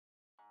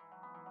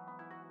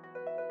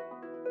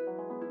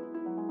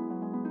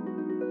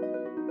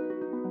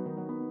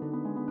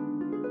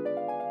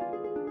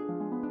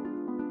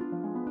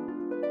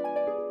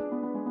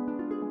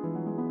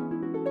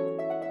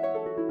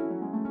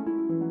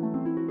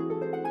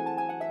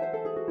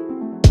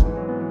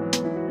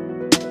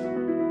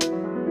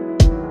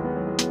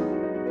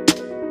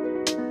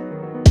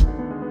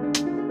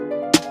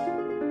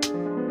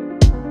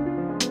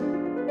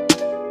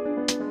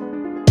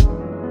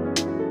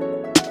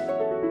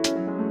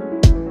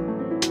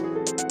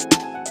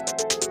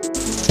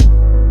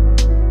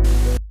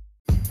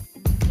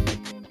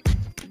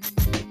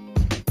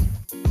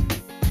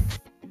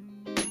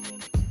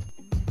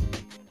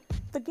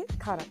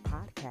Caught Up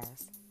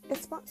podcast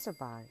is sponsored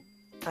by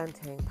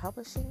Untamed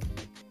Publishing,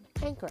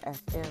 Anchor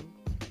FM,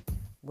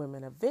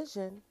 Women of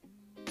Vision,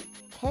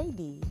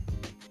 KD,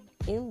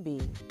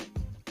 MB,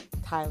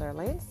 Tyler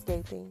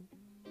Landscaping,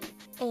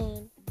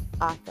 and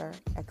author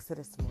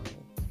Exodus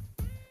Morning.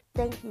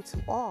 Thank you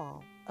to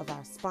all of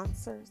our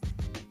sponsors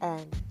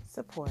and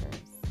supporters.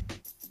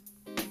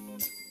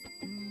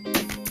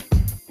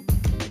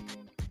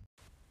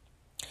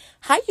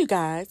 Hi, you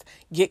guys.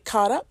 Get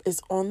Caught Up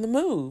is on the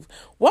move.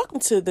 Welcome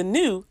to the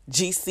new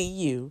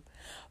GCU.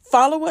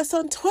 Follow us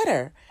on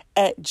Twitter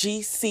at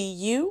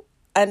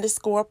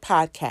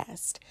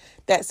GCU_podcast.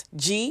 That's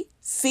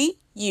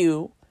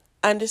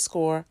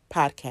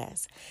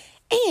GCU_podcast.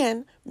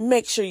 And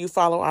make sure you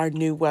follow our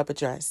new web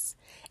address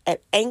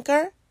at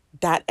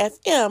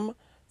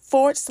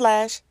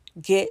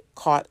anchor.fm/Get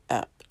Caught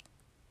Up.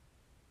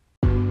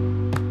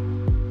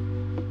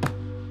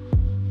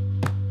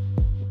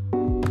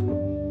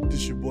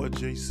 This your boy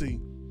JC,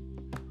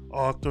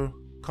 author,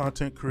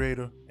 content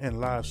creator, and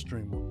live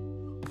streamer.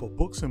 For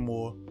books and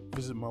more,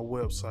 visit my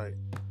website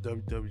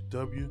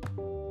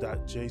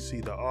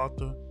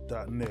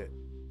www.jctheauthor.net.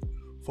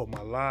 For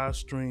my live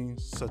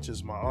streams, such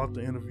as my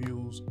author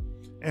interviews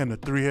and the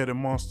Three-Headed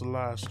Monster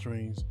live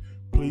streams,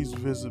 please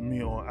visit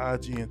me on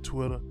IG and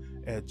Twitter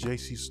at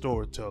JC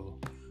Storyteller.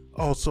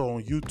 Also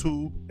on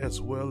YouTube as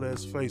well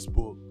as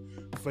Facebook,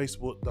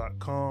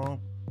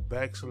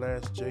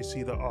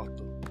 facebook.com/JC the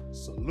Author.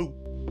 Salute.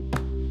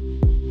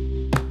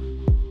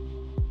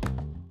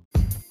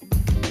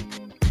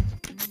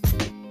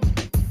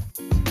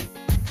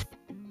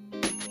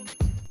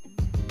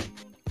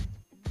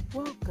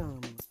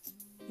 Welcome.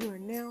 You are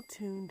now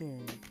tuned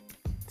in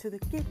to the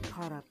Get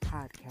Caught Up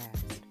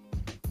podcast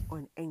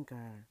on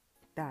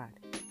anchor.fm.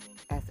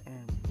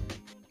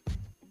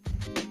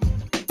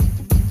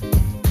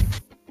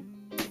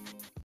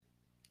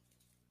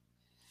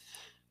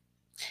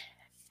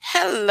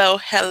 Hello,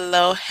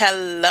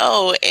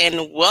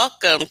 and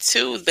welcome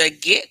to the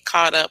Get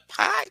Caught Up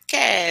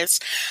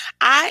podcast.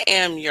 I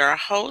am your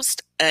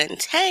host,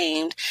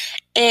 Untamed,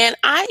 and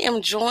I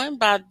am joined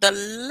by the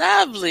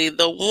lovely,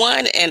 the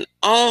one and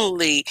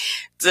only,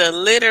 the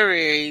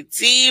literary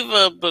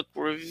diva, book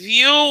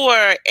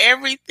reviewer,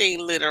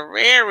 everything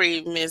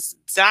literary, Miss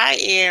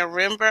Diane,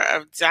 member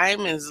of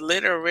Diamonds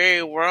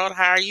Literary World.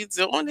 How are you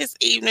doing this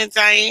evening,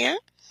 Diane?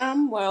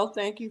 I'm well,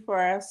 thank you for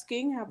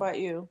asking. How about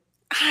you?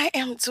 I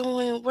am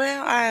doing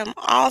well. I am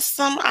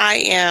awesome. I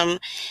am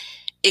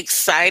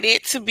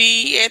excited to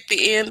be at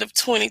the end of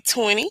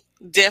 2020.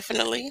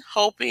 Definitely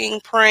hoping,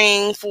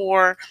 praying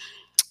for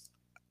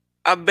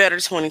a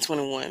better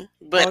 2021.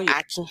 But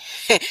yeah.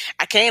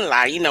 I can't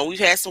lie. You know, we've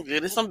had some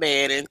good and some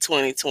bad in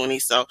 2020.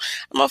 So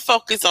I'm going to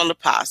focus on the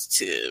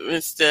positive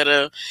instead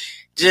of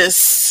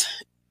just,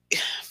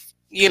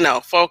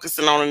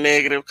 focusing on the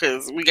negative,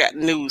 because we got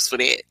news for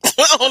that.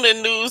 On the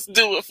news,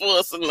 do it for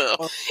us enough.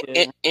 Oh,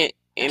 yeah.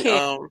 And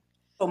told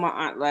my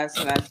aunt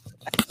last night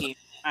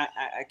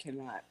I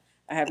cannot.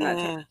 I have not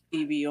turned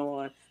the TV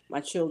on. My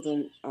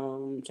children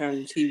turned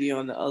the TV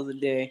on the other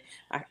day.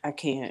 I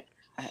can't.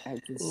 I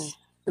just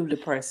too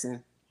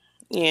depressing.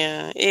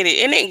 Yeah,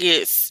 it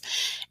gets.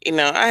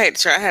 I had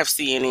to try. I have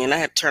CNN. I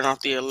had to turn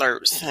off the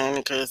alerts, honey,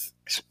 because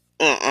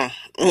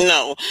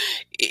no.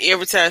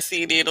 Every time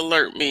CNN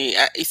alert me,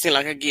 it seems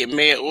like I get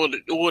mad or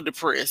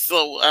depressed.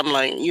 So I'm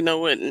like, you know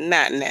what?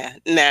 Not.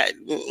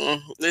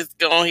 Let's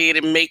go ahead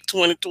and make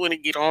 2020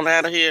 get on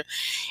out of here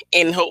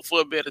and hope for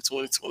a better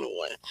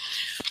 2021.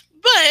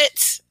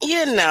 But,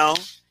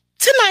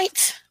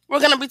 tonight we're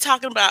going to be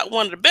talking about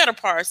one of the better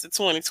parts of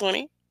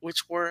 2020,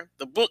 which were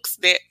the books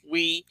that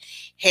we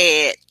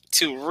had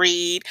to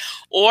read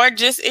or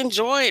just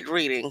enjoyed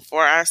reading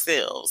for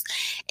ourselves.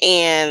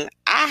 And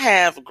I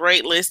have a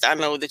great list. I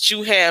know that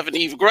you have an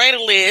even greater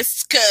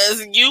list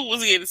because you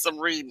was getting some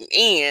reading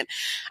in.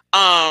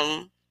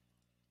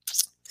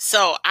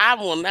 So I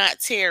will not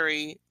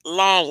tarry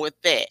long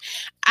with that.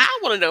 I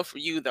want to know from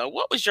you, though,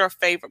 what was your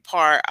favorite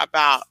part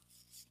about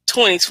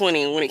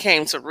 2020 when it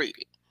came to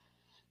reading?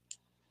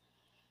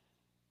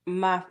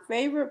 My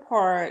favorite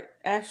part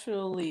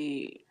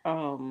actually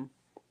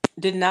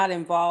did not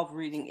involve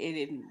reading.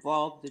 It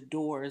involved the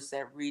doors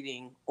that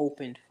reading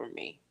opened for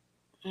me.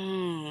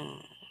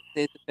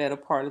 It's the better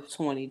part of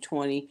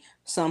 2020.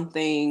 Some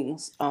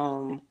things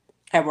have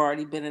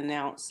already been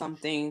announced. Some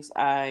things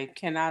I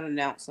cannot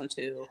announce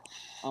until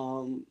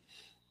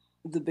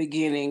the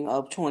beginning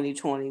of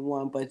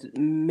 2021. But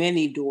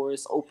many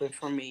doors open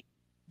for me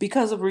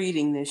because of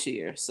reading this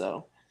year.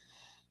 So.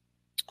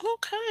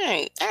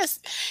 Okay,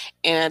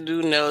 and I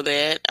do know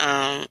that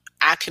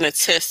I can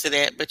attest to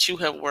that. But you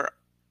have worked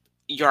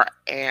your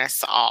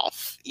ass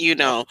off,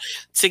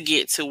 to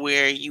get to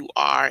where you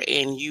are,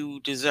 and you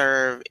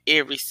deserve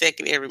every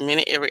second, every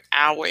minute, every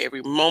hour,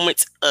 every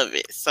moment of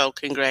it. So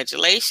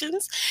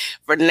congratulations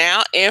for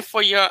now and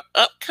for your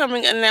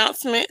upcoming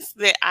announcements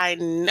that I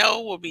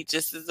know will be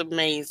just as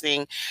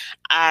amazing.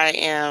 I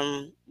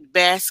am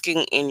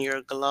basking in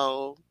your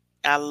glow.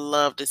 I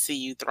love to see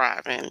you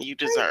thriving. You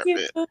deserve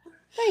it.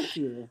 Thank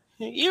you.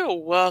 You're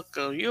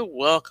welcome. You're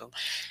welcome.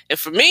 And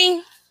for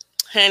me,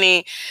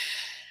 honey,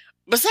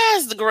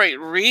 besides the great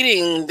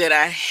reading that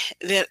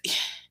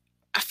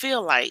I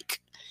feel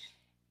like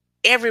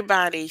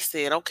everybody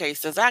said, okay,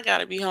 since I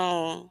gotta be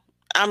home,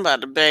 I'm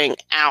about to bang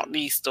out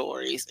these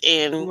stories.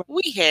 And Right,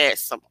 we had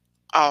some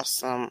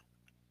awesome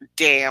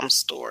damn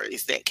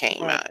stories that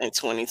came right, out in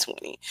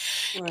 2020.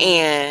 right.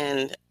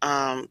 And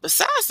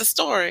besides the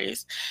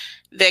stories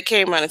that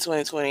came out in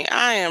 2020,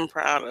 I am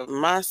proud of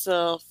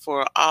myself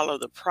for all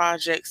of the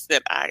projects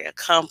that I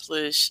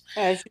accomplished.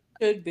 As you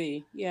should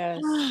be.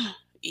 Yes.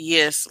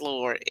 Yes,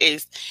 Lord.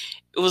 It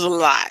was a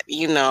lot,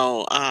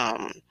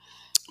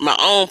 my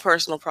own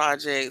personal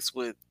projects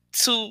with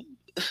two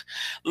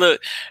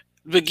look,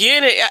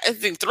 beginning, I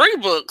think three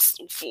books.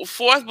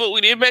 Fourth book,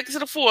 we didn't make it to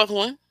the fourth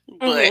one,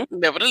 but Mm-hmm.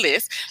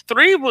 nevertheless,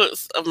 three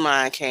books of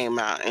mine came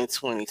out in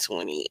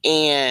 2020.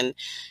 And,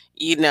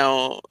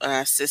 I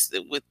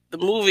assisted with the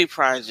movie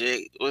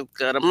project with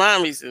Gutter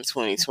Mommies in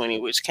 2020,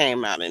 which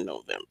came out in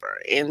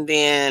November. And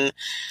then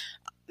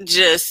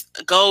just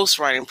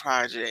ghostwriting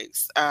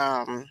projects,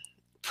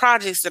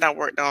 projects that I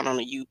worked on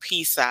the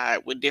UP side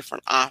with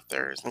different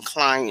authors and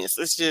clients.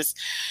 It's just,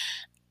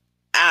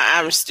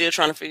 I'm still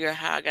trying to figure out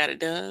how I got it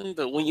done.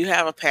 But when you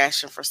have a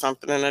passion for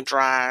something and a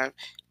drive,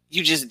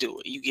 you just do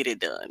it. You get it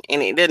done,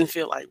 and it doesn't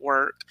feel like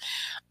work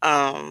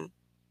um,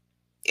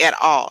 at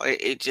all.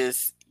 It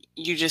just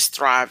you just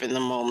thrive in the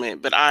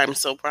moment. But I'm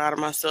so proud of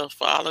myself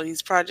for all of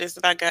these projects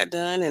that I got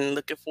done, and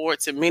looking forward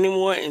to many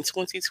more in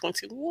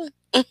 2021.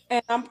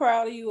 And I'm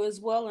proud of you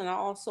as well. And I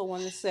also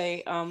want to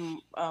say,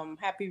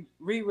 happy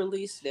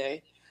re-release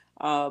day,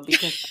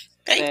 because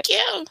that Thank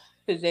you.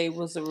 today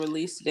was a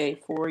release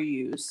day for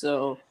you.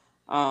 So,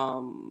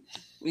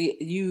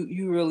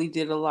 you really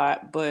did a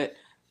lot. But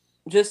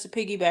just to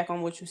piggyback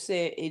on what you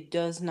said, it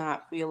does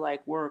not feel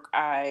like work.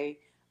 I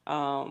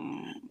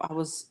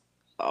was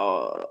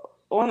uh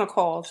on a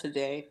call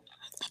today,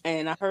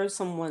 and I heard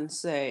someone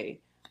say,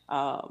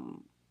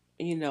 um,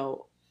 you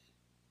know,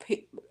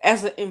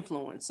 as an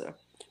influencer,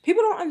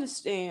 people don't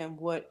understand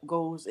what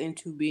goes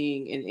into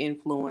being an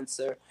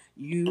influencer.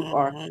 You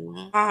are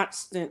Hmm.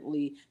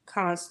 constantly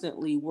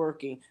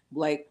working.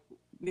 Like,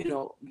 you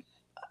know,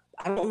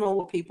 I don't know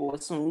what people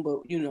assume,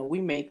 but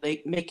we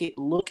make it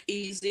look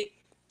easy.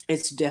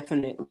 It's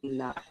definitely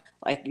not.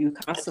 Like, you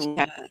It's constantly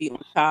have to not. be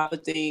on top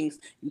of things.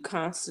 You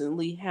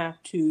constantly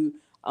have to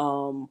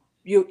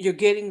you're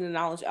getting the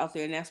knowledge out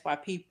there, and that's why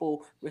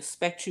people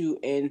respect you.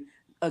 And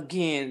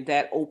again,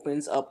 that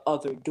opens up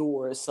other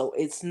doors. So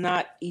it's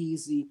not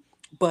easy,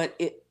 but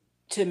it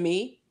to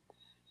me,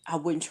 I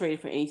wouldn't trade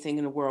it for anything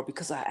in the world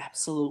because I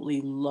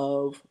absolutely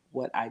love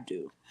what I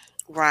do.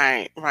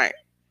 Right, right.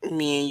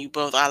 Me and you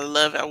both. I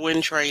love it. I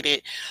wouldn't trade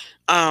it.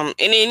 And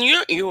then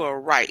you are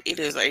right. It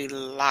is a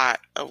lot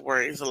of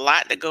work. There's a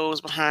lot that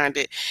goes behind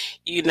it.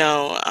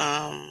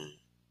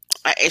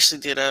 I actually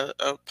did a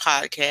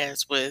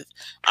podcast with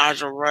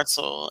Audra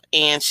Russell,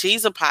 and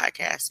she's a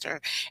podcaster.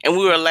 And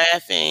we were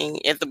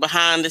laughing at the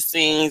behind the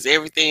scenes,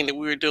 everything that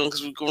we were doing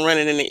because we were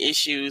running into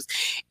issues.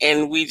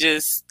 And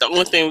the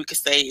only thing we could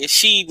say is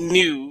she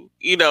knew,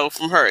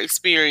 from her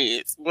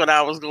experience what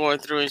I was going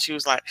through. And she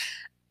was like,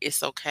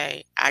 it's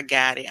okay. I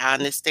got it. I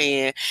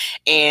understand.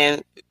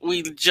 And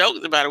we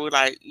joked about it. We're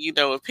like,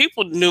 if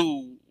people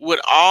knew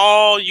what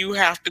all you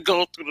have to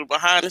go through the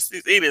behind the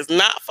scenes, it is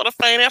not for the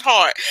faint at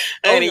heart.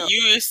 Oh And no.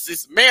 you, it's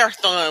this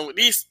marathon with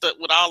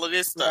with all of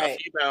this stuff.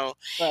 Right.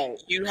 Right.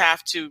 You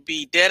have to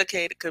be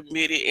dedicated,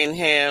 committed, and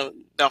have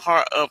the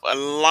heart of a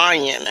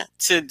lion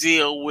to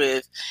deal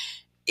with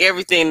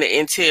everything that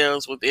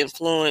entails with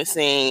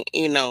influencing.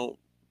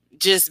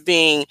 Just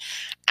being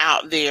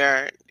out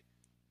there,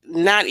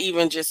 not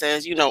even just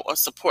as a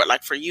support.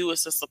 Like for you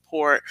it's a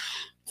support,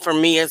 for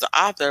me as an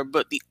author,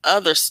 but the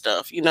other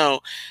stuff,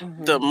 the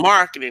Hmm.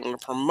 marketing, the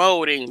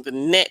promoting, the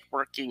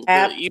networking, the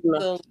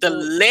Absolutely.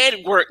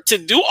 lead work to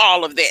do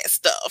all of that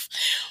stuff.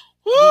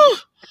 Mm, Woo!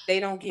 they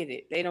don't get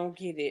it. They don't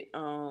get it.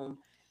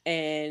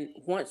 And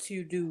once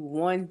you do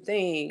one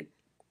thing,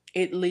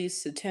 it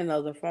leads to 10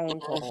 other phone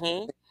calls,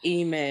 Hmm.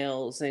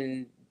 emails,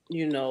 and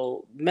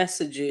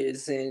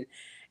messages, and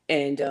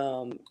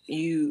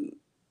you,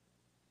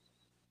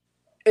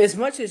 as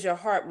much as your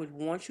heart would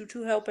want you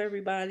to help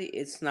everybody,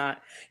 it's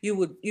not. You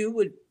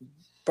would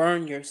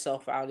burn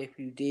yourself out if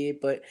you did,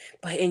 but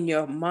in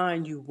your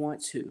mind you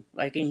want to,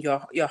 like, in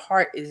your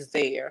heart is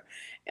there,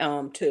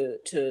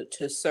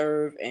 to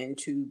serve and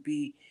to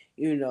be,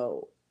 you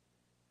know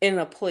in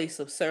a place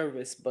of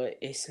service, but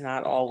it's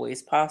not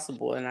always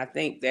possible. And I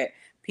think that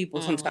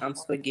people Mm.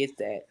 sometimes forget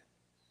that.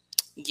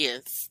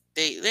 Yes,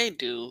 they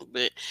do,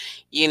 but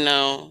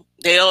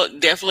they'll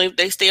definitely, if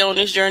they stay on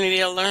this journey,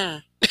 they'll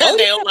learn. Oh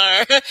They'll yeah.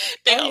 learn. Oh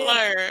They'll yeah.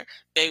 learn.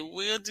 They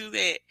will do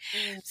that.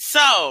 Yeah.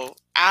 So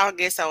I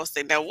guess I would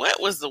say, now,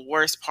 what was the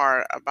worst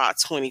part about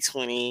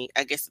 2020?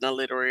 I guess in the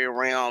literary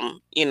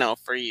realm,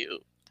 for you.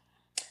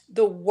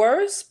 The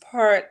worst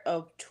part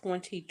of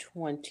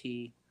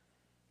 2020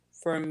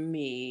 for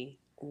me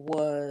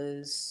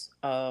was,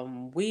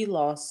 we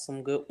lost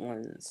some good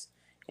ones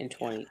in Yeah.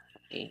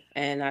 2020,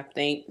 and I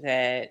think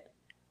that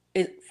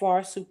it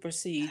far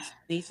supersedes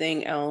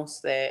anything else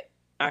that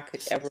I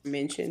could ever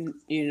mention.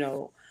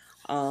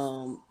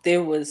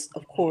 There was,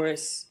 of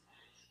course,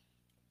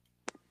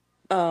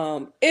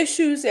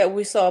 issues that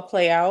we saw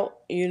play out.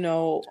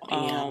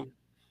 Yeah.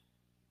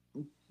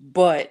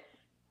 But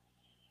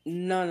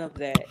none of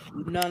that,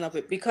 none of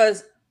it,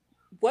 because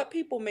what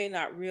people may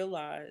not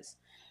realize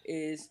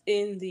is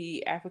in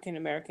the African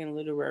American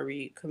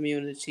literary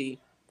community,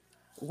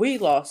 we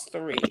lost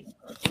three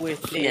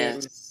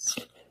within Yes.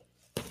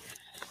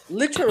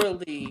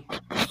 literally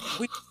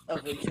weeks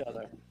of each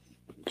other.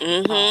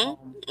 Mhm.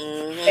 Um,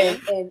 and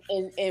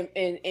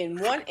Mhm. in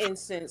one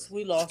instance,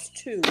 we lost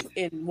two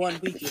in one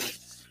weekend.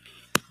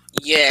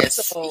 Yes.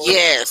 So,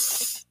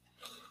 Yes.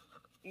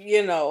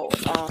 you know,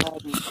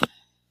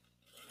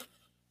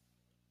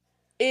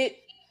 it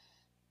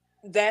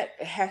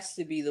that has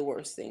to be the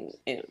worst thing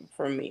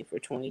for me for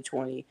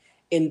 2020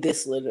 in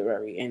this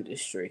literary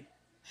industry.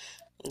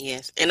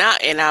 Yes. And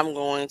I'm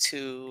going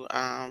to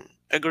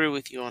agree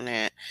with you on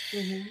that.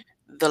 Hmm.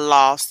 The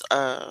loss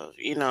of,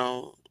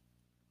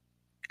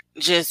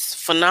 just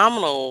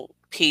phenomenal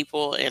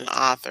people and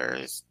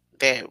authors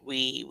that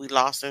we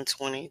lost in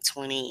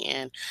 2020.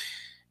 And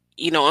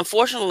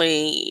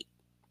unfortunately,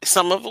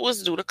 some of it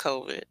was due to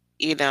COVID,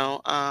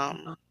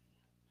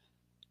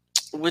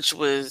 which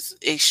was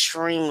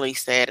extremely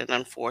sad and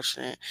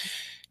unfortunate,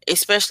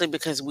 especially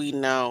because we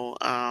know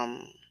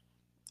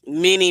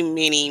many,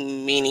 many,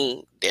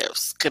 many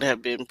deaths could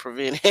have been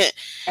prevented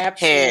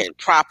Absolutely, had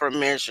proper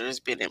measures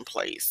been in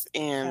place.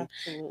 And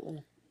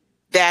absolutely,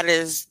 that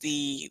is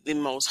the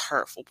most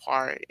hurtful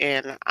part.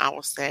 And I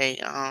will say,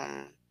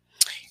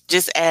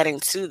 just adding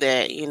to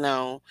that,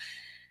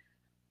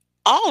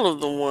 all of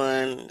the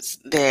ones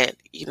that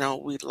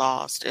we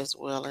lost as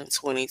well in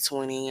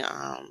 2020,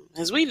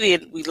 as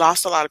we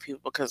lost a lot of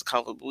people because of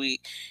COVID.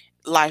 We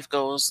life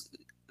goes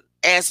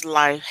as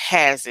life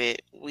has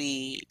it.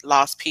 We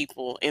lost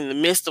people in the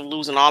midst of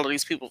losing all of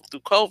these people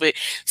through COVID,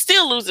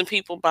 still losing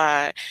people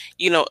by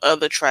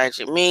other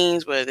tragic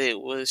means, whether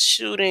it was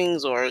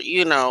shootings or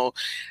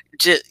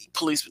just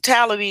police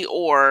brutality,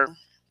 or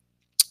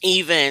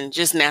even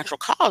just natural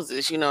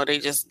causes. They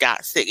just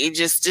got sick. It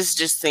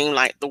just seemed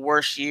like the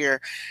worst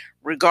year,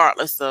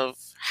 regardless of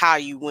how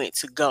you went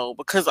to go,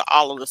 because of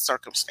all of the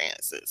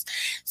circumstances.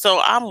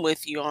 So I'm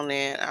with you on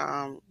that.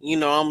 I'm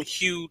a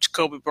huge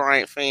Kobe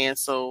Bryant fan,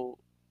 so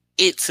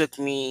it took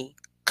me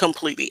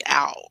completely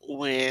out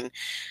when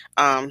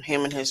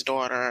him and his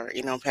daughter,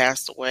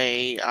 passed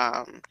away.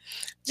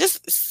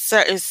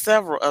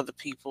 Several other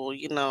people,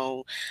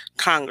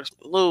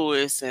 Congressman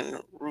Lewis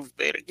and Ruth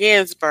Bader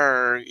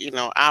Ginsburg.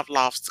 I've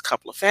lost a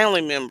couple of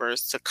family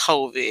members to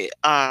COVID.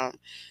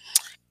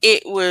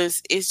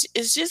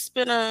 It's just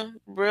been a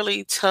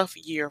really tough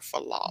year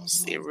for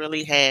loss. It mhm.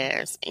 really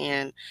has.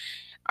 And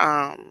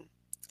um,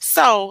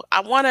 so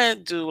I want to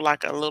do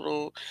like a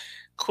little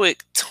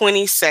quick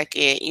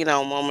 20-second,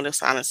 moment of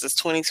silence. It's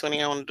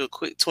 2020. I want to do a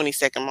quick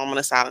 20-second moment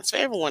of silence for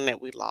everyone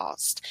that we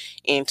lost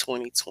in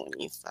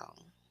 2020. So.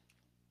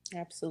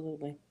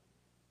 Absolutely.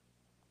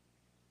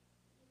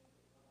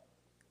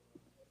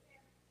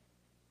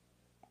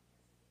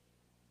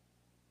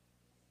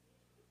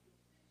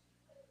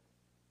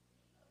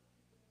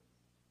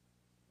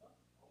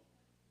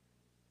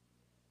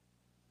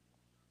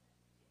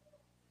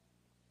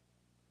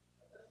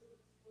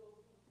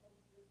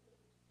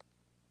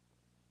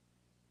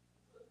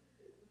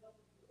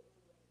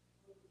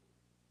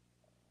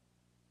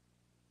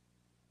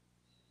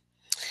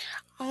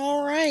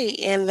 All right,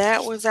 and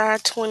that was our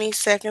 20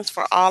 seconds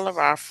for all of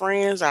our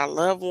friends, our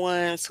loved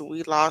ones who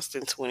we lost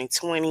in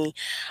 2020.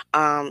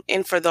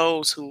 And for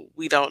those who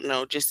we don't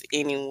know, just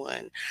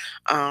anyone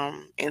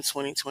in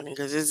 2020,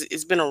 because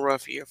it's been a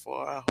rough year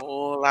for a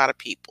whole lot of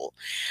people.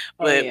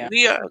 Oh But yeah.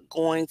 we are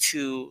going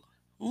to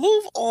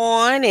move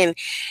on and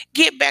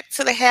get back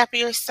to the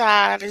happier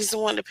side. I just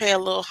wanted to pay a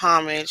little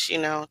homage,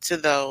 to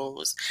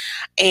those.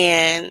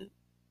 And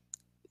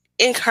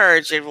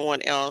encourage everyone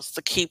else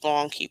to keep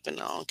on keeping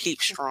on, keep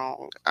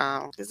strong,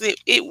 because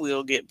it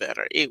will get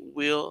better. It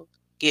will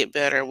get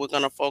better. We're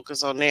going to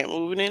focus on that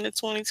moving into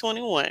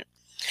 2021.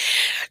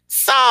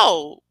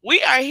 So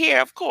we are here,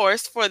 of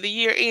course, for the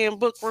year-end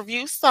book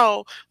review.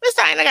 So, Miss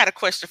Diane, I got a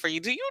question for you.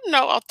 Do you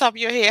know off the top of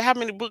your head how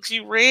many books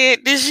you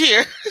read this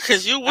year?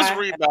 Because you was I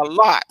reading a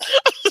lot.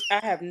 I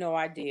have no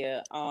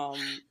idea.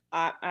 I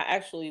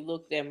actually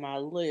looked at my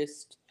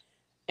list,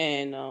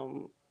 and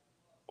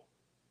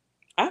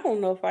I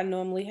don't know if I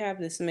normally have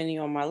this many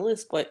on my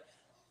list, but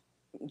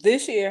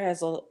this year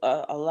has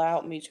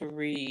allowed me to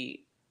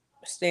read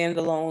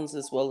standalones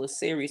as well as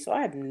series. So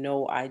I have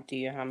no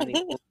idea how many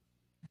books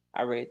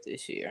I read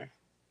this year.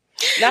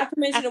 Not to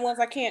mention the ones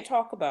I can't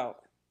talk about.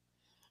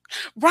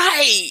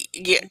 Right.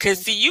 Yeah. Because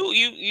Mhm. see,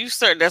 you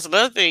serve. That's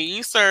another thing.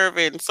 You serve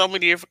in so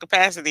many different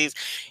capacities.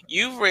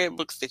 You've read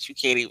books that you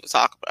can't even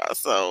talk about.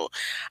 So,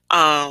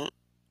 um,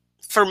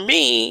 for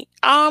me,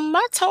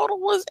 my total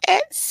was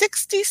at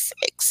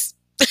 66.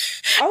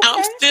 I'm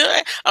Okay.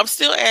 still I'm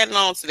still adding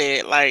on to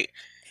that. Like,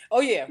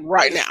 Oh yeah, oh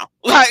right yeah. now.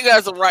 Like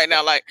as of right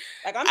now, like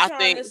Like I'm I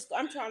trying think to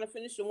I'm trying to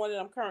finish the one that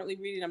I'm currently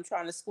reading. I'm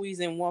trying to squeeze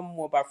in one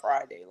more by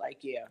Friday. Like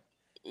yeah,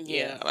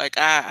 yeah. yeah, like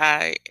I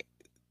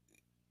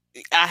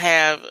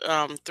have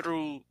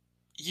through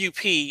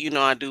UP,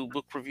 I do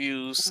book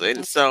reviews, Mhm.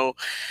 and so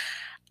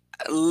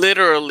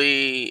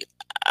literally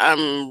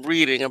I'm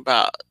reading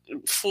about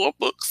 4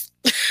 books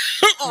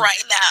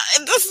right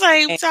now at the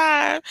same Same,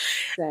 time.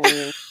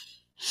 same.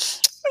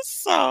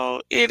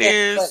 So it Yeah,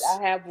 but is.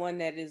 I have one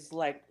that is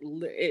like,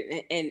 and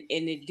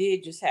it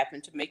did just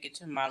happen to make it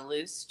to my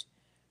list.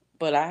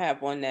 But I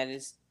have one that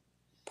is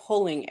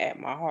pulling at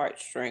my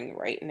heartstring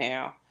right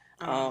now,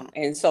 Uh,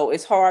 and so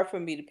it's hard for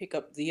me to pick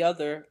up the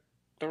other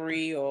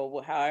three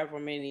or however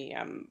many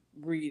I'm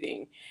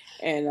reading,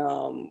 and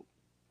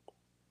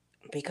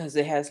because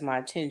it has my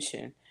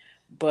attention.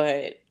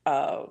 But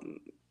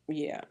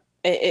yeah,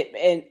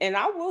 and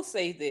I will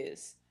say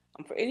this,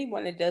 for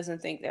anyone that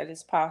doesn't think that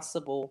it's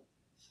possible,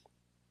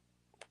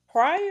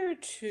 prior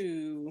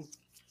to,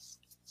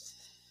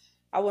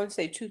 I want to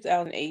say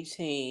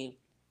 2018,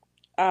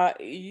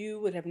 you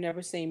would have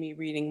never seen me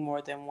reading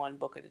more than one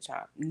book at a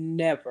time.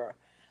 Never.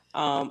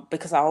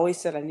 Because I always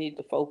said I need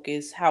to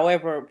focus.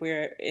 However,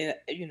 we're in,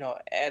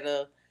 at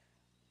a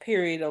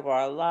period of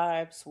our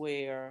lives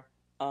where,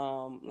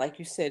 like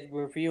you said,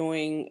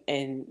 reviewing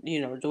and,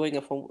 doing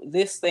it for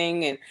this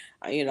thing. And,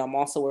 I'm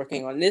also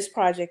working on this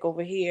project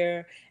over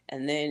here.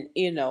 And then,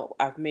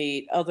 I've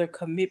made other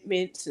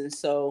commitments. And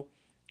so,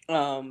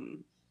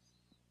 um,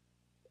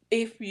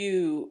 if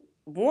you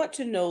want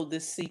to know the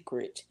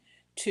secret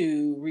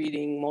to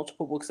reading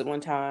multiple books at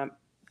one time,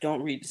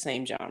 don't read the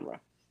same genre.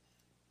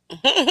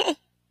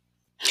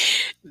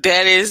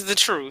 that is the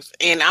truth,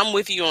 and I'm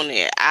with you on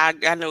that.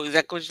 I know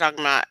exactly what you're talking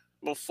about.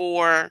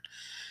 Before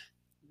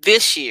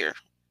this year,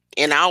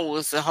 and I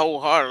was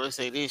wholeheartedly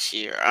say this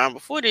year.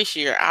 Before this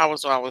year, I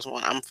was always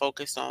one. I'm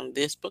focused on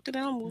this book, and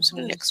then I'll move to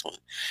the Hmm. next one.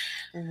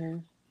 Hmm.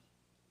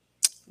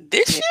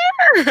 This Yeah.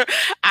 year,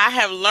 I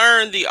have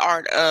learned the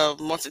art of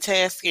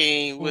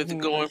multitasking with Hmm.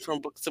 going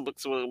from book to book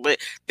to book. But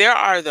there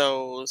are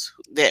those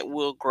that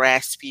will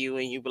grasp you,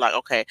 and you be like,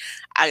 okay,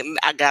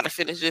 I gotta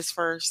finish this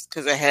first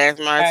because it has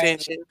my Right.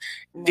 attention.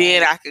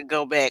 Then Right. I could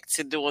go back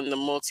to doing the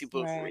multi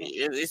book read. Right.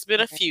 It's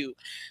been a Right. few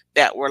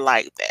that were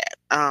like that.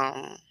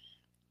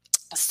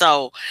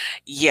 So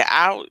yeah,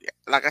 I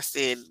like I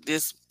said,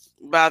 this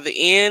by the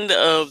end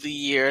of the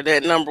year,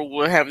 that number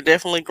will have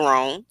definitely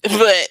grown.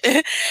 But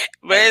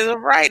Right. as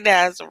of right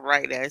now,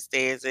 it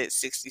stands at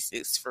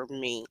 66 for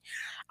me.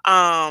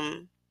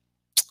 Um,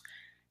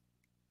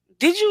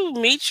 did you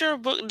meet your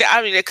book?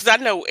 I mean, because I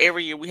know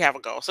every year we have a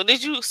goal. So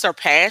did you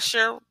surpass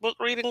your book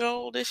reading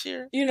goal this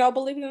year?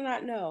 Believe it or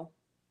not, no.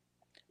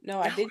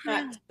 No, I did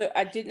not. Okay.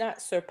 I did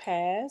not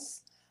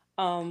surpass,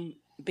 um,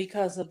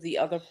 because of the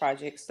other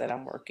projects that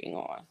I'm working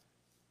on.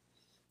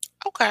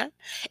 Okay.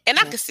 And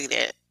I Mhm. can see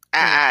that.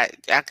 Yeah.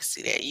 I can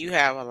see that. You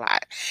have a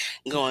lot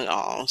going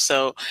on.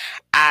 So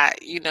I,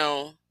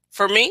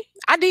 for me,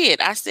 I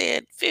did. I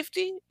said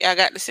 50. I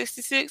got to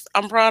 66.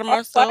 I'm proud of Oh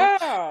myself.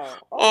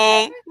 wow.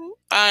 Okay. Um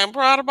I am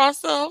proud of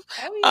myself.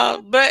 Oh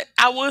yeah. But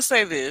I will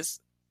say this,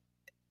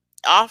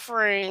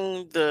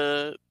 offering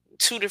the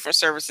two different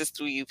services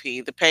through UP,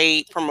 the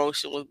paid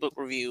promotion with book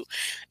review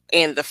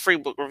and the free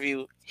book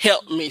review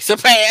helped me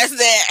surpass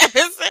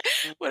that.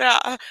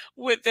 Without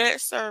with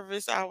that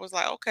service, I was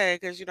like, okay,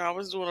 because I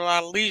was doing a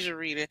lot of leisure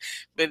reading,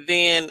 but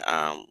then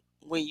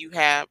when you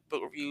have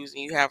book reviews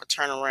and you have a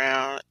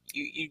turnaround,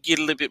 you get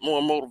a little bit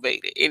more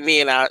motivated, and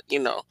then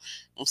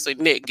I'm say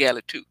net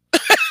galley too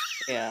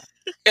Yeah.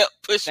 help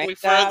push Thank me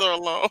God. further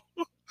along.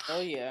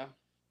 Oh yeah.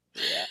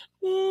 Yeah.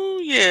 Ooh,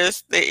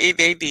 yes, they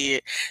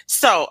did.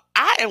 So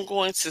I am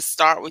going to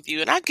start with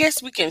you, and I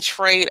guess we can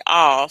trade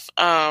off.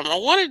 I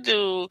want to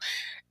do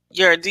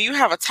do you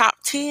have a top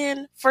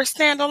 10 for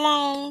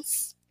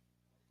standalones?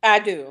 I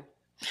do.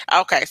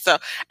 Okay, so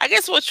I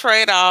guess we'll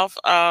trade off.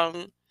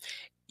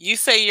 You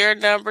say your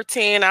number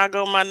 10, I'll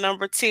go my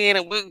number 10,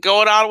 and we'll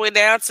go it all the way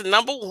down to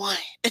number one.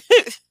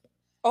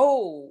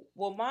 Oh,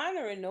 well, mine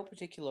are in no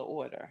particular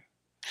order.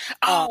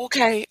 Um, Oh,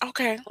 okay,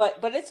 okay,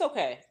 but it's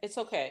okay. It's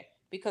okay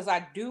because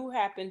I do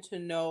happen to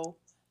know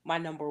my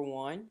number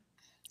one.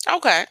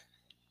 okay.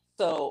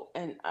 So,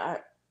 and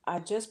I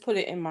just put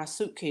it in my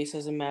suitcase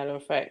as a matter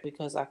of fact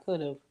because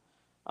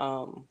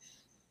um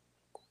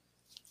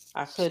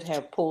I could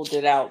have pulled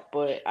it out,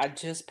 but I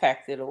just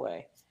packed it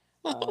away.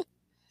 Uh,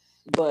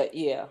 but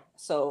yeah.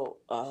 So,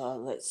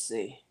 let's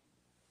see.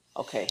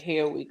 Okay,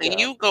 here we And go.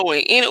 you go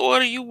in any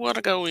order you want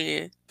to go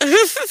in.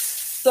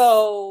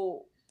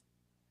 So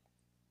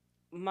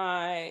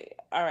my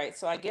all right.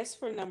 So I guess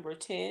for number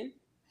 10.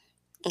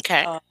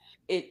 Okay, Uh,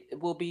 it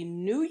will be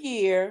New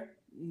Year,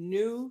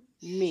 New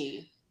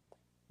Me,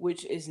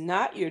 which is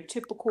not your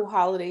typical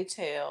holiday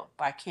tale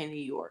by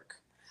Kenny York.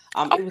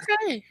 It was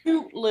okay. a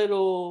cute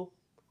little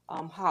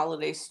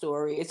holiday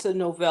story. It's a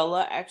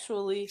novella,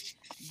 actually,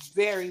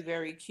 very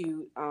very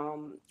cute.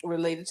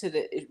 Related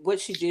to what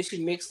she did,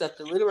 she mixed up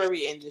the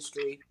literary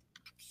industry,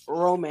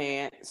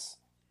 romance,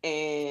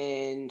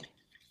 and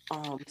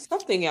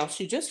something else.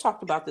 She just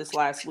talked about this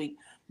last week,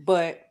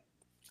 but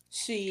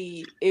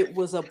it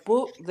was a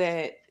book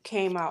that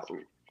came out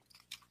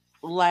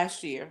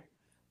last year,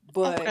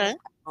 but Okay.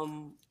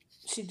 um,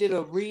 she did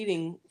a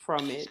reading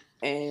from it,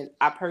 and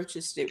I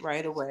purchased it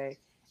right away.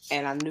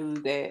 And I knew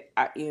that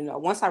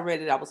once I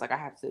read it, I was like, I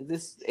have to.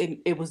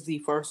 It was the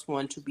first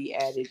one to be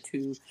added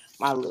to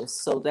my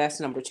list, so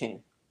that's number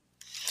 10.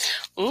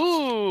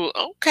 Ooh,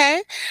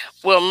 okay.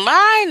 Well,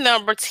 my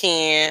number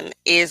 10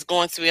 is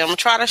going to be, I'm going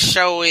to try to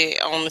show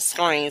it on the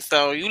screen.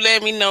 So you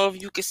let me know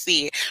if you can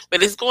see it.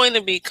 But it's going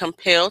to be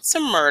Compelled to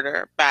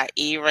Murder by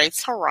E. Ray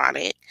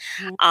Taronic.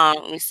 Mhm.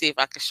 Let me see if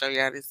I can show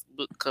y'all this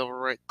book cover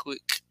right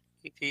quick.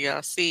 Can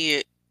y'all see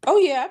it? Oh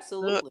yeah, Look,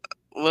 absolutely.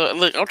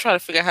 look, I'm trying to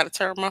figure out how to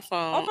turn my Oh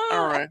phone. All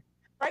no, right.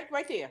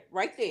 right there,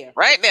 right there.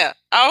 Right there.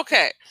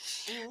 Okay.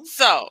 Hmm.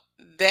 So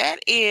that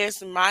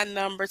is my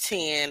number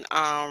 10.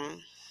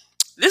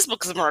 This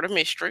book is a murder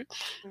mystery.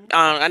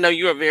 I know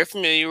you are very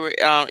familiar with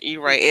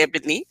you right,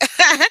 Ebony.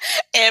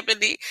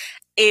 Ebony.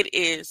 It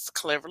is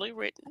cleverly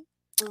written,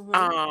 Hmm.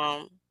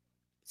 um,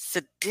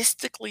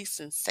 sadistically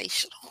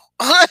sensational,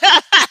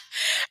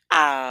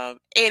 and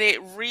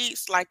it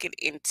reads like an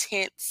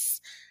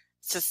intense,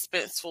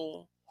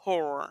 suspenseful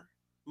horror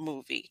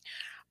movie.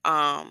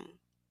 Um,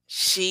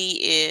 she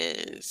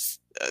is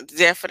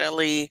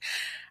definitely,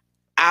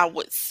 I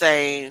would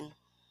say,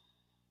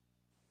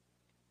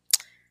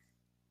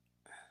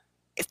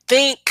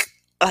 think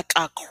like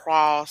a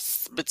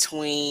cross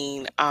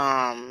between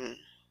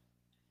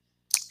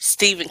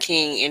Stephen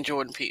King and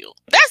Jordan Peele.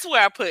 That's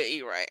where I put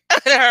E right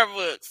in her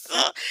books.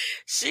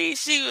 So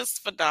she was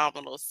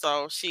phenomenal.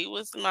 So she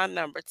was my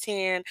number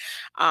 10.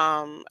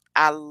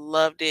 I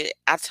loved it.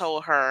 I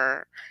told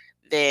her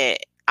that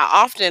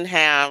I often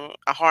have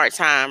a hard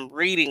time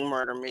reading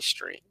murder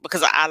mystery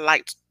because I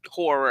liked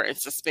horror and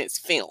suspense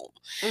film.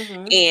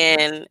 Hmm.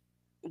 And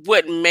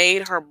what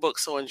made her book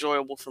so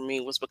enjoyable for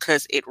me was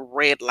because it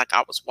read like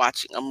I was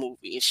watching a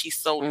movie, and she's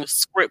so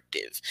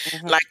descriptive.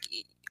 Hmm. Like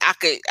I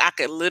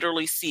could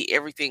literally see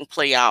everything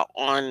play out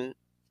on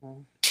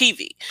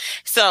TV.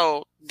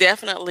 So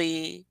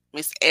definitely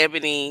Miss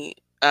Ebony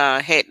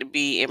had to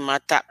be in my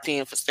top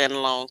 10 for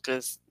standalone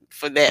because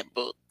for that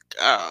book,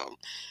 um,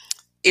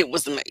 it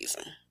was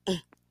amazing.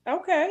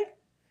 Okay.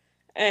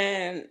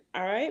 And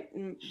all right,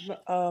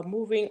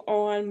 moving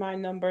on, my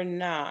number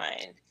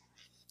 9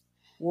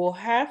 will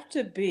have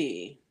to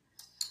be.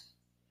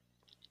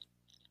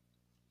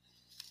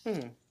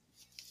 Hmm,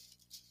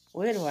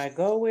 where do I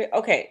go with?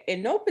 Okay,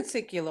 in no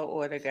particular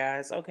order,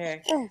 guys.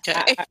 Okay,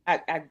 Okay.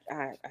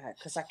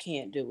 because I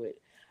can't do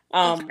it.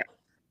 Okay. Um,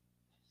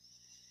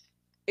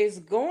 it's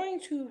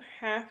going to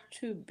have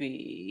to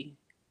be.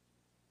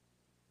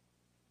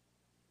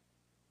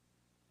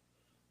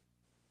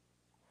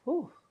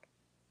 Whew.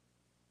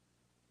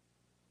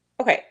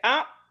 Okay,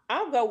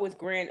 I'll go with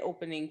Grand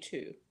Opening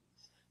 2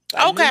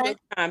 by New Okay. York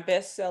Times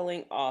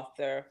best-selling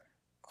author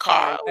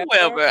Carl Carl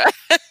Weber Weber.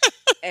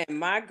 and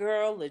my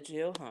girl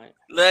LaJill Hunt.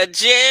 La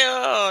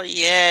Jill.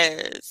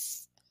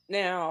 Yes.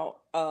 Now,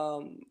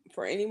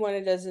 for anyone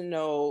that doesn't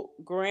know,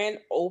 Grand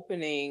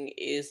Opening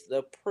is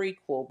the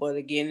prequel, but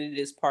again, it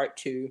is part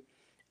two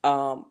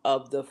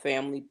of the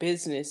Family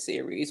Business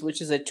series,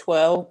 which is a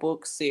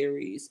 12-book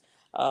series.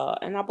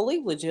 And I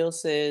believe LaJill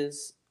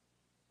says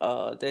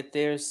that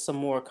there's some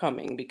more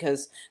coming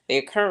because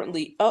they're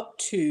currently up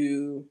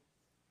to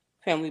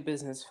Family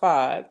Business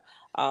 5.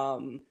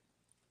 Um,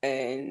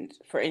 and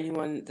for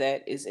anyone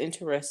that is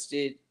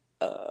interested,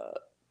 uh,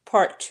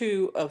 part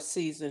two of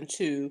season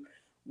two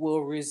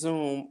will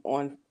resume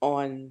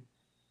on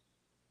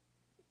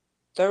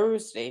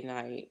Thursday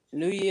night,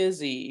 New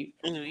Year's Eve,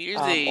 New Year's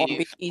on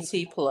Eve.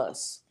 BET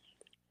Plus.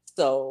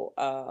 So,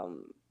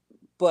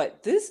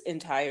 but this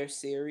entire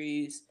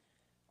series,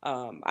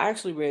 I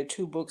actually read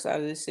two books out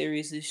of this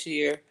series this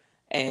year,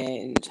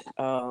 and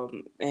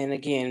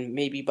again,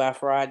 maybe by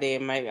Friday,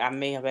 I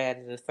may have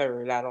added a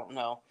third. I don't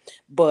know,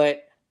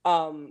 but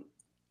um,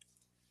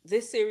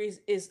 this series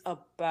is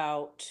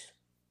about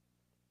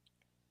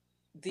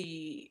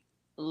the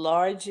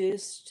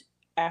largest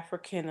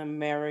African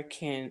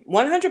American,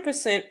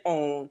 100%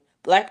 owned,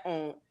 black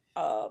owned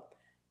uh,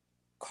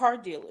 car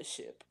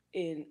dealership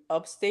in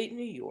upstate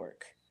New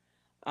York.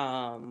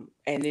 And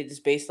it is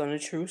based on a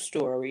true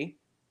story.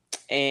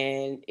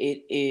 And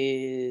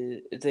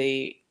it's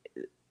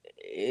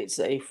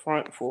a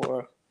front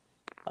for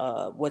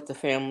what the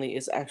family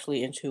is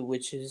actually into,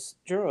 which is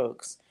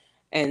drugs.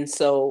 And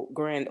so,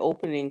 Grand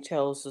Opening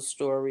tells the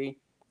story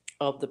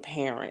of the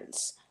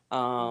parents.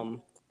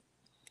 You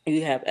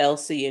have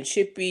Elsie and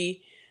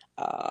Chippy,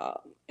 uh,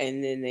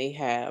 and then they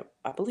have,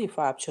 I believe,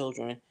 five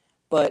children.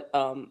 But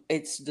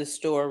it's the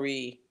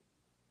story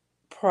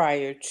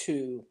prior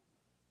to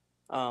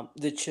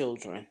the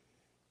children.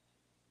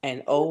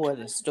 And oh, what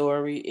a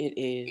story it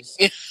is!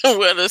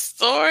 What a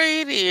story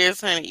it is,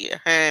 honey.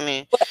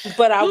 Honey.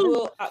 But I Whew.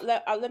 will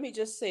let me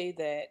just say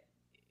that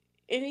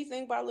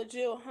anything by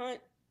LaJill Hunt,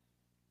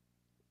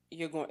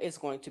 it's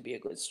going to be a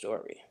good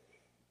story.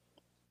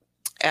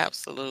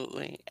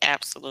 Absolutely,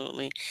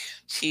 absolutely.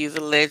 She's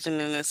a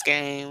legend in this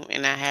game,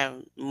 and I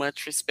have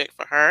much respect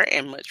for her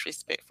and much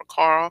respect for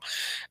Carl.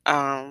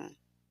 Um,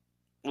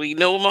 we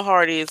know what my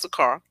heart is with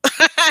Carl,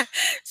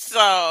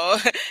 so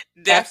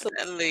Absolutely.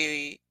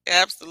 definitely,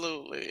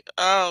 absolutely.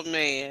 Oh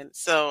man,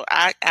 so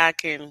I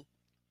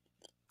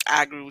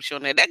agree with you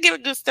on that. That get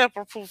a good step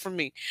of proof for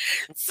me.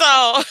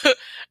 So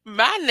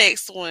my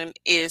next one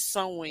is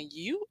someone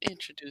you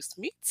introduced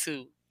me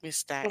to,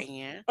 Miss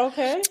Diane.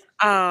 Okay.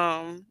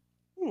 Um,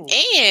 Hmm.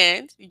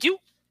 and you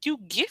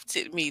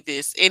gifted me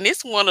this, and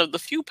it's one of the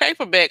few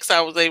paperbacks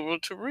I was able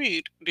to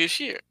read this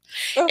year,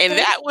 and Okay.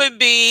 that would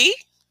be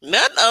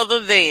none other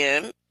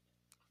than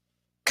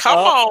 "Come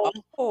On,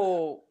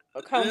 Oh,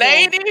 come on.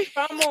 Lady,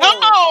 Come Come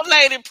on. On,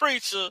 Lady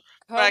Preacher"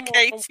 by Come on.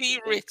 K.T.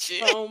 Ritchie.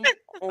 Come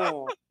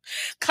on.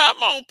 Come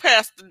on,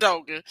 Pastor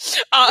Dogan.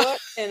 Uh,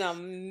 What an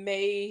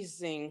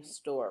amazing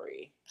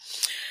story.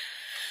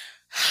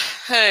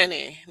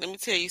 honey, let me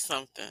tell you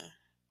something.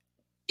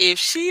 If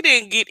she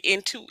didn't get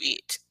into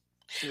it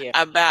Yeah.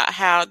 about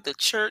how the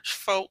church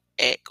folk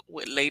act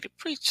with lady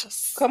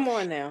preachers Come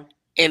on now.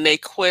 and they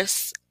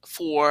quest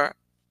for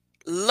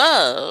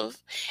love,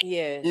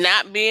 Yes.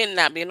 not being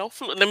no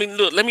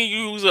let me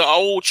use an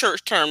old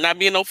church term, not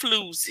being no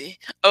floozy,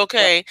 Right.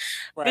 okay,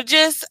 Right. but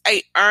just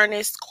a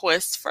earnest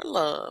quest for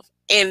love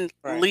and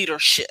Right.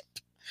 leadership.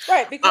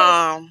 Right.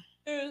 Because Um,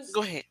 sisters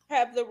go ahead.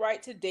 have the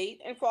right to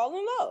date and fall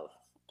in love.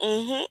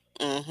 Mhm,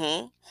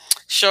 mhm.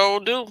 Sure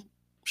do,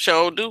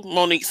 sure do.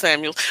 Monique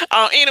Samuels.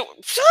 Anyway,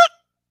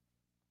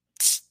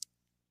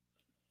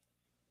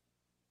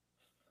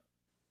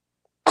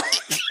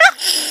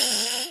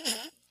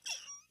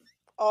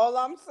 All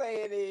I'm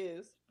saying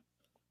is,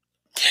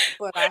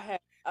 but I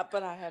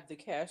have the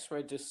cash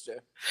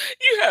register.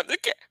 you have the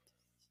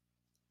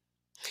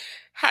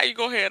how you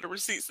gonna have the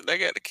receipts and I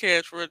got the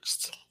cash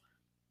register?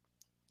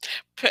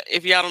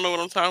 If y'all don't know what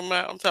I'm talking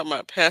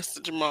about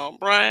Pastor Jamal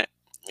Bryant.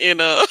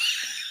 And I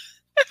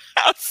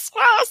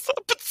swear I was so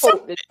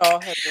Hope that pathetic. y'all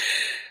have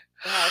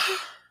the house.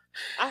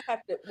 I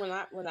have to when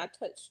I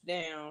touch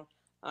down.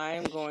 I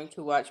am going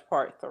to watch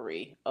part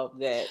 3 of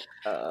that.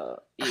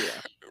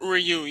 Yeah,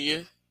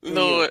 Reunion.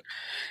 reunion.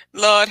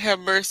 Lord have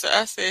mercy.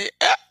 I said,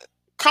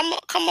 come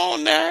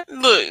on now.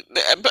 Look,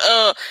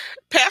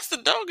 Pastor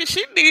Dogan,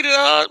 she needed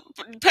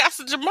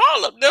Pastor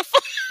Jamal up there for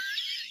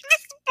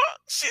this book.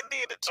 She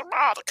needed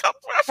Jamal to come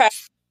Pa-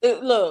 reference.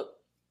 Look,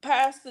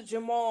 Pastor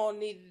Jamal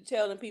needed to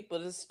tell the people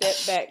to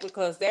step back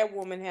because that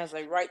woman has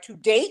a right to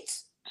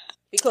date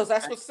because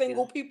that's what Yeah.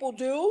 single people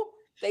do.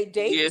 They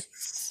date.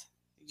 Yes.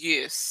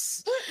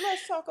 Yes. But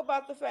let's talk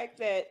about the fact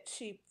that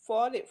she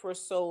fought it for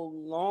so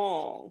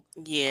long.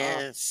 Um,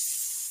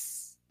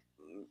 Yes.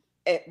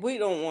 and we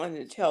don't want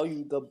to tell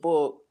you the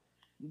book,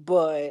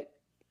 but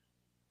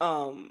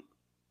um,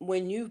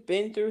 when you've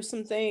been through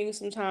some things,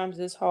 sometimes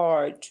it's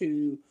hard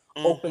to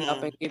open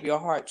up and Hmm. give your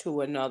heart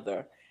to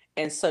another,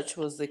 and such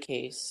was the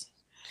case.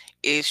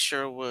 It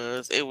sure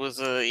was. It was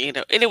a,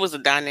 and it was a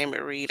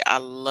dynamic read. I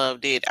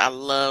loved it. I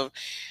love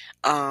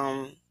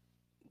um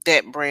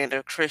that brand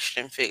of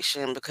Christian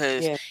fiction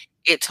because Yeah.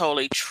 it told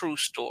a true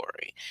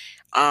story,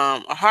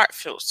 a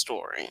heartfelt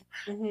story,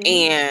 Mhm.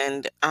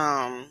 and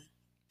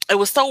it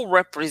was so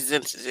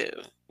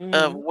representative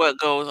of Mhm. what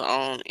goes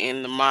on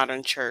in the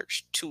modern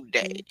church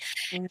today.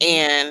 Mhm. Mhm.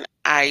 And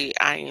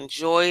I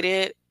enjoyed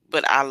it,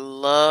 but I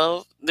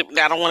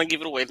don't want to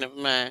give it away. Never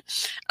mind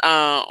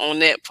on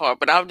that part.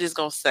 But I was just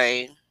gonna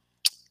say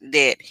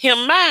that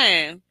him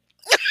mine.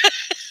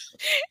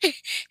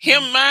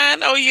 Him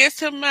mine, oh yes,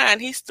 him mine.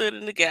 He stood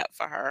in the gap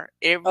for her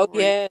Oh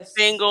every yes.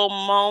 single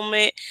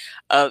moment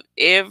of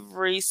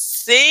every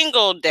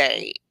single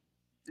day,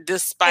 And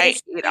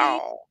despite it she,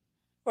 all.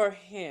 for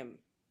him,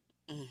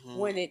 Hmm.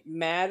 when it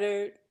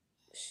mattered,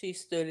 she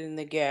stood in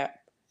the gap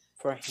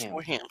for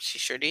For him. him, she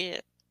sure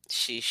did.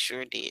 She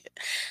sure did.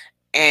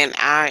 And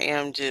I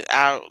am just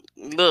out.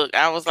 Look,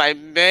 I was like,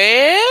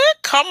 man,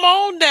 come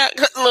on down.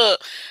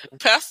 Look,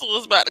 Pestle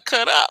was about to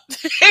cut up.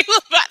 He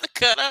was about to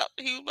cut up.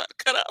 He was about to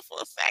cut up for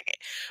a second,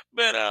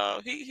 but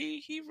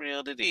he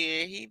reeled it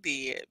in. He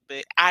did.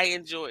 But I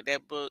enjoyed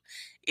that book.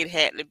 It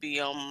had to be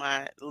on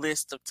my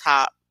list of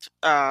top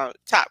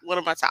one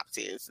of my top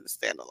tens in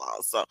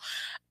standalone. So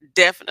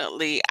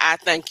definitely, I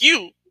thank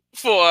you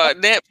for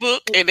that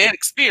book and that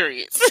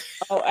experience.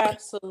 Oh,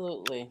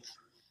 absolutely.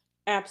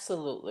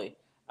 Absolutely.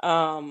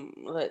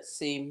 Let's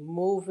see.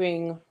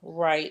 Moving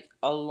right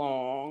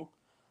along.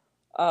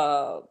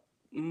 Uh,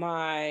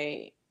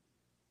 my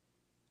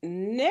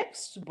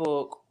next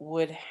book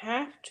would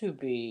have to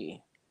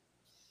be.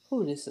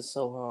 Ooh, this is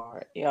so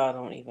hard. Y'all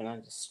don't even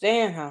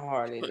understand how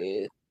hard it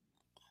is.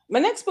 My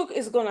next book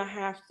is gonna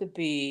have to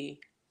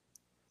be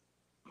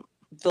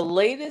the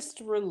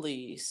latest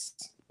release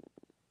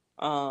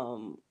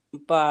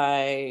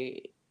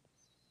by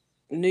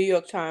New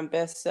York Times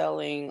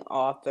best-selling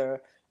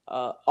authors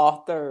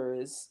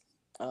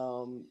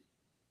um,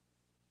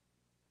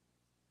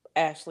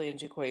 Ashley and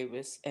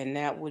Jaquavis, and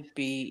that would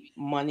be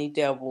Money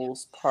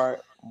Devils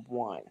Part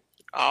 1.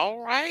 All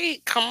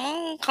right, come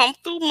on, come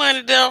through,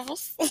 Money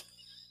Devils.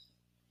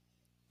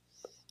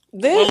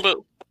 This, One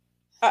book.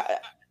 I,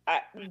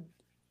 I,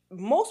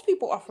 most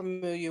people are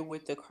familiar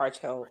with the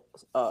Cartel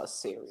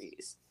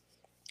series,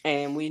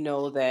 and we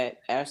know that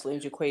Ashley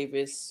and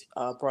Jaquavis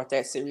brought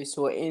that series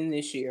to an end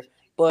this year.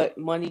 But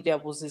Money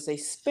Devils is a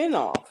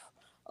spinoff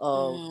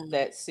of Mm,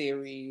 that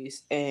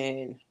series,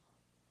 and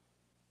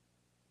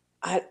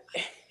I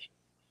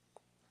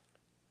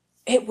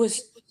it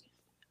was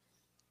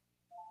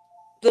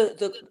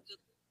the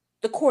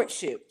the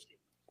courtship.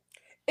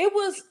 It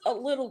was a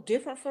little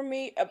different for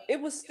me. It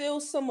was still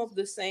some of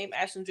the same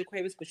Ashley and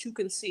Jaquavis, but you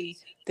can see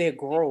their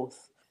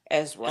growth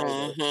as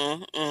writers.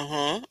 mm-hmm,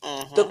 mm-hmm,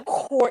 The mm-hmm.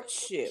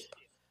 courtship.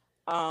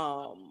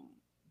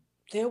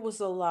 There was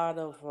a lot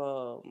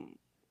of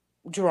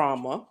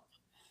drama,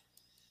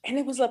 and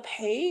it was a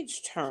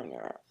page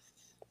turner.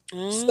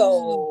 Mm.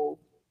 So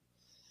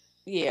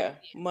yeah,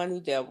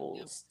 Money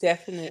Devils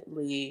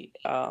definitely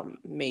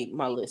made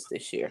my list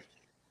this year.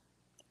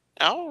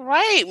 All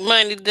right,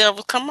 Money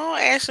Devils. Come on,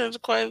 Ashley and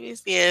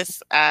Jaquavius.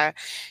 Yes, I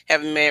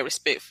have mad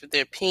respect for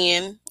their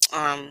pen.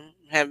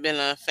 Have been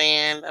a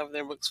fan of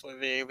their books for a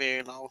very,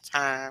 very long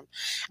time.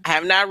 I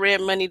have not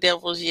read Money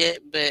Devils yet,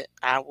 but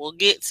I will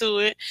get to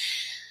it.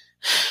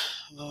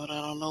 Lord,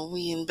 I don't know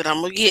when, but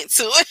I'm gonna get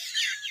to it.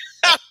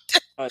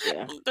 Oh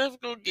yeah, I'm definitely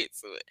gonna get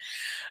to it.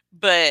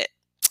 But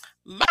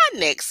my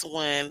next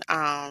one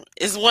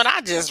is one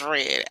I just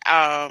read.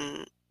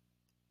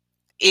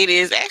 It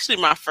is actually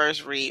my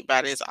first read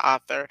by this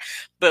author,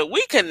 but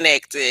we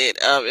connected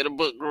in a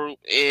book group,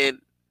 and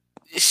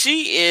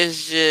she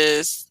is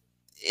just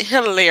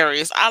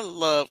hilarious. I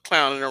love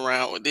clowning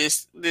around with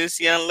this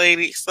young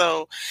lady.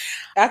 So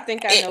I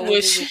think I it know what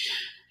it is. was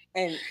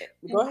And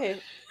go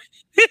ahead.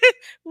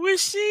 when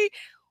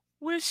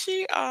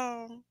she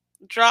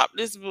dropped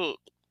this book.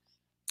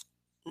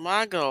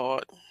 My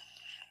God,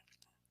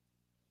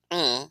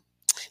 mm,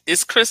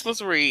 this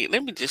Christmas read.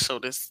 Let me just show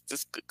this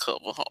good cover.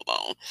 Hold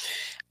on,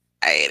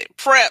 I had it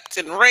prepped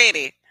and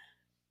ready.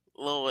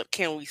 Lord,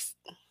 can we?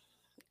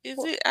 Is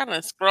Well, it? I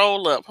done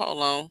scroll up.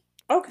 Hold on.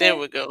 There okay.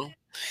 we go.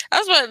 I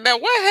was like, now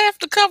where half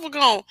the cover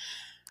gone?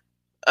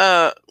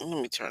 Let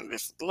me turn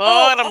this. Oh,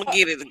 Lord, I'm gonna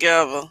get it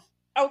together.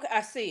 okay.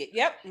 I see it.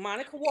 Yep,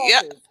 Monica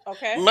Yep, Walters.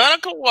 Okay.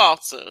 Monica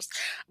Walters,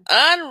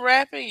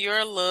 unwrapping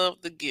your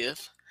love, the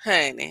gift,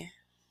 honey.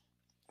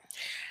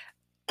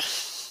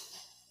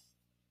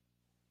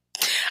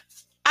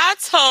 I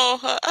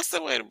told her. I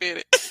said, wait a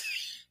minute.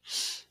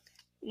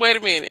 Wait a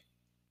minute.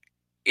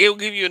 It'll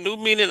give you a new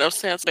meaning of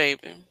Santa's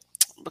baby,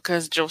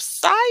 because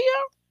Josiah.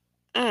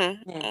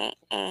 Mm, Mm. mm,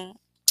 mm,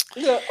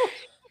 Yeah.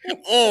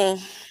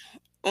 mm,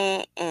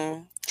 mm,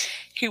 mm.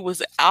 He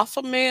was an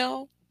alpha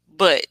male,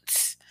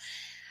 but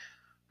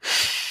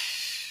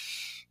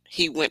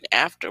he went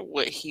after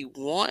what he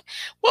want.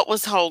 What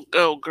was the whole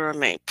girl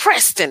name?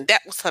 Preston.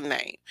 That was her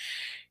name.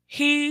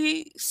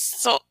 He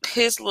sunk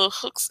his little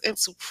hooks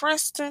into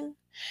Preston.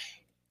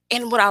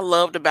 And what I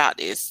loved about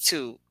this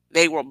too,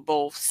 they were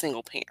both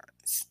single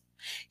parents.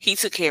 He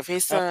took care of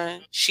his Oh,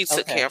 son. She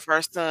took okay. care of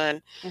her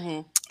son.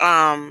 Hmm.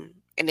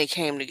 And they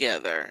came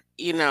together.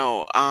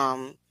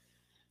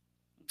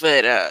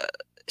 But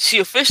she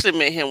officially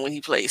met him when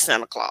he played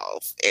Santa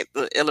Claus at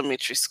the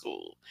elementary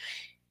school.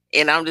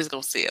 And I'm just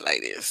gonna say it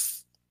like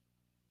this: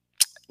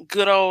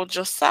 good old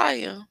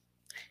Josiah,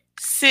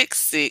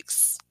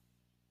 6'6",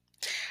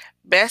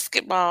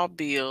 basketball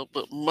build,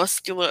 but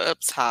muscular up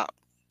top,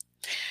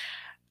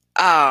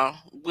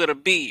 with a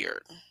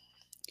beard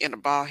and a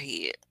bald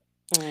head,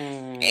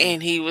 Mm.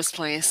 and he was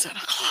playing Santa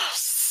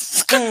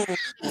Claus. Mm.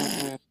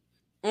 Mm.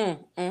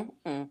 Mm. Mm.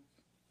 Mm.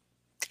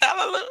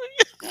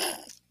 Hallelujah,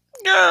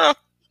 girl.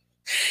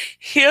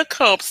 Here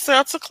comes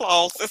Santa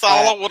Claus. That's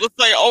all Wow. I want to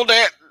say on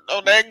that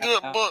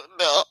good Wow. book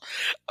now.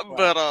 Wow.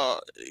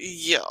 But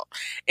yeah,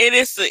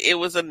 it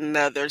was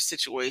another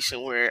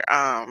situation where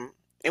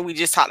and we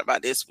just talked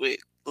about this with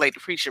Lady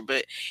Preacher,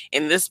 but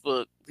in this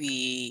book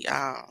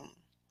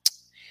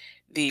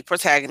the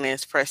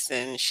protagonist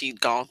Preston,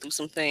 she'd gone through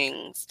some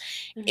things,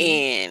 Hmm.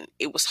 and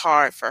it was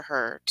hard for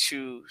her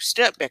to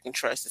step back and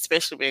trust,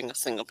 especially being a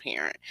single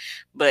parent.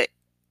 But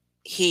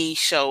he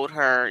showed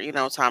her,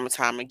 time and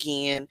time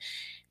again,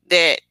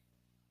 that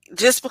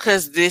just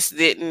because this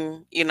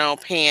didn't,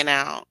 pan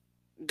out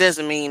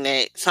doesn't mean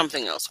that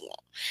something else won't.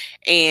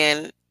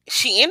 And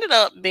she ended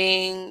up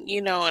being,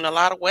 in a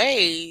lot of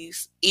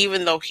ways,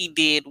 even though he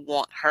did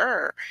want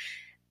her,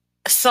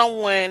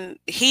 someone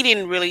he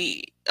didn't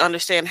really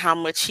understand how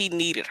much he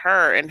needed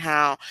her and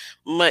how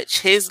much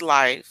his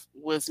life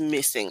was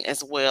missing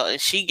as well. And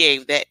she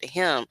gave that to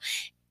him,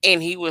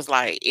 and he was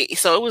like,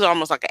 so it was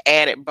almost like an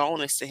added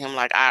bonus to him.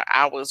 Like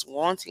I was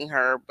wanting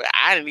her, but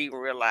I didn't even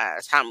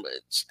realize how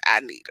much I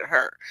needed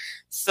her.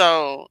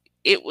 So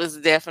it was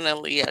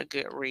definitely a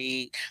good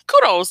read.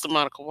 Kudos to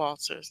Monica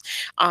Walters.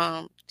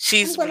 I'm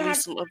She's gonna have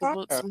released to some other try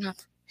books. her.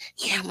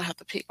 Yeah, I'm gonna have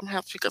to pick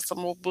up some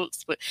more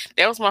books. But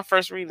that was my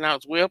first read, and I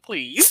was well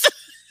pleased.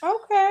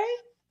 Okay.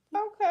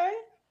 Okay.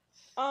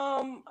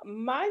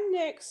 My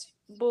next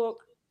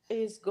book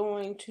is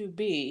going to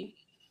be.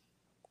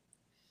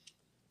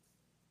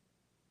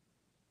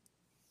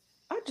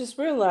 I just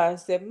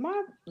realized that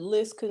my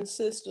list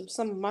consists of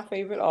some of my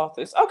favorite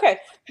authors. Okay,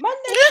 my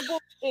next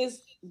book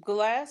is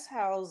Glass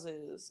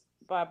Houses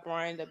by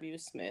Brian W.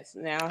 Smith.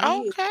 Now,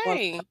 he is one of my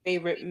Okay.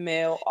 favorite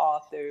male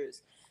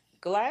authors.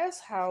 Glass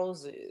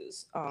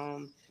Houses,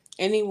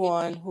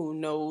 anyone who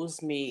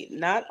knows me,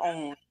 not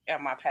only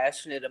am I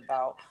passionate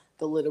about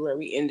the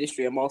literary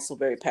industry, I'm also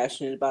very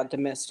passionate about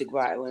domestic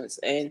violence.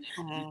 And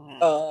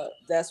Mm.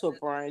 that's what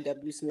Brian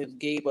W. Smith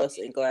gave us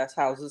in Glass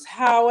Houses.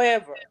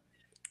 However,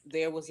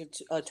 there was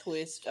a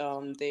twist.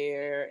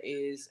 There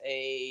is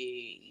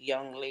a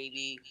young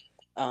lady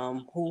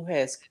who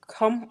has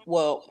come,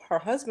 well, her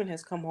husband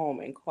has come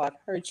home and caught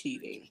her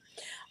cheating,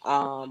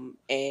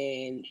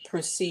 and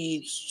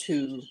proceeds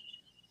to,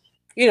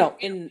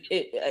 and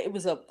it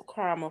was a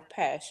crime of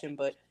passion,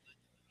 but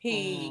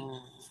he,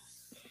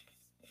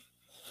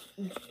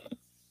 Mm.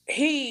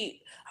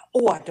 he,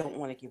 oh, I don't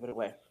want to give it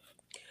away.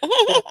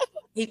 But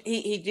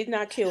he did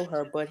not kill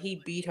her, but he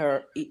beat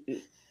her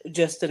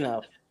just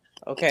enough.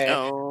 Okay.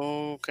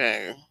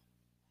 Okay.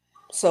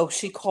 So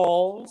she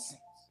calls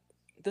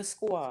the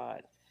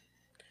squad.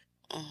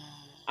 Mm.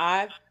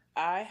 I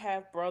I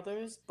have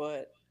brothers,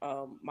 but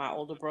my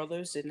older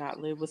brothers did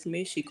not live with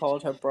me. She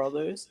called her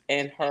brothers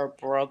and her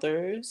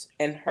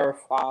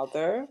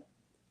father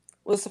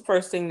was the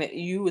first thing that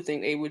you would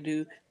think they would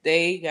do.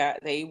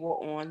 They were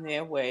on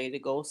their way to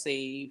go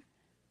save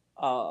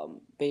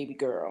baby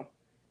girl.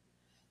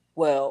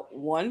 Well,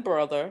 one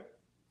brother,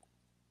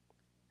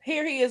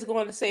 here he is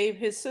going to save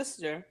his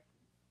sister,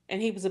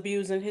 and he was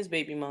abusing his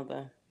baby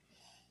mother.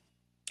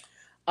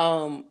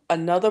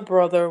 Another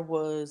brother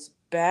was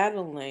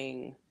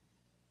battling,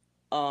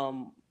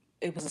 um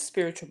it was a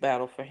spiritual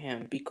battle for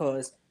him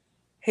because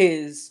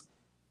his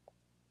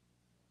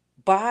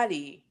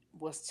body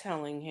was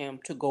telling him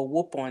to go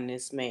whoop on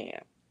this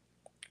man,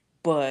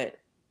 but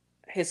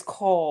his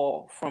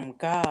call from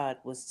God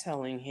was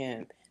telling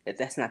him that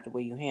that's not the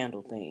way you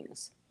handle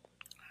things.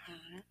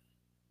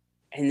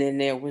 And then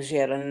there was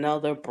yet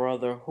another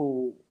brother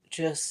who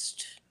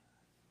just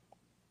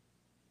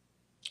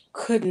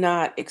could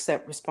not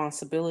accept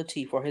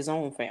responsibility for his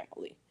own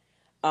family.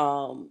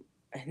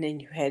 And then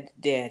you had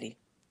daddy.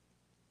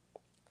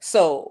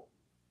 So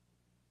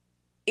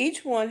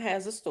each one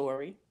has a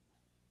story,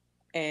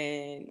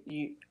 and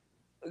you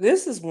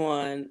this is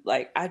one,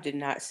 like, I did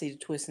not see the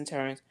twists and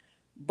turns,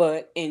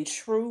 but in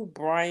true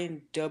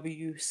Brian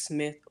W.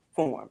 Smith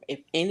form. If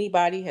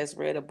anybody has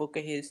read a book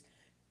of his,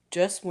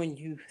 just when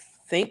you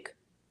think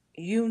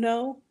you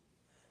know,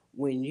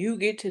 when you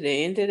get to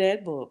the end of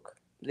that book,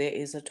 there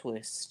is a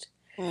twist.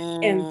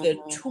 And the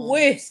Mm.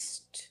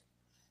 twist,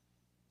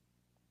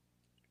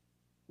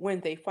 when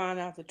they find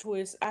out the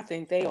twist, I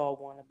think they all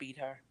want to beat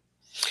her.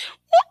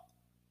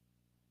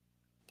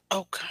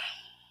 Okay.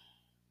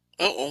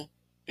 Uh-oh.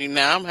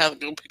 Now I'm having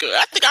to go pick up.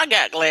 I think I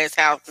got glass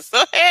houses.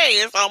 So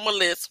hey, it's on my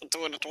list for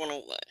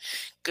 2021.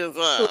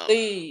 Cause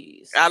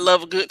Please. I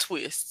love a good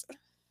twist.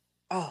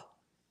 Oh,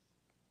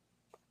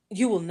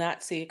 you will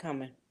not see it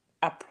coming.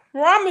 I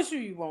promise you,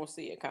 you won't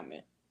see it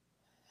coming.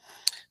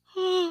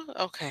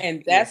 Okay.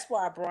 And Yeah. that's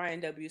why Brian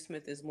W.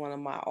 Smith is one of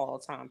my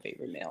all-time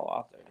favorite male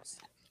authors.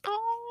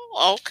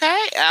 Oh,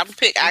 okay.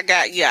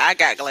 I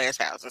got glass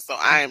houses. So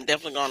I am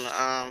definitely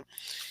gonna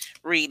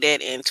read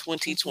that in Mhm.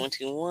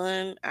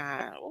 2021.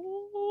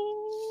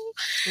 Ooh.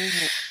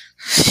 Mhm.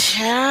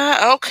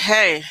 Yeah,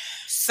 okay.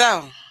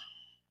 So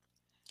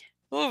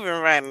moving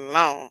right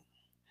along.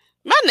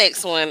 My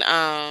next one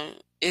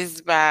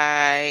is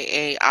by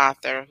a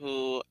author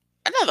who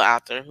another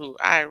author who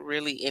I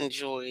really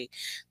enjoy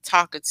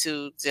talking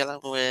to, dealing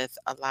with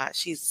a lot.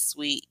 She's a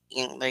sweet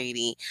young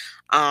lady.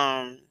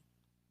 Um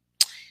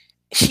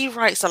she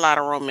writes a lot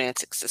of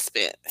romantic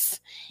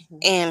suspense. Mhm.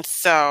 And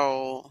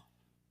so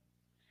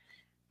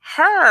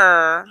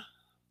her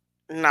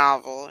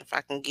novel, if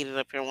I can get it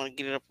up here, I want to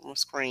get it up on my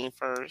screen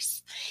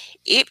first.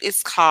 It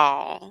is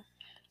called,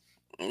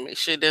 make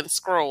sure it doesn't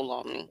scroll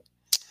on me.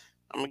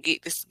 I'm gonna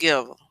get this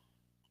together.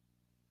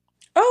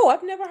 Oh,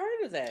 I've never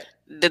heard of that.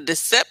 The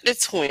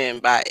Deceptive Twin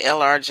by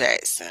L.R.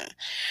 Jackson.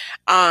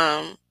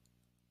 Um,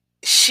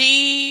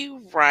 she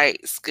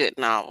writes good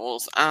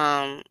novels.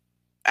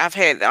 I've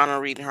had the honor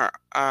of reading her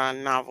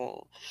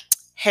novel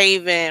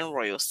Haven,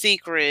 Royal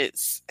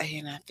Secrets,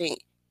 and I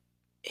think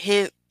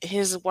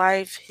his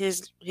wife,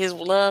 his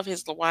love,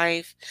 his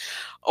wife,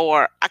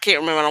 or I can't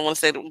remember. I don't want to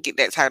say get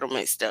that title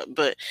mixed up,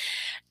 but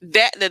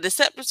that the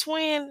Deceptive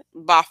Twin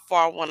by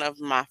far one of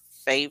my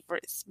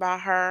favorites by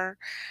her.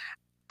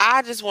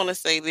 I just want to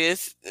say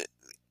this,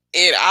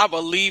 and I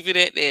believe it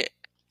at that.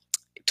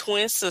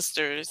 Twin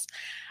sisters.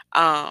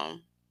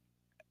 Um,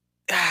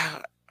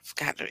 I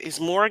forgot it's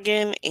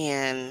Morgan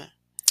and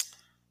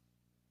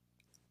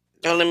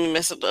don't let me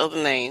mess up the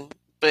other name,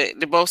 but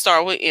they both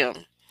start with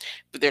M.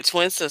 But they're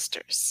twin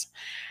sisters.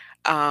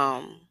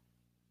 Um,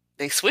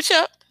 they switch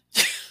up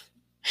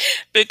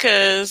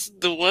because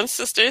the one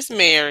sister is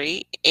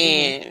married Hmm.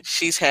 and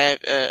she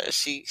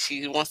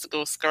wants to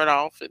go skirt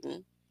off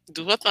and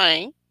do her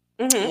thing.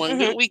 one Mm-hmm.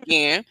 good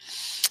weekend.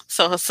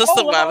 So her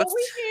sister Oh, the whole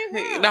weekend,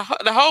 huh?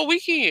 the whole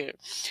weekend.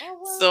 Oh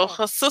So wow.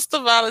 her sister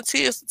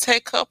volunteers to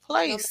take her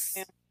No ma'am.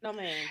 place No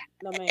ma'am.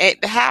 No ma'am.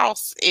 at the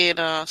house, and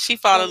she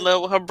fall No in ma'am.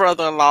 love with her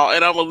brother-in-law,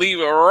 and I'm gonna leave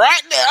it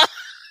right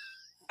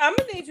I'm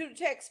gonna need you to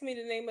text me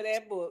the name of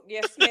that book.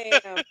 Yes,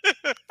 ma'am.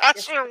 there. I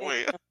Yes, sure ma'am.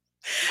 will.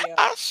 Yeah.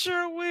 I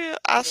sure will.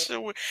 I Yeah.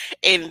 sure will.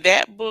 And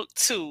that book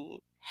too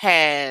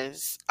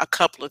has a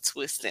couple of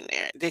twists in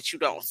there that you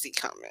don't Mm, see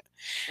coming.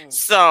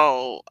 mm,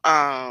 So,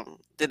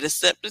 the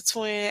Deceptive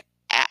Twin,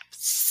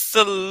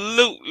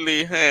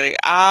 absolutely, honey.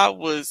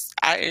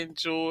 I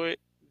enjoyed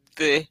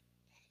the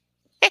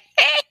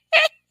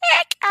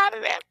heck out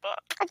of that book.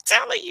 I'm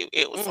telling you,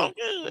 it was so mm,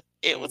 good.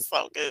 mm, It mm. was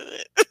so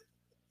good.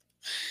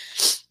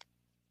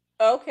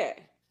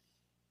 Okay.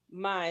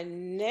 My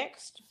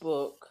next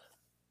book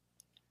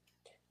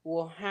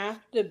will have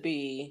to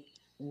be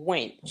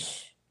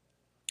Wench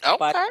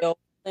by Okay.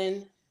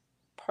 Dolan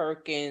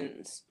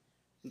Perkins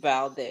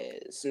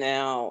Valdez.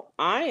 Now,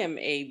 I am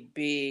a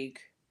big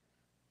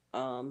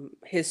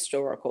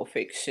historical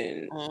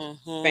fiction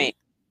Mm-hmm. fan.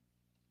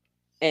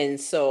 And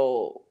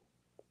so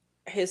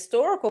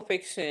historical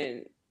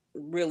fiction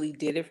really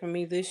did it for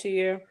me this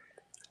year.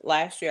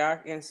 Last year, I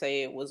can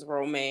say it was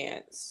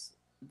romance.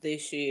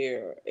 This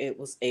year, it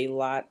was a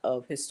lot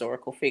of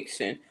historical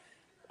fiction.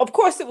 Of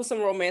course, there was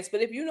some romance,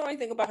 but if you know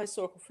anything about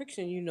historical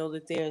fiction, you know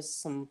that there's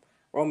some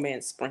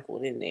romance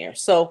sprinkled in there.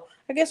 So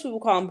I guess we will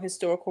call them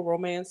historical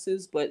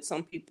romances, but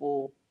some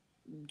people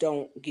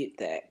don't get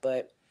that.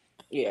 But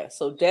yeah,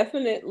 so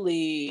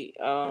definitely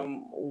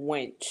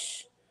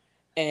Wench.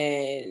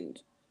 And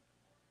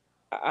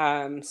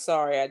I'm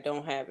sorry I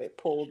don't have it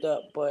pulled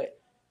up, but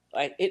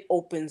like it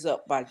opens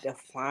up by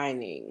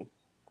defining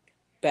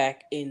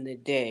back in the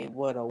day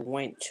what a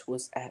wench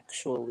was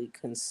actually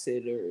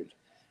considered.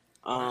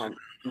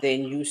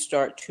 Then you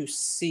start to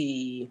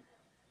see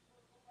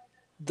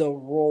the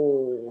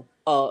role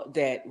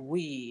that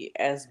we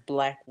as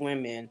black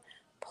women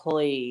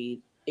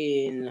played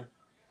in.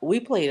 We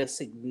played a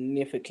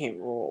significant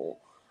role.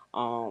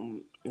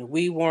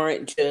 We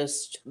weren't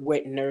just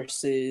wet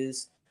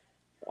nurses,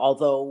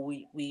 although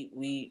we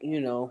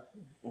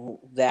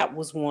that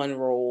was one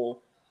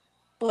role.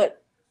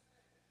 But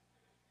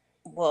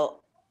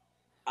well,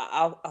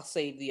 I'll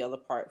save the other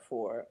part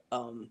for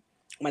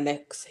my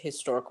next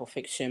historical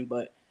fiction.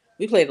 But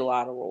we played a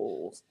lot of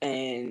roles,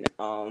 and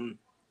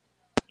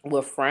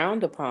were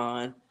frowned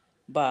upon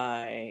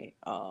by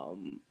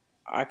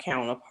our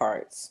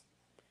counterparts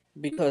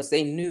because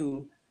they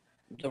knew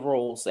the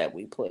roles that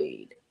we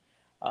played.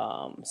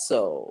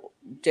 So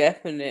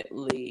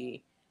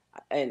definitely,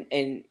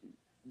 and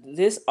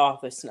this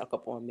author snuck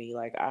up on me.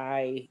 Like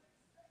I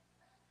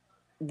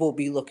will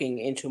be looking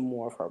into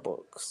more of her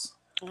books.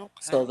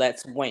 So Okay.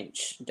 that's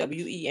Wench,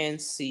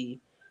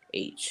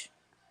 Wench.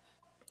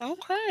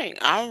 Okay.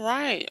 All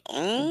right.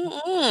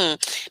 Mm-hmm,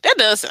 That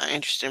does sound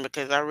interesting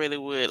because I really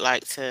would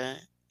like to,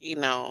 you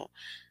know,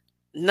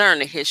 learn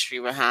the history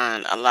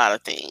behind a lot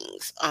of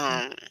things.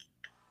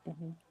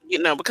 mm-hmm,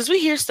 Because we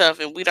hear stuff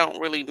and we don't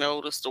really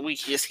know the story. We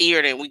just hear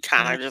it and we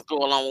kind mm-hmm. of just go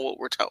along with what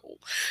we're told,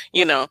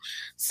 you Right. know.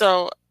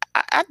 So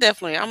I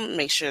definitely, I'm gonna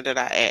make sure that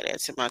I add that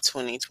to my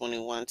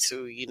 2021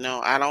 too.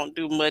 I don't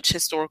do much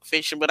historical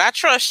fiction, but I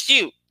trust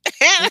you,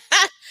 Mhm.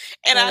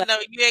 and I And know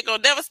you ain't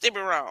gonna never steer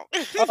me wrong.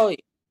 oh yeah,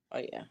 oh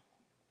yeah.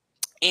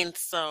 And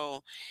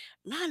so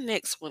my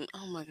next one,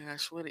 oh my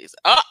gosh, what is?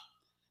 Oh,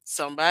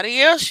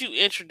 somebody else you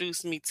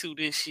introduced me to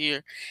this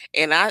year.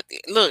 And I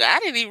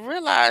didn't even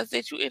realize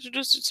that you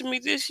introduced her to me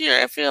this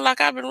year. I feel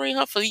like I've been reading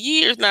her for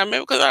years now,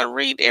 maybe because I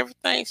read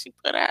everything she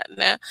put out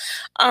now.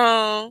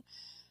 Um,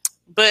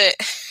 but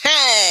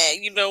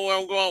you know where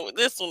I'm going with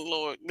this one,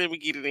 Lord. Let me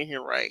get it in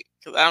here right.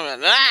 Because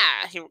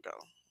here we go.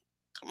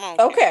 Come on,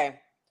 Kim. Okay.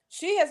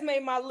 She has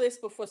made my list,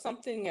 but for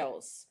something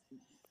else.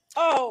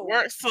 Oh,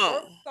 Work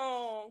Work song.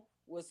 Song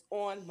was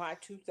on my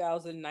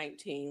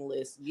 2019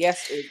 list.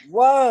 Yes, it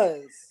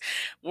was.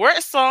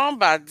 Work song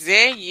by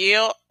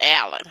Danielle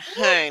Allen,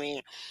 Woo.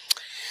 honey.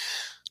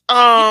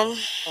 You Um,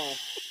 know.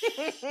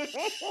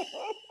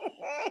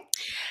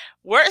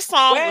 Work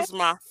song was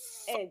my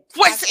Wes and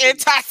What's Tati.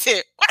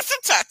 entitled. What's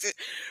entitled?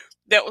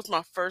 That was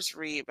my first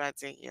read by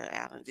Danielle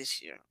Allen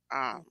this year.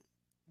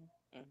 Mm,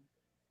 mm.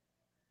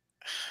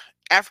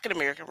 African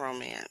American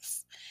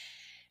romance.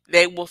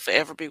 They will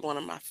forever be one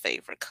of my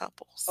favorite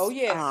Oh couples.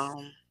 yes.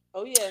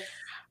 Oh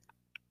yes.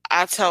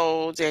 I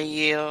told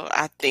Danielle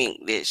I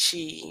think that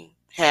she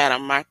had a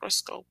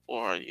microscope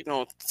or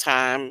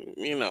time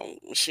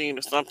machine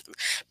or something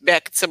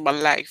back into my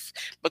life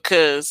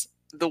because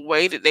the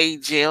way that they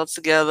gelled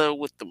together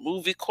with the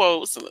movie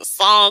quotes and the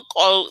song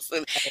quotes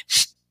and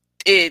sh-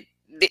 it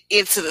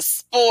into the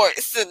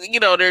sports and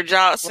their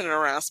jobs Right. centered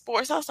around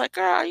sports. I was like,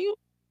 girl,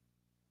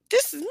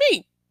 this is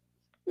me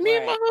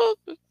and my Right.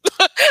 husband.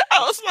 I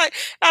was like,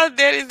 our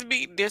daddy's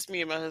beating this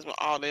me and my husband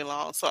all day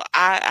long. So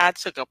I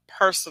took a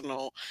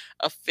personal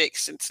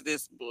affection to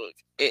this book.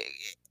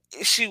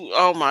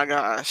 Oh my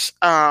gosh.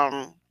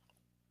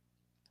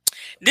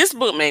 This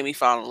book made me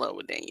fall in love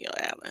with Danielle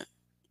Allen.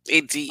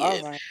 It All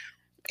did. right.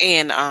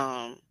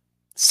 And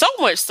so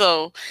much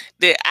so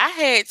that I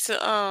had to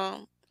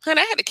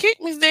honey, I had to kick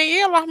Miss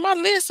Danielle off my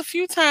list a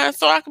few times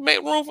so I could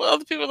make room for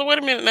other people. Wait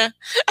a minute now.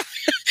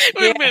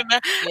 Wait a Yeah. minute now.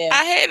 Yeah.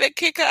 I had to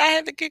kick her. I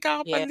had to kick her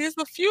off my Yeah. list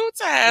a few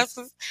times.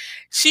 'Cause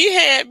she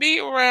had me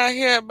around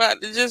here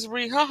about to just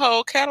read her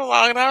whole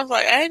catalog, and I was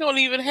like, I ain't gonna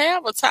even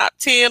have a top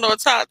 10 or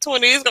top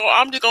 20.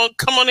 I'm just gonna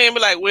come on in and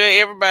be like,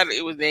 well, everybody,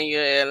 it was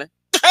Danielle Allen.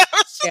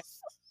 Yeah.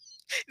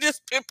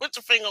 Just put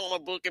your finger on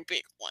a book and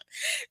pick one.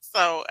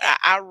 So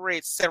I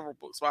read several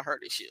books by her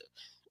this year.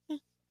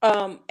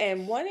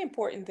 And one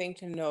important thing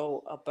to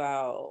know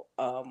about,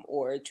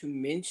 or to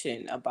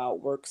mention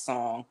about work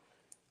song,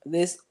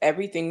 this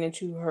everything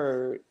that you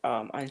heard,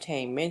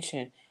 Untamed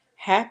mention,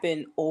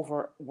 happened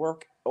over a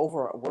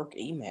work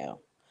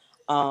email.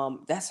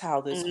 That's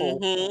how this whole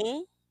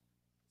Mm-hmm.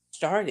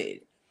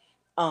 started.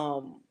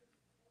 Um,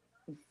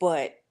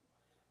 but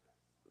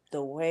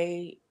the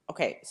way,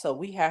 okay, so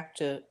we have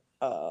to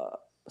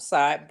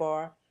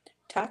sidebar.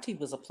 Tati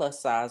was a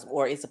plus size,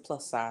 or is a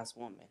plus size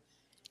woman,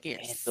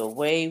 and Yes. the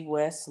way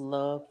Wes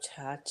loved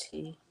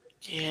Tati.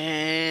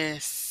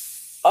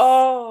 Yes.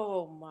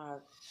 Oh my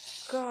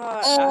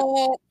God. I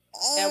Mm,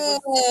 never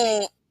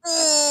seen mm, a,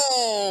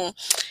 mm.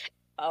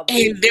 a And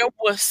baby there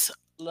was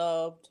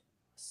loved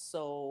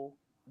so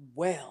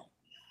well.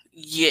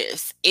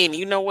 yes, and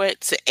you know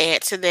what? To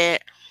add to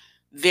that,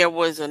 there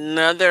was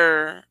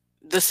another.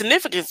 The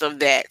significance of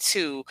that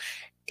too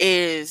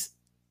is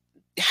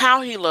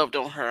how he loved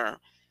on her,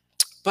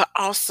 but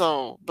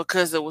also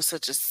because there was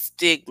such a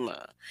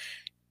stigma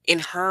in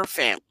her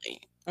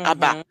family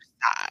about Mm-hmm.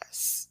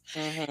 size.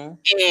 Mm-hmm.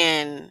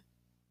 And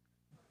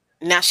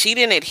now she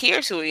didn't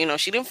adhere to it,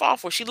 she didn't fall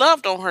for it. She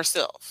loved on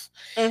herself.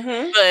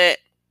 Mm-hmm. But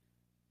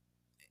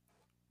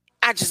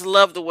I just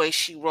love the way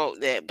she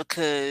wrote that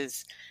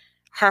because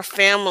her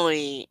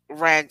family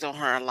ragged on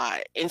her a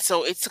lot. And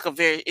so it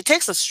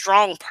takes a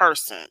strong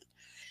person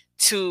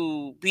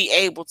to be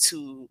able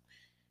to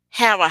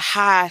have a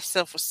high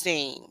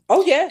self-esteem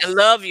Oh and yes.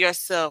 love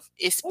yourself,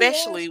 Oh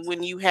especially yes.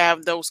 when you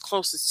have those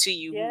closest to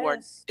you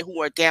Yes.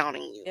 who are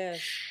downing you. Yes.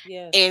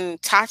 Yes.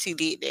 And Tati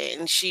did that,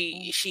 and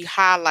she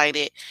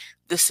highlighted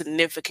the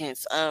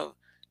significance of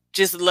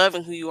just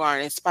loving who you are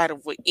in spite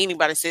of what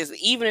anybody says,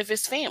 even if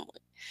it's family.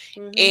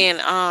 Mm-hmm.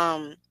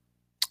 And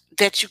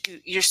that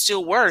you're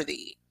still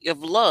worthy of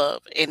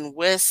love. And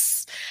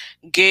Wes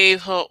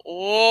gave her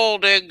all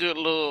that good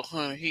love,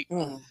 honey.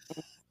 Mm.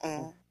 Mm.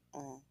 Mm,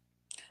 mm.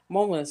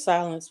 Moment of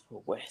silence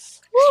for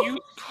Wes. You,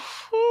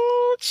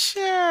 ooh,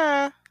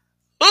 child.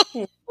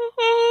 Woo.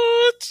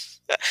 Ooh,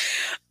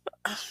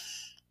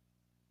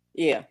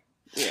 Yeah.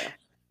 Yeah.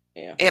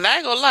 Yeah. and I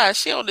ain't gonna lie,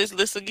 she on this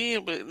list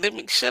again, but let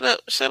me shut up,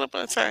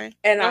 Untamed.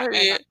 And Go I and I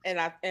ahead. and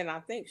I and I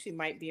think she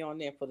might be on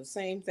there for the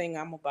same thing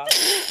I'm about to.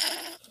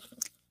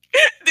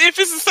 If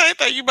it's the same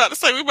thing you about to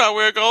say, we might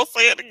well go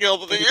say it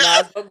together We then. might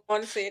as well go on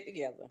and say it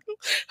together.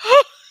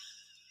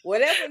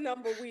 Whatever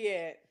number we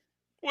at,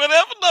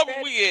 Whatever number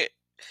red we at,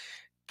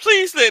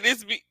 please let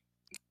this be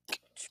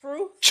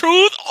truth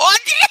truth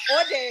or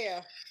or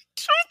dare.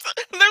 truth.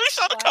 Let me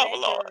show the By cover, that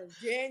Lord. girl,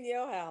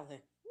 Danielle Allen.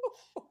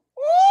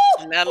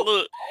 Now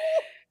look,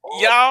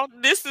 y'all,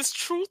 this is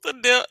truth or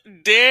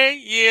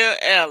Danielle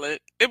Allen.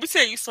 Let me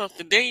tell you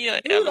something. Danielle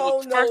You Allen was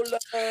don't the know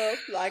first. love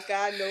like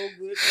I know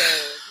good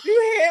love.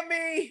 You hear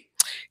me?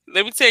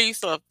 Let me tell you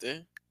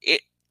something.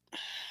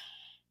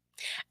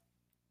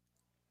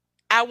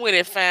 I went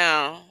and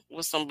found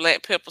what some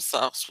black pepper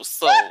sauce was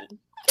sold.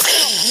 No,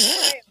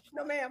 no, ma'am.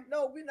 No, ma'am.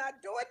 No, we're not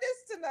doing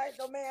this tonight.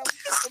 No, ma'am.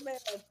 No, ma'am.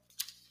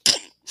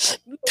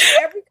 Look,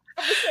 every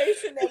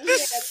conversation that we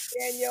have with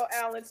Danielle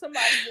Allen,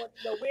 somebody wants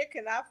to know where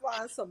can I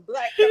find some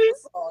black pepper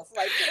sauce?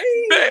 Like,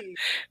 Ba- please,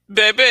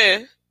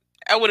 Baby,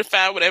 I would have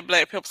found where that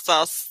black pepper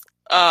sauce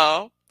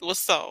was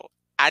sold.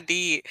 I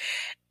did.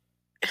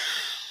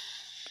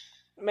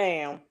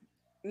 ma'am.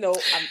 No,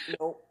 I'm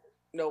no,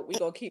 no. We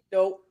gonna keep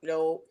no,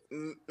 no,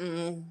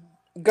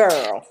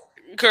 girl.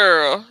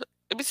 Girl,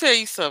 let me tell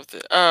you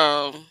something.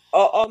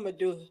 I'm gonna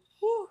do.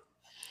 Whew,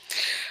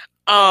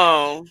 have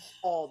Um,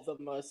 all the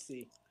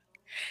mercy.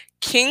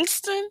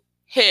 Kingston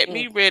had Mm.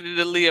 me ready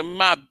to live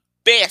my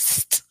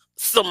best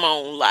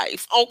Simone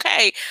life.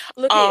 Okay.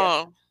 Look here.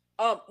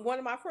 Um, One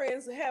of my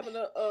friends are having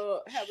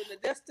a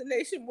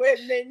destination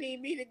wedding they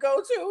need me to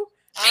go to.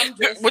 I'm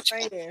just what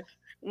saying.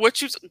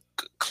 what you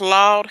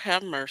Claude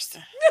have mercy.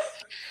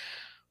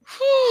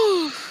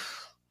 Whew.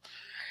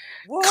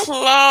 What?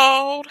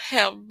 Claude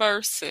have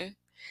mercy.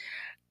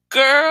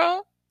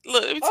 Girl,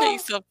 look, let me tell you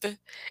Oh, something.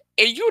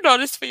 And you know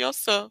this for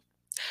yourself.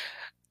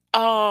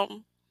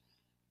 Um,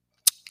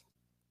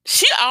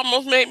 she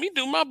almost made me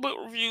do my book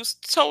reviews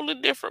totally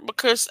different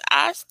because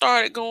I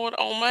started going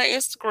on my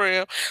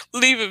Instagram,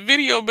 leaving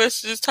video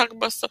messages talking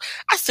about stuff.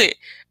 I said,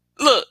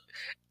 look,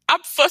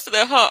 I'm fussing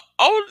at her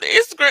on the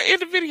Instagram in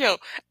the video.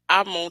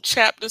 I'm on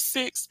chapter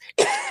 6.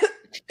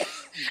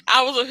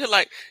 I was over here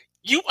like,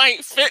 you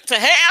ain't fit to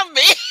have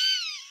me.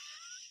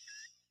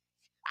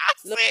 I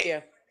look said,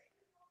 here.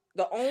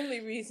 The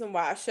only reason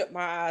why I shut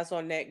my eyes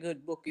on that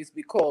good book is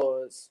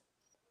because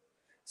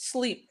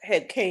sleep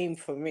had came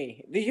for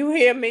me. Do you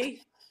hear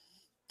me?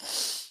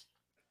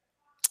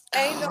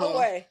 Ain't no Oh,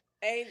 way.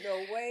 Ain't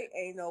no way.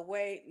 Ain't no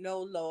way.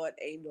 No Lord.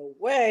 Ain't no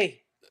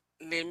way.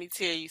 let me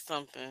tell you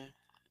something.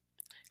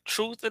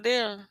 Truth or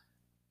dare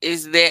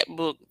is that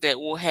book that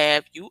will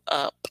have you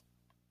up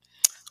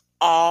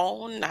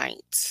all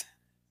night,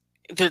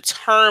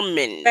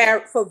 determined.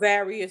 For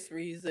various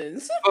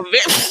reasons. For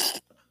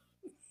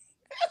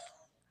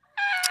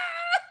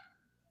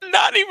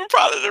not even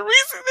probably the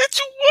reason that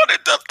you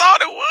wanted to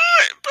thought it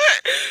would,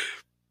 but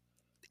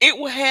it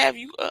will have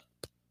you up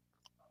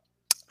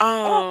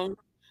Oh, um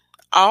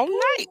all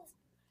night oh.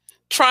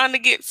 trying to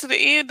get to the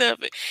end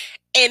of it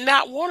and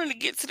not wanting to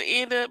get to the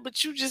end of it,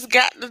 but you just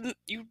got the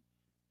you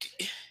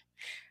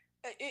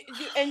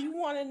And you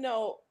want to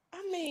know?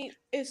 I mean,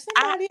 is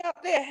I somebody out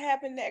there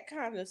having that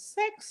kind of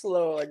sex,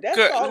 Lord? That's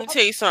girl, let all. me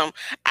tell you something.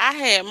 I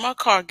had my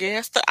car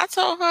gassed up. I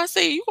told her, I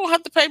said, you gonna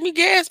have to pay me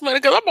gas money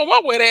because I'm on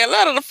my way to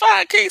Atlanta to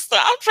find Kingston.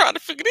 I'm trying to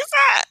figure this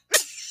out.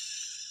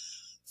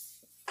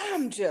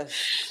 I'm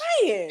just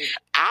saying.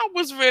 I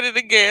was ready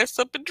to gas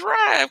up and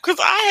drive because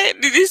I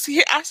had this.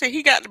 I said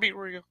he got to be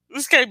real.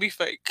 This can't be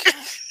fake.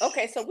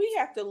 Okay, so we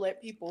have to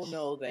let people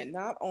know that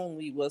not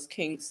only was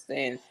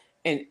Kingston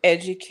an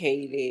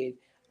educated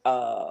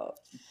uh,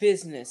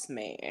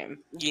 businessman,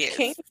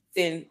 Yes.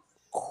 Kingston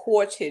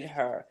courted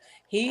her.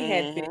 He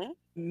had been Mhm.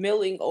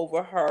 milling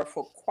over her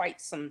for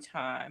quite some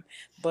time,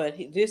 but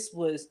this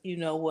was, you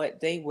know what,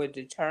 they were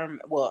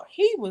determined. Well,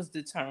 he was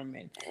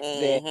determined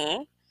that,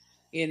 Mhm.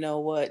 you know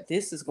what,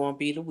 this is going to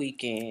be the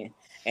weekend.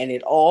 And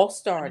it all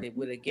started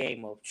with a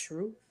game of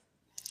truth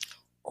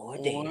or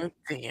dare. Or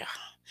there.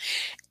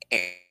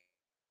 And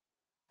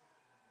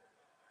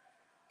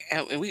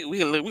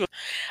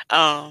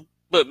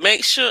but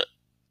make sure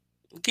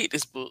get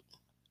this book.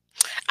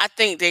 I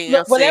think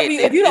Danielle Look, whatever said you,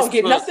 if that you this don't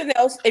get book. nothing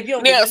else, if you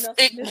don't get Now nothing else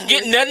from this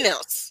get list, nothing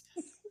else.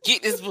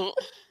 Get this book.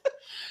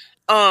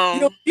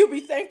 you'll Um, you'll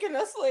be thanking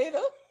us later.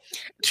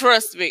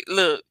 Trust me.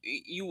 Look,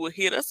 you will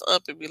hit us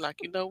up and be like,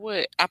 you know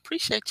what? I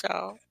appreciate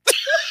y'all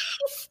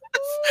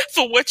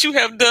for what you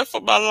have done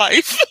for my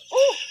life.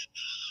 Ooh,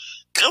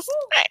 'Cause,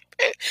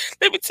 ooh.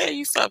 let me tell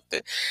you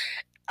something.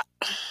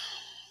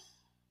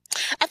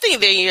 I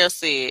think Danielle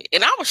said,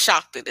 and I was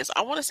shocked at this.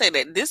 I want to say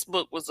that this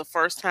book was the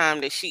first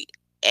time that she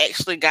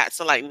actually got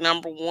to like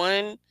number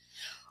one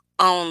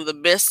on the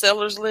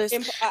bestsellers list.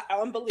 And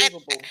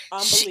Unbelievable,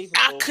 I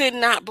unbelievable. could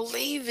not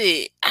believe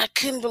it. I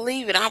couldn't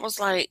believe it. I was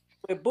like,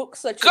 With books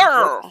such as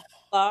girl,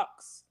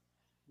 Blocks,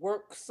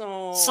 Work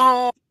Song,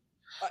 song,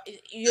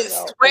 and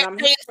red I'm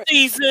paint hearing.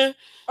 season.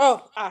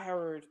 Oh, I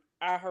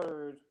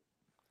heard.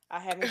 I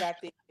haven't got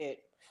there yet.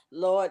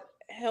 Lord,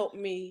 help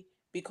me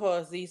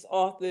because these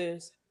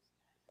authors.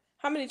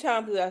 How many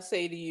times did I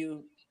say to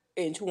you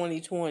in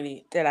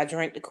 2020 that I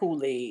drank the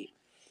Kool Aid?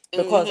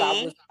 Because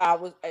Mm-hmm.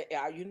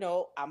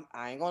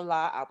 I ain't gonna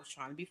lie, I was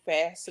trying to be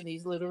fast in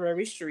these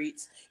literary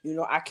streets.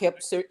 I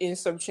kept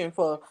searching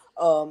for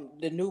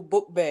the new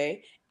book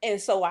bag,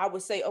 and so I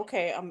would say,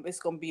 okay, it's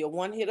gonna be a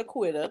one hitter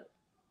quitter,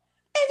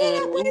 and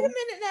then wait Mm-hmm. a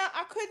minute, now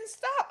I couldn't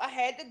stop. I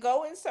had to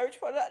go and search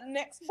for the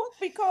next book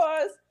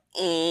because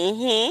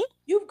Mm-hmm.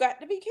 you've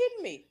got to be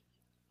kidding me.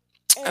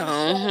 And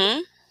so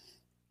Mm-hmm.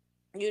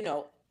 you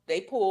know,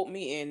 they pulled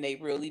me in. They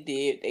really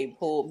did. They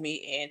pulled me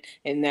in.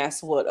 And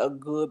that's what a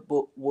good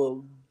book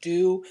will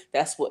do.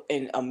 That's what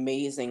an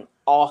amazing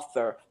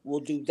author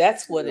will do.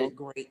 That's what a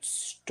great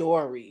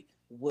story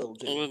will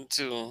do. Will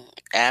do.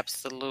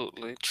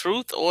 Absolutely.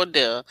 Truth or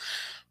dare.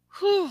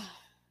 Whew.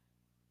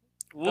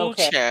 Woo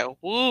Okay. child.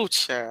 Woo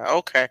child.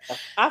 Okay.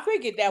 I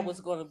figured that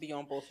was going to be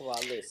on both of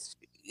our lists.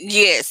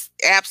 Yes,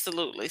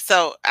 absolutely.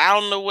 So I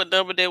don't know what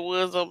number that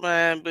was on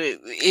mine, but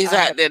it's I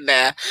out have. there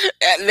now.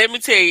 Let me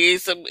tell you,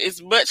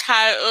 it's much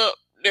higher up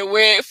than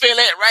where it fell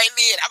at right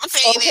then. I'm gonna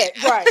tell you Okay.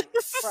 Right.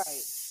 that.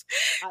 Right.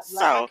 I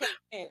So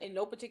can't in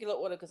no particular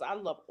order because I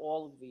love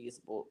all of these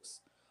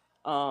books.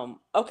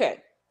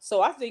 Okay.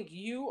 So I think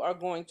you are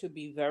going to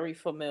be very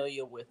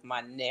familiar with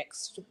my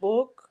next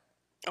book.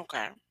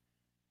 okay.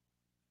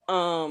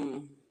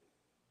 Um,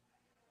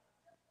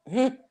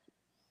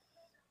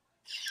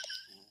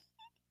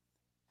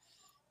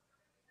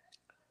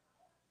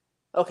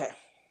 okay.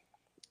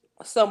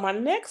 So my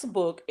next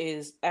book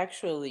is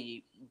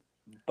actually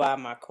by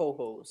my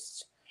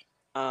co-host.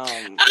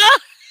 Um,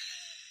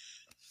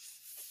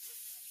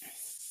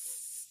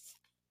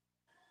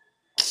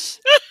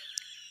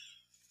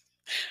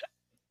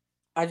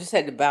 I just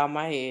had to bow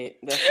my head.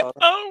 That's all.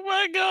 Oh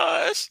my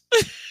gosh.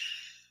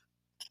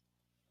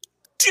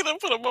 She done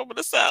put a moment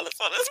of silence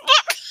on this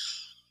book.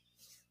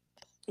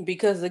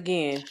 Because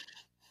again,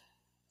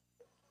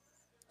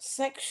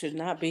 sex should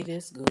not be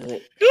this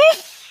good.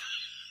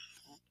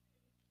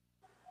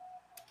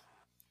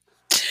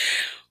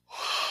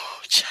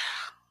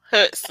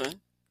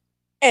 Hudson.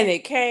 And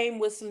it came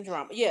with some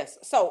drama. Yes.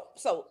 So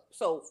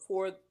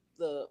for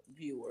the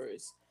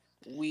viewers,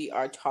 we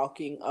are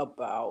talking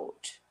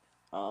about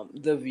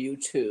The View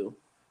 2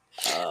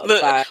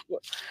 Look, by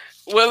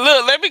well,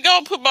 look, let me go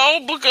and put my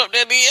own book up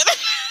there then.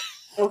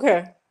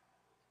 Okay.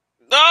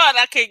 God,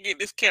 I can't get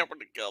this camera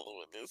together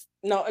with this.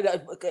 No,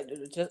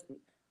 just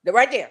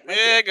right there, right There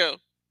there. you go.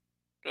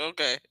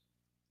 Okay.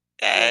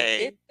 When it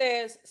Hey.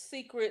 says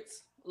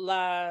secrets,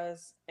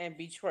 lies, and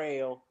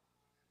betrayal,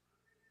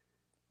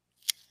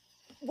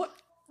 what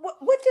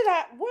what did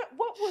I what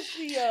was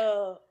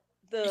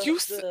You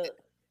the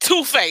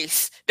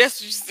Two-Face.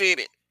 That's what you said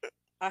it.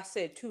 I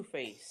said two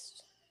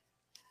faced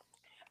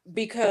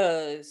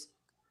because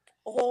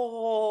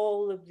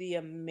all of the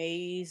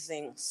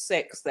amazing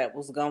sex that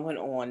was going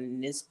on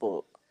in this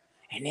book,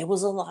 and there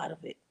was a lot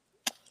of it.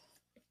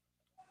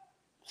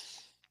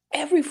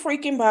 Every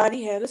freaking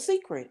body had a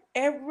secret.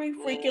 Every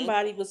freaking Mm-hmm.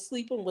 body was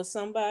sleeping with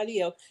somebody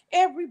else.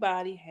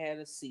 Everybody had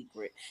a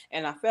secret.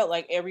 And I felt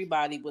like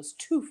everybody was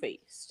two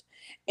faced.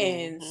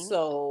 And Mm-hmm.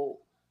 so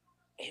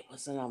it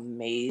was an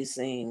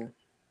amazing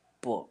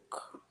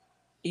book.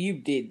 You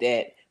did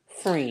that,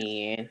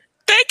 friend.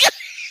 Thank you.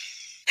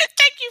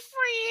 Thank you,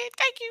 friend.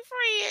 Thank you,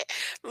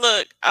 friend.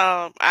 Look,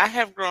 I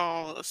have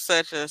grown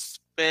such a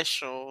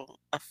special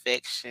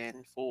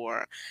affection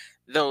for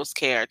those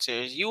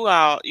characters. You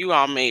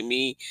all made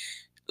me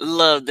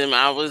love them.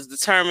 I was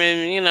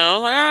determined, like,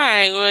 all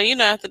right,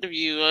 well, after the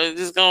view, I'm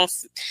just gonna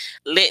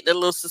let the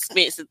little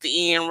suspense at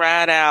the end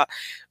ride out.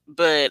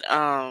 But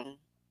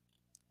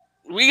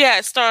we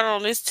got started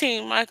on this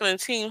Team Michael and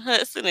Team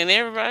Hudson, and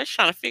everybody's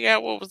trying to figure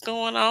out what was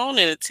going on.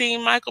 And the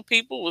Team Michael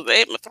people was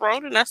at my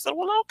throat, and I said,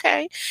 "Well,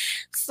 okay,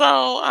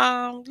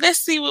 so let's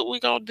see what we're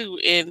gonna do."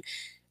 And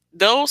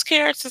those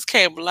characters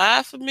came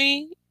alive for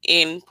me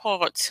in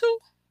part two,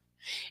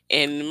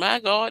 and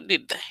my God,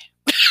 did they?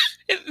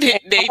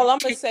 And they all I'm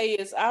gonna say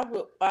is I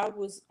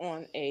was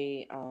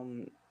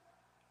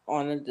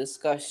on a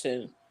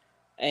discussion,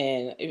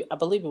 and I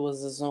believe it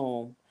was a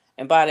Zoom.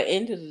 And by the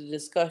end of the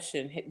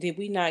discussion, did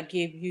we not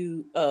give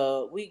you?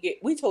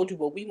 We told you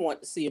what we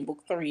want to see in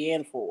book 3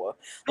 and 4.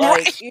 Like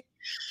right.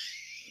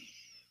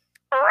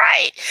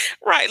 Right,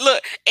 right.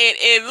 Look, and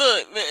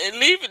look, and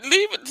leave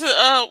it to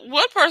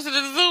one person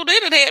in the Zoom. They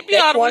done had me they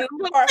all the way wanted to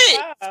the part part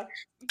six. 5.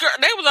 Girl,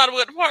 they was all the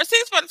way to part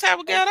six by the time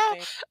we Oh got off.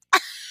 man,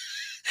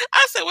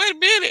 I said, wait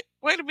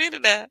a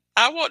minute now.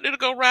 I want them to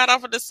go ride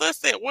off in the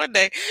sunset one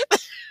day.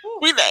 whew,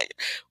 we not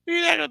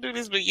we not gonna do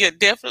this, but yeah,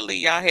 definitely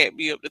y'all had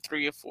me up to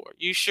 3 or 4.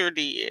 You sure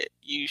did.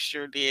 You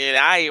sure did.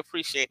 I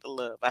appreciate the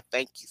love. I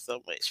thank you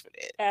so much for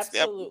that.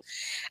 absolutely.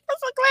 I'm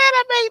so glad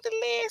I made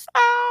the list.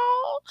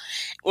 Oh,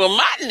 well,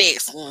 my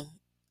next one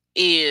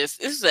is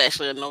this is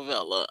actually a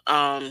novella.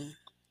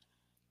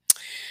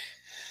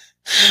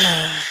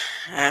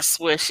 I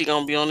swear she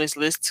gonna be on this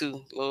list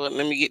too. Lord,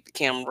 let me get the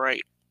camera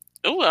right.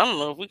 Oh, I don't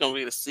know if we're gonna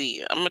be able to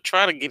see it. I'm gonna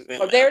try to get it in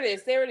Oh, there. there it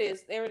is. There it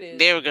is. There it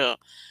There is. we go.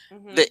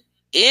 Mm-hmm. The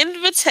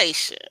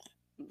Invitation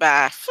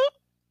by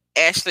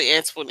Ashley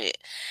Antoinette.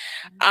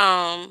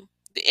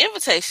 The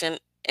Invitation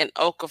and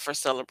Ochre for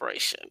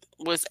Celebration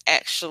was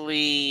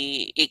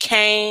actually it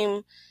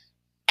came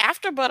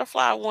after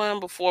Butterfly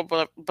 1, before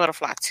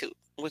Butterfly 2,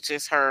 which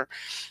is her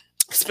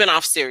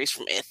spinoff series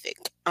from Ethic.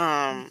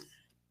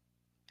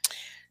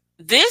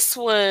 This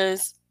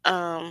was,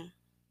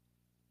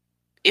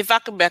 if I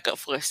could back up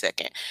for a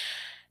second,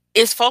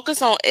 it's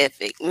focused on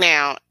Ethic.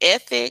 Now,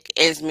 Ethic,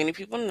 as many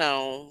people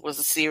know, was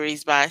a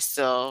series by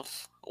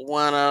itself,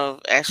 one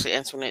of Ashley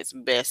Antoinette's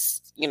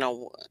best,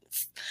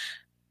 ones,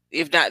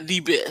 if not the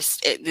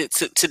best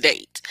to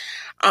date.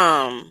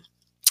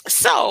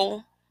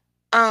 So,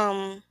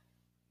 um,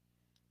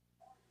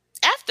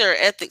 after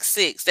Ethic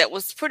 6, that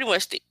was pretty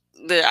much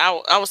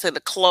I would say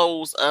the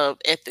close of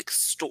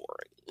Ethic's story,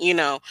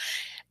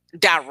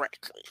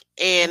 directly.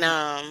 And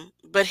Mm-hmm.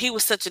 but he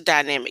was such a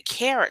dynamic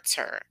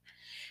character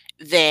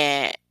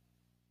that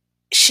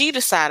she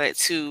decided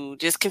to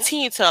just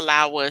continue to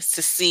allow us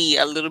to see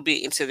a little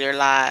bit into their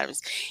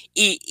lives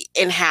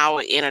and how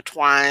it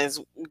intertwines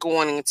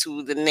going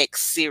into the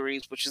next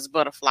series, which is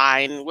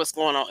Butterfly, and what's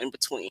going on in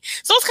between.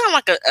 So it's kind of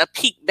like a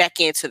peek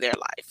back into their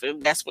life,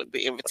 and that's what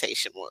the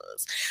invitation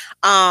was.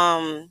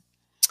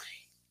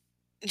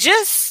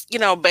 Just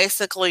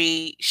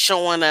basically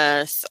showing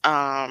us.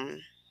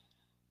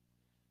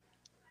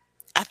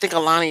 I think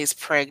Alani is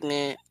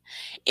pregnant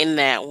in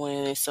that one.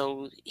 And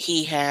so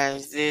he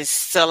has this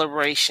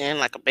celebration,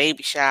 like a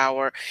baby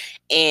shower,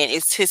 and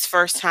it's his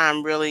first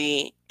time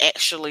really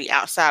actually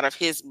outside of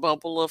his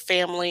bubble of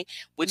family,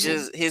 which Mm-hmm.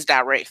 is his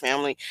direct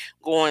family,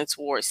 going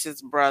towards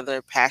his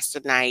brother,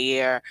 Pastor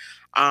Nair,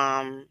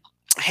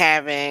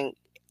 having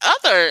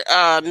other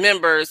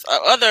members,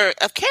 other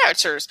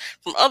characters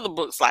from other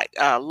books like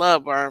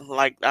Love Burn,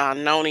 like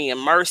Noni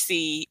and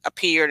Mercy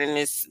appeared in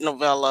this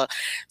novella.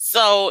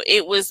 So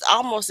it was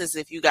almost as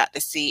if you got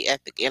to see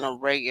Ethic in a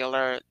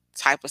regular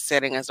type of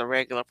setting as a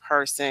regular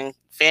person,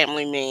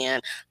 family man.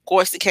 Of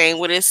course, it came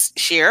with its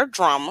share of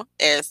drama,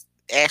 as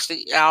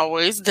Ashley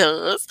always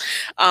does.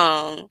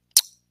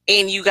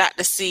 And you got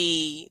to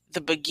see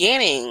the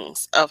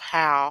beginnings of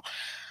how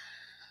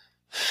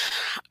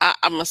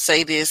I'm gonna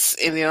say this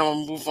and then I'm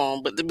gonna move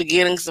on. But the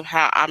beginnings of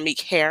how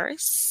Amik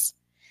Harris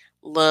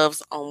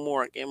loves on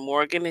Morgan.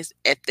 Morgan is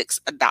Ethic's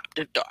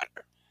adoptive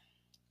daughter.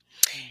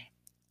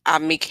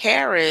 Amik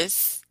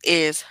Harris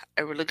is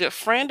a really good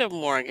friend of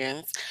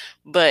Morgan's,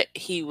 but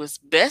he was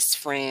best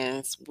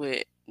friends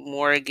with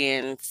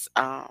Morgan's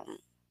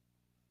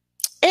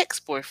ex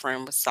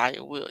boyfriend,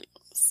 Messiah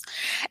Williams.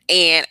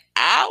 And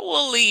I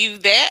will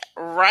leave that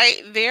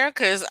right there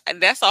because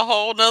that's a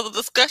whole nother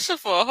discussion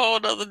for a whole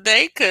nother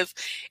day. Because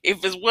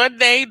if it's one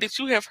day that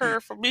you have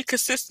heard from me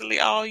consistently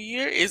all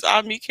year, is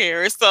Ami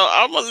Carey. So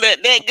I'm gonna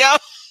let that go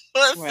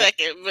for a Right.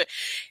 second. But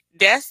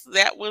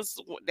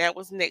that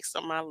was next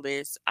on my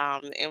list.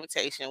 The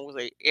Invitation was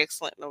an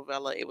excellent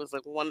novella. It was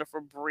a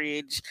wonderful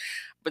bridge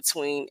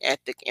between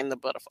Ethic and the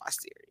Butterfly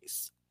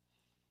series.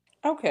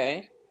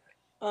 Okay.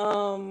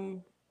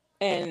 Um,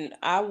 and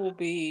I will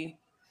be,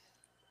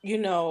 you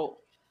know,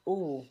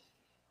 ooh,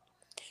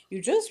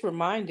 you just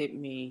reminded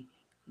me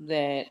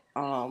that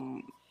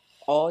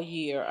all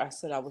year I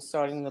said I was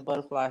starting the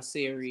butterfly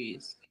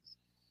series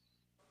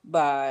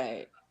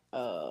by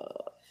uh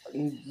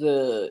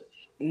the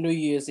New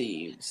Year's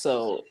Eve.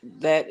 So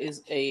that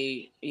is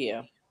a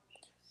yeah.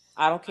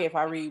 I don't care if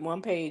I read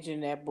one page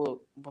in that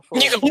book You before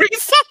can read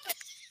something.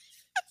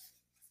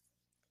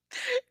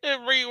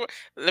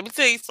 Let me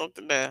tell you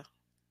something now.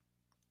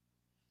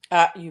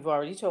 you've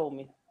already told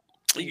me.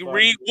 You've You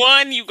already read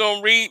one, you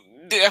gonna read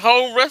the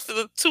whole rest of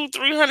the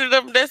 200-300 of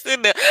them that's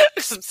in there.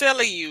 So I'm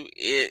telling you,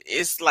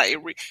 it's like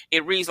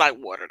it reads like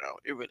water though.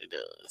 It really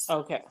does.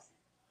 okay.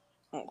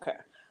 Okay.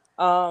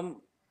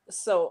 Um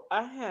so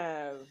I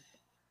have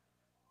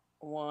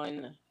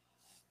one,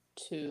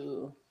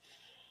 two,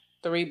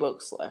 three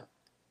books left.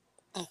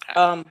 Okay.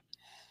 Um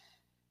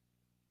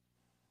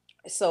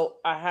so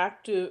I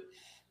have to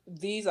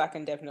these I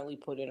can definitely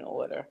put in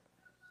order.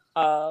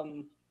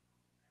 Um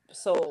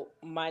so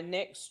my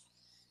next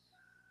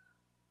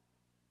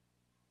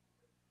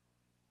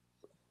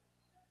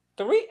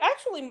three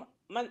actually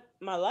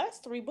my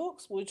last three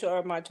books, which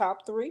are my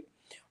top three,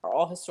 are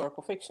all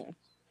historical fiction.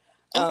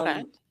 Okay.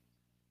 Um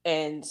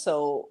and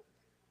so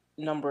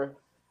number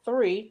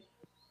three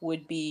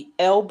would be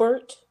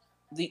Elbert,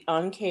 The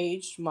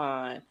Uncaged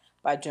Mind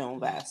by Joan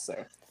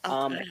Vassar.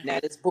 Okay. And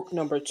that is book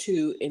number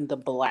two in the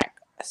Black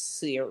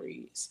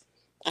series.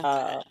 Okay.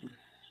 Um,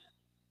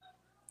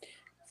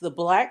 the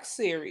Black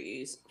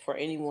series, for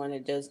anyone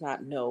that does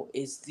not know,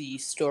 is the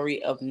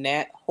story of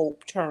Nat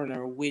Hope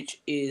Turner,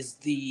 which is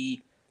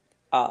the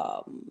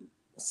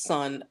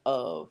son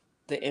of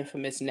the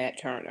infamous Nat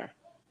Turner.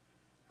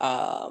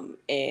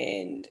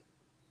 And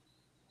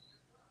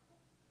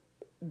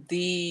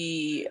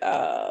the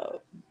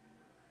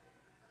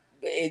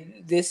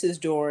this is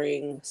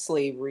during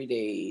slavery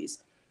days,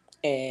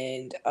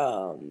 and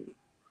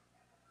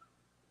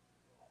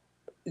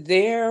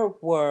there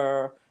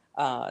were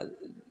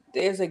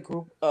there's a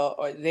group,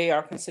 or they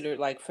are considered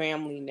like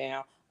family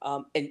now.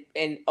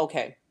 And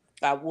okay,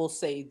 I will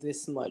say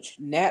this much: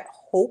 Nat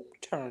Hope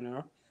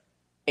Turner,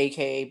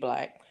 aka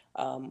Black,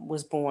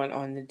 was born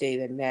on the day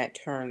that Nat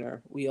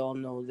Turner. We all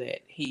know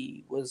that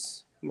he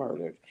was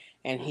murdered,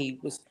 and he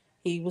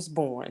was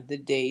born the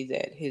day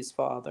that his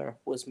father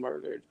was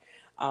murdered.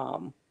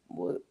 Um,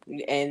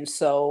 and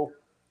so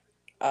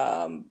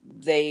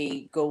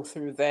they go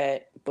through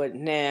that, but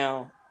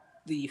now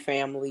the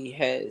family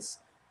has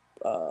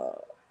uh,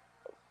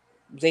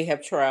 they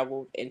have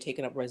traveled and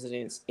taken up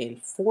residence in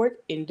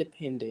Fort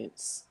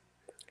Independence,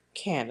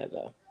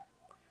 Canada,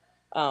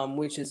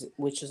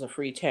 which is a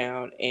free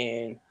town,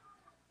 and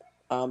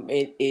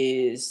it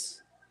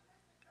is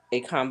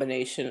a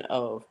combination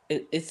of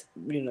it's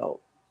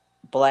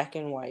black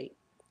and white,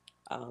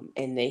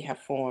 and they have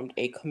formed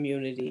a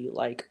community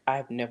like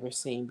I've never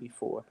seen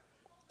before.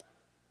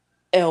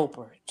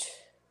 Elbert,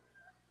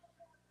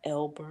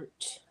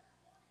 Elbert,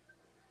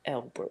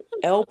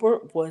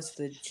 Elbert was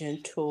the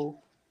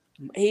gentle.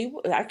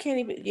 I can't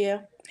even.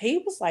 Yeah, he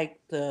was like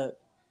the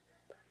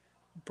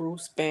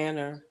Bruce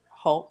Banner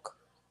Hulk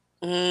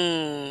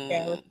Mm.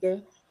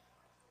 character.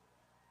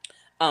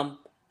 Um,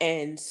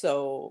 and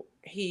so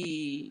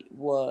he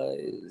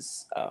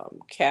was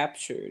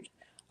captured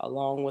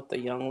along with a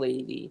young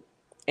lady,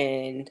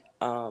 and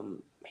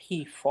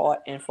he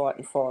fought and fought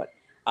and fought.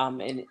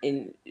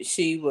 And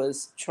she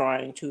was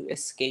trying to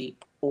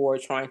escape or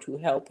trying to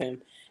help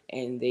him,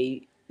 and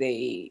they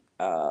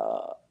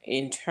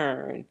in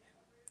turn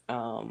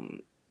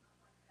um,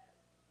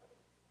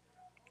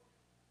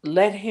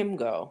 let him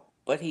go.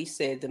 But he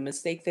said the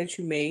mistake that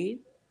you made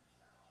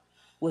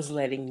was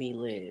letting me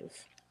live.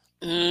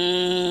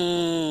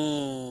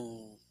 Mm.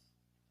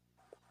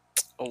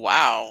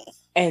 Wow.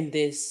 And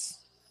this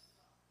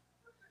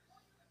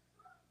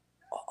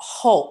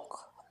Hulk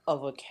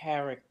of a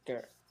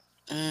character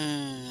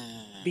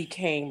Mm.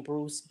 became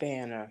Bruce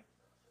Banner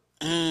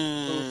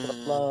through the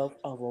Mm. love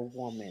of a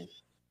woman.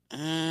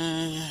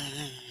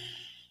 Mm.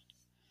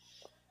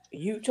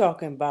 You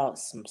talking about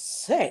some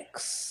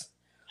sex?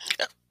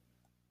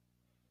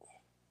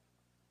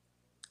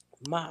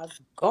 My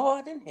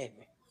God in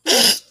heaven,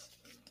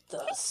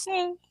 the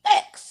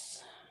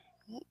sex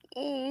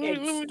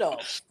and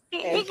stuff.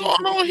 What's And going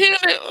on here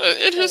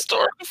in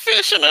historical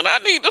fiction, and I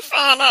need to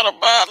find out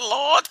about it,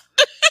 Lord.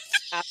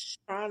 I'm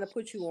trying to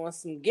put you on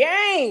some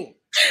game.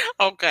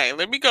 Okay,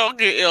 let me go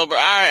get Elmer.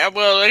 All right,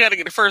 well, I gotta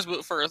get the first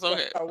book first.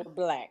 Let's Okay, start with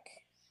Black.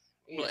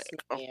 Black.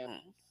 Yes, ma'am.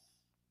 Mhm.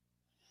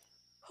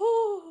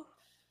 Whew.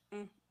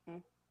 Mm,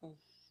 mm, mm.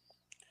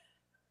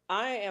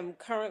 I am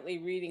currently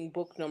reading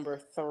book number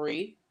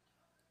 3.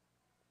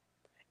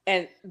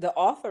 And the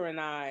author and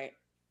I,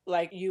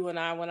 like you and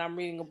I, when I'm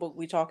reading a book,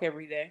 we talk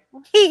every day.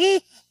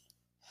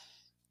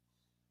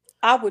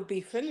 I would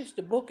be finished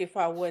the book if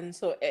I wasn't.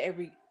 So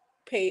every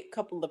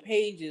couple of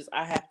pages,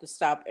 I have to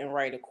stop and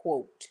write a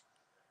quote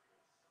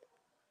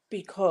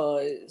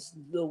because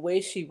the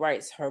way she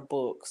writes her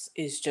books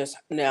is just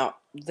now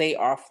they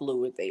are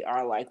fluid. They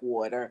are like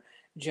water.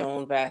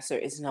 Joan Vassar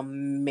is an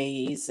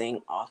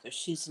amazing author.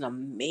 She's an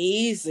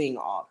amazing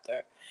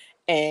author,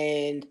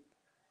 and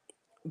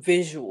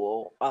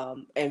visual.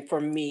 And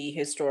for me,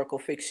 historical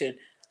fiction,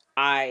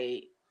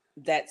 I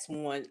that's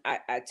one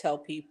I tell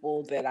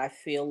people that I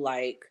feel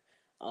like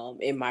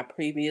in my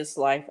previous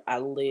life I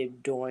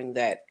lived during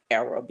that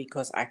era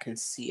because I can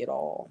see it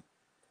all.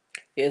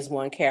 There's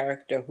one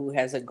character who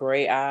has a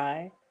gray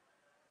eye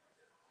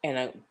and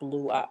a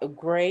blue eye,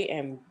 gray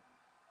and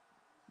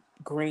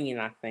green,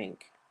 I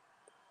think.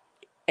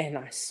 And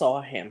I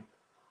saw him.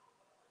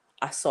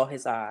 I saw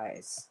his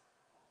eyes.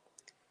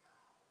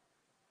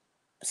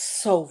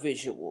 So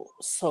visual,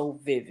 so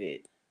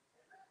vivid.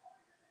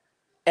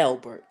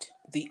 Elbert,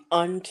 The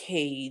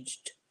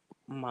Uncaged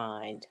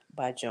Mind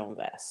by Joan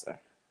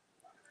Vassar.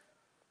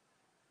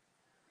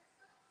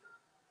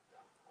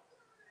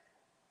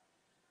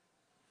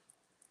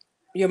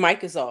 Your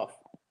mic is off.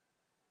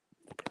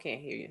 I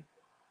can't hear you.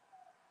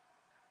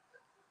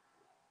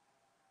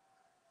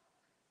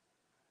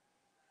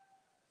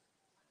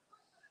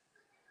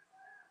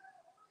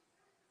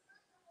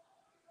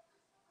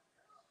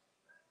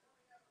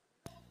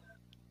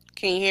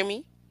 Can you hear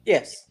me?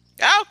 Yes.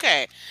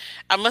 Okay,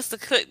 I must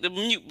have clicked the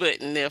mute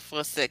button there for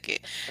a second.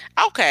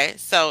 Okay,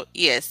 so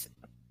yes,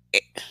 eh,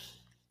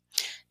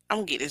 I'm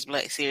gonna get this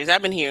Black series.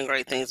 I've been hearing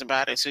great things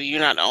about it, so you're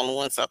not the only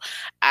one. So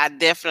I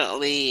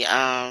definitely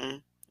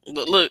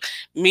look,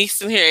 me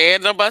sitting here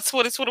adding up my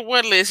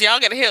 2021 list. Y'all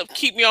gotta help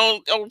keep me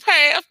on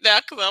path now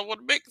because I want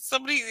to make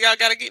some of these. Y'all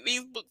gotta get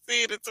these books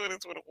in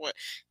 2021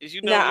 because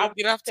you know Now I we'll will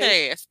get off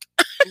say task.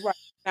 right.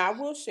 Now I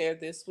will share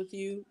this with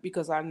you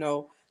because I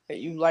know that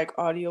you like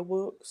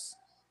audiobooks.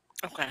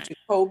 Okay.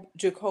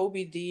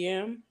 Jacoby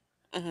DM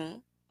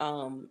Mhm.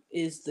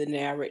 is the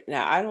narrator.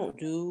 Now I don't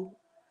do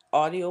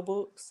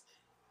audiobooks.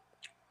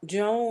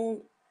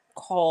 Joan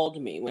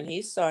called me when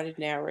he started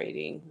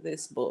narrating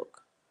this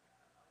book.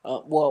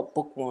 Well,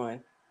 book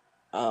 1.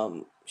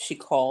 She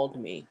called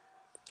me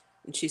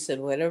and she said,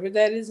 "Whatever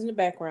that is in the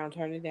background,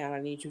 turn it down. I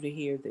need you to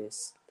hear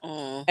this."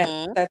 And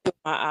Mhm. I sat there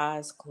with my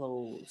eyes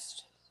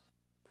closed.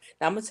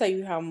 Now I'm gonna tell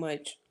you how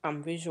much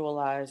I'm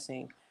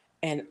visualizing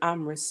and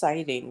I'm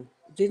reciting.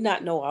 Did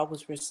not know I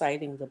was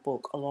reciting the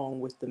book along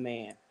with the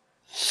man.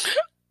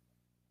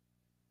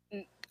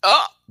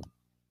 Oh,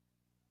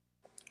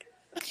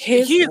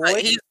 His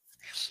voice.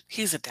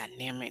 he's a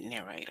dynamic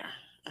narrator.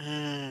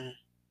 Mm,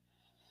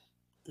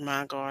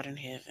 my God in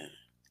heaven.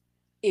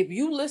 If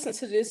you listen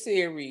to this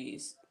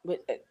series,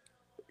 but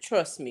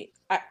trust me,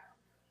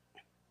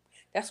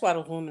 that's why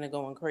those women are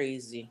going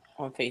crazy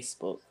on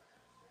Facebook.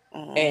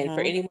 And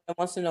for Mhm. anyone that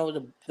wants to know,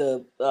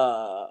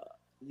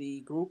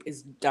 the group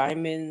is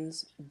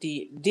Diamonds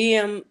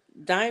DM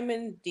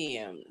Diamond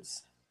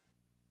DMs.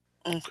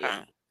 Yeah,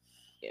 Okay.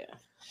 yeah,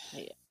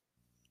 yeah,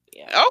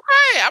 yeah.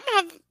 Okay. I'm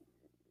gonna.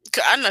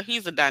 I know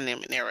he's a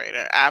dynamic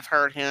narrator. I've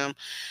heard him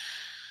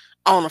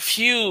on a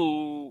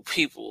few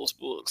people's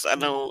books. I Mhm.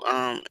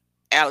 know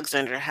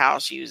Alexander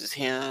House uses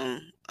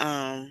him.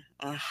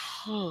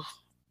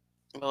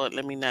 Lord,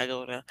 let me not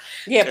go there.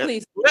 Yeah, Cause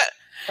please what?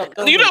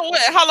 don't You do know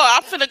what? Hold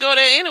on, I'm finna go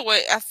there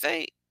anyway. I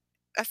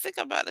think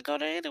I'm about to go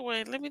there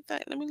anyway. Let me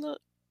think. Let me look.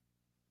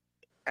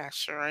 I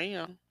sure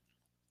am.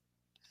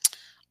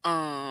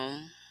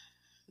 Um,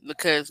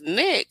 because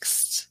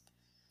next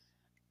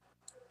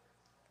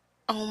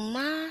on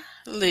my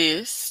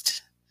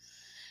list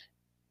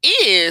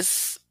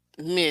is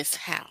Miss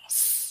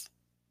House,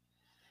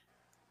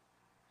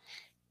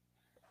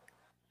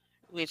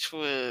 which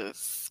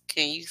was.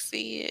 Can you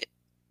see it?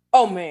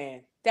 Oh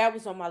man, that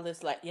was on my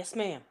list. Like, yes,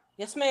 ma'am.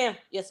 Yes, ma'am.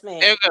 Yes, There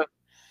ma'am. we go.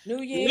 New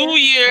New year,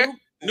 year, new.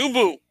 Woo, new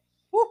boo.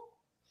 woo,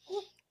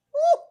 woo.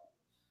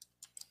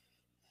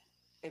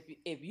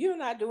 If you're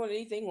not doing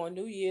anything on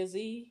New Year's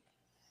Eve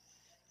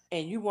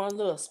and you want a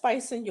little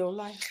spice in your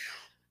life,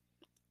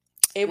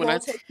 it When I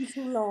won't take you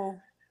too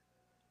long.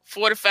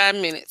 45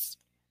 minutes.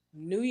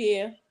 New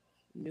year,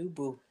 new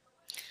boo.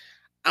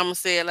 I'm gonna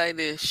say it like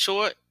this: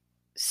 short,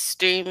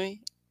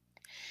 steamy,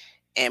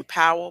 and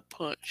power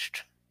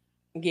punched.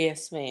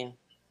 Yes, ma'am.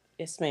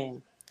 Yes,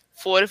 ma'am.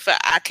 45.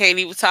 I can't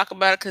even talk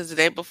about it because it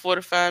ain't but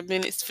 45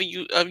 minutes for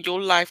you of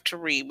your life to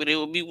read, but it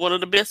will be one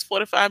of the best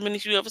 45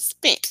 minutes you ever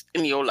spent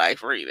in your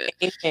life reading.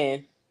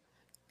 Amen.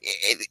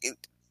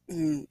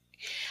 Mm,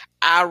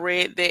 I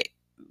read that.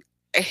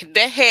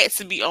 That had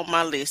to be on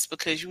my list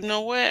because you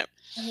know what?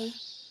 Mhm.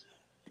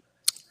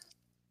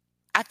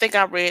 I think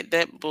I read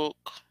that book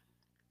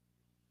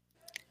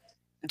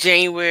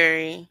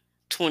January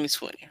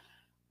 2020,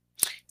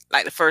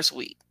 like the first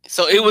week.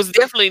 So it Mhm. was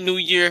definitely New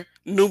Year,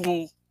 New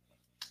Boo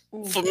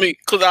for Mhm. me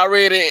because I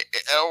read it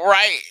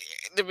right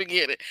at the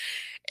beginning.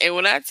 And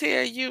when I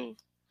tell you,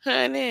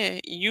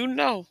 honey, you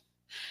know,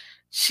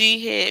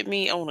 she had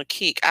me on a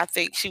kick. I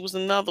think she was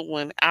another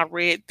one. I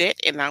read that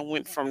and I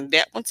went from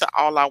that one to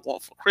All I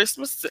Want for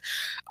Christmas to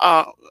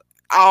uh,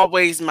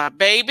 Always My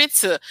Baby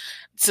to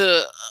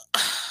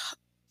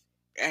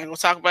I ain't gonna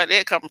talk about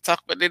that. 'Cause I'm gonna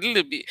talk about that a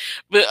little bit.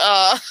 But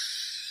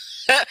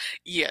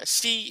yeah,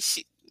 she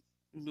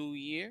New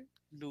Year,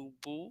 New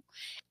Boo.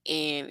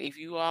 And if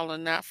you all are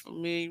not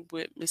familiar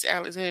with Miss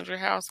Alexandra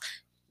House,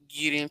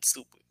 get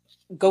into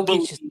it. Go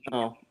Believe get you me.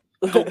 some.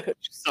 Go get you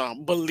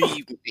some.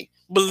 Believe me.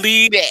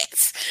 Believe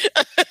that.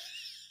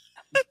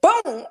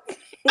 Boom.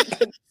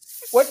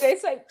 What they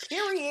say?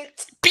 Period.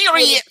 With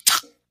Period.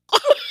 a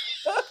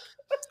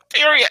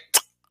Period.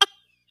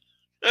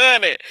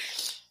 Honey.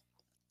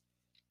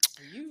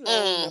 you don't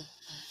know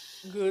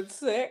Mm, good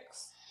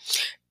sex.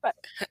 Like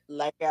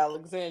like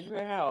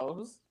Alexandria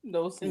House.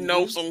 Know some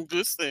know good. some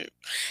good sense.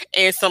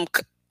 And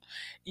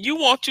you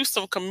want you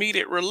some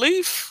comedic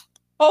relief?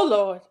 Oh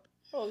Lord.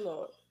 Oh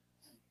Lord.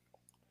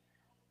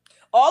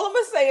 All I'm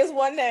gonna say is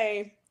one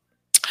name.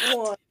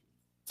 One.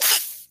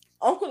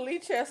 Uncle Lee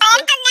Chester.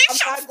 Uncle I'm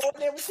not Licious. going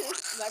there with you.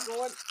 I'm not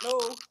going.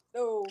 No.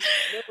 No.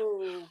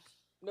 No.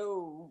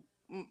 No.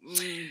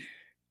 Mm-mm.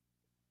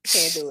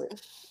 Can't do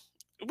it.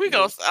 We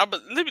go.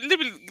 No.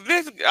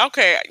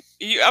 Okay.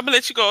 I'm gonna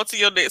let you go to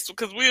your next one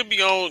because we'll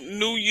be on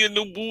New Year,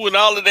 New Boo, and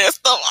all of that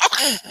stuff.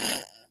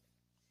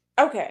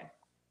 Okay.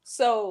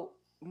 So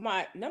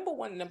my number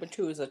one, and number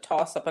two is a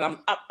toss up, and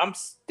I'm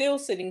still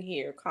sitting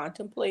here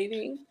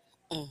contemplating.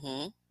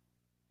 hmm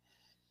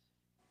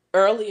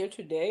Earlier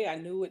today, I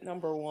knew what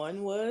number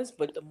one was,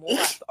 but the more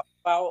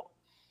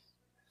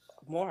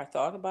I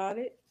thought about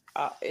it,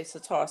 it's a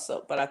toss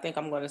up. But I think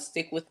I'm going to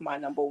stick with my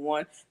number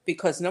one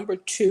because number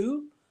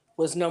two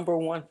was number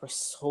one for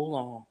so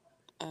long,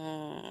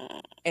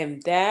 Mm,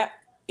 and that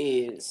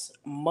is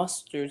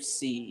Mustard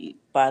Seed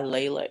by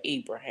Layla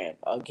Abraham.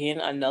 Again,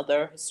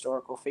 another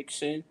historical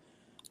fiction.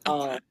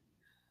 okay. Um,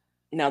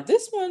 Now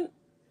this one,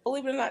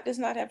 believe it or not, does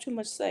not have too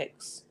much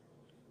sex.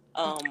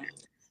 Um, Okay.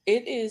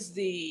 it is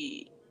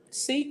the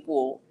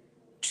sequel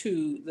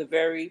to the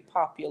very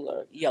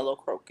popular Yellow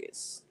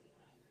Crocus.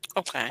 Uh,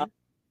 Okay.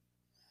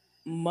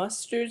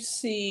 Mustard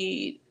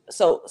seed.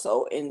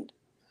 So in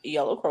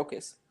Yellow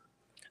Crocus,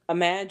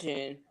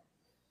 imagine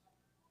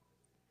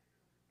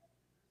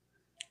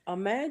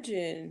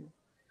imagine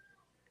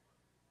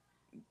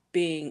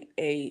being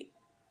a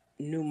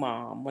new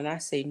mom. When I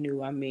say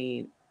new, I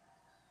mean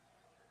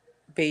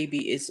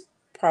baby is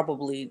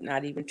probably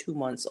not even 2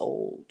 months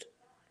old,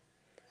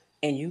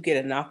 and you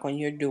get a knock on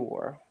your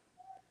door,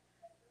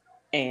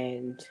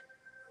 and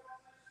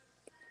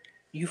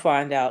you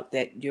find out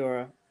that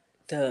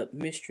the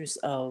mistress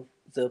of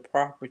the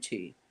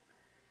property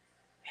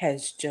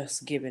has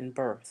just given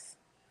birth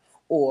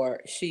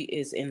or she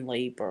is in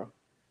labor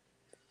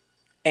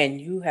and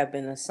you have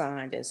been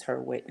assigned as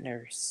her wet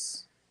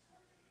nurse.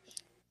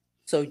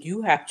 So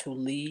you have to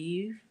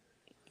leave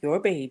your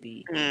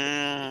baby,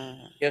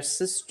 Mm, your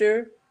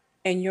sister,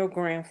 and your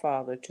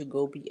grandfather to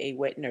go be a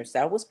wet nurse.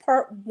 That was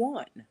part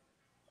one.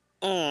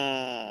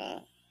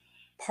 mm,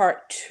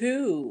 Part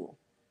two,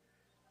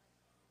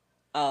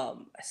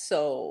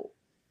 so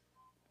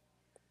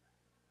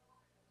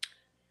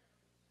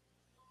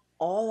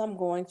all I'm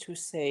going to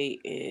say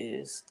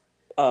is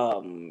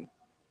um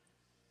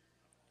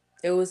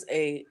it was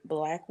a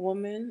black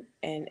woman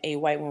and a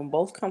white woman,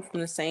 both come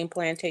from the same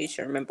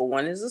plantation. Remember,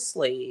 one is a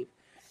slave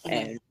mm,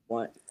 and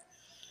one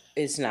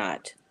is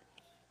not.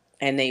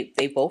 And they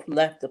both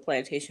left the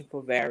plantation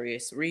for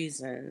various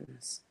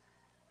reasons.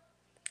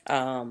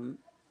 Um,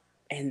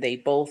 and they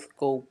both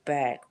go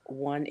back,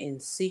 one in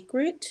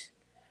secret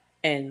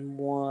and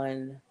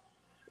one,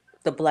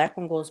 the black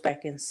one goes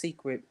back in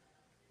secret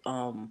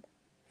um,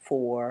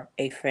 for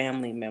a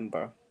family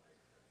member.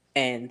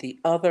 And the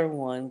other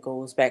one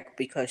goes back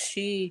because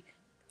she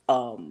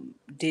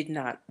did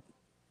not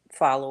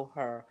follow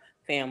her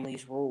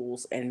family's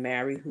rules and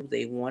marry who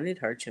they wanted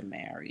her to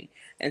marry.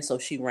 And so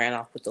she ran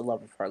off with the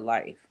love of her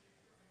life.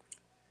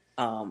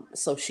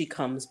 So she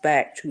comes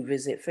back to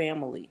visit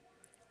family,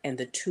 and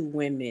the two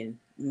women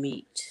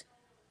meet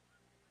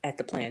at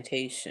the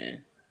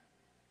plantation.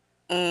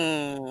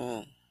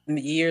 mm.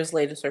 Years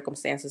later,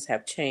 circumstances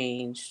have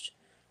changed.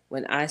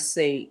 When I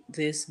say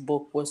this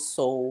book was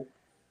so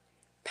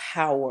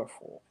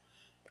powerful,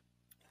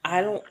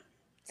 I Wow. don't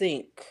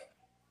think,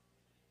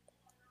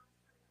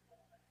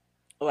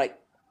 like,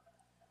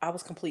 I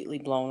was completely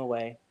blown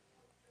away.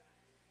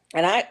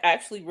 And I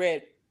actually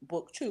read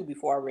book two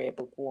before I read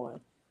book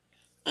one.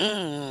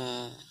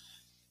 Mm.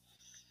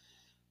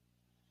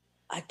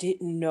 I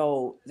didn't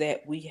know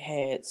that we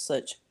had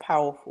such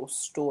powerful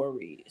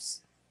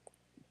stories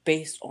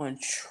based on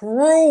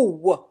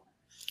true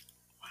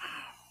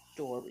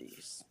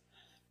stories,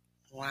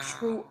 Wow.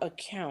 true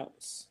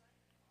accounts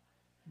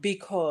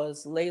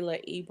because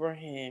Layla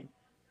Ibrahim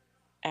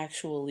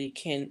actually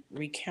can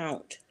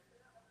recount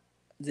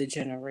the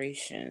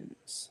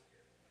generations.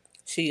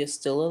 She is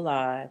still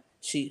alive.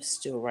 She is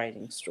still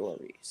writing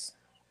stories.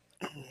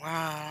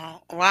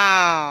 Wow.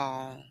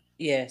 Wow.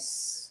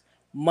 Yes.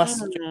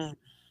 Mustard Mm,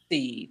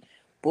 Seed,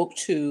 Book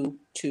Two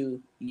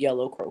to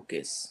Yellow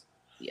Crocus.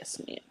 Yes,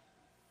 ma'am.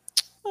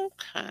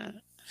 okay.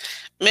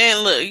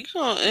 Man, look, you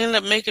gonna end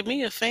up making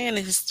me a fan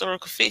of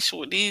historical fiction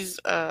with these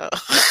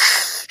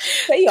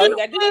Hey, all good you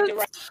gotta do get the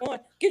right ones. one.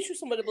 Get you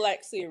some of the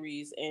Black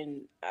series,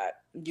 and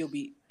you'll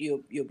be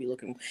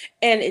looking.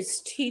 And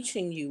it's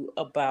teaching you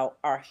about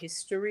our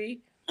history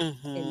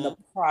in the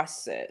Mm-hmm.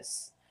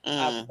 process.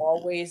 I've Mm,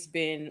 always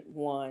been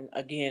one.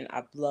 Again,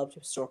 I've loved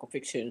historical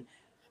fiction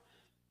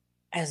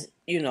as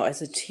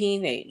as a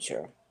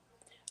teenager.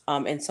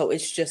 And so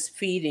it's just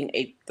feeding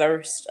a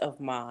thirst of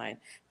mine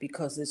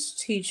because it's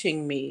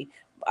teaching me.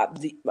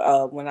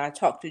 When I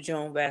talked to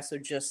Joan Vassar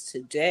just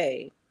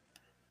today,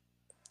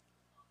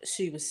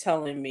 she was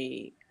telling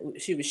me,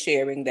 she was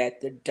sharing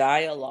that the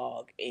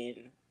dialogue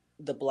in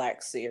the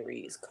Black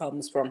series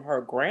comes from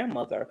her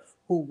grandmother,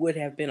 who would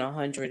have been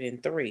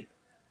 103.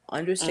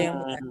 Understand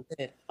what I mm,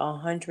 said?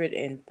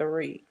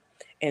 103.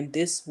 And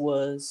this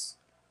was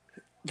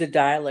the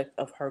dialect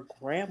of her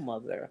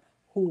grandmother,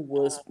 who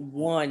was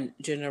one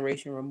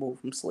generation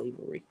removed from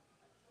slavery.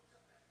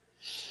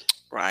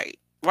 right.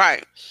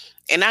 Right.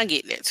 And I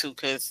get that too,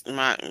 because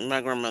my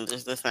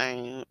grandmother's the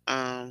same.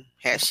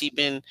 Had she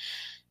been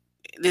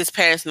this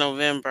past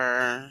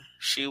November,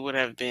 she would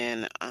have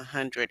been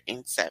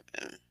 107.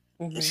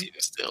 And Mm-hmm. she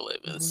was still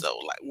living. Mm-hmm. So,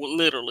 like,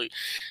 literally,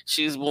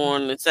 she was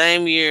born the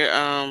same year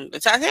the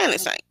Titanic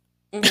sank.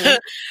 Mm-hmm.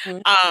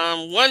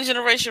 Mm-hmm. One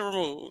generation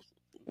removed.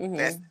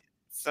 That's Mm-hmm. it.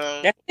 So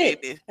That's it it.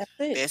 is. That's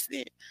it. That's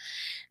it.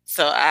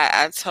 So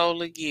I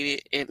totally get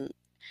it. And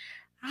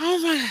oh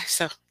my gosh.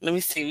 So let me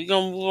see. We're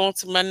gonna move on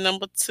to my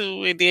number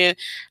two, and then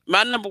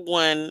my number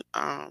one.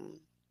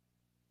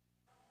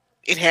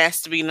 It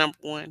has to be number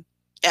one.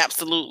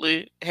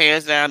 Absolutely,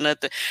 hands down,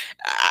 nothing.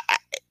 I,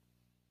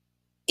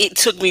 it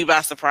took me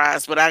by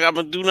surprise, but I'm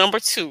gonna do number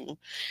two,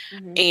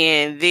 Mm-hmm.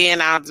 and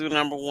then I'll do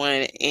number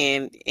one,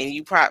 and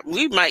you probably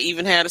we might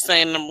even have the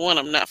same number one.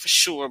 I'm not for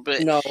sure,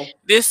 but No.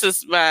 this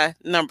is my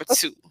number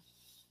two.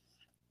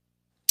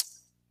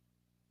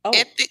 Oh,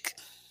 Ethic,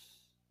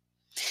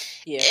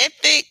 yeah.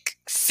 Ethic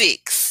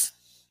Six.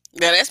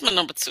 Now that's my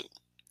number two.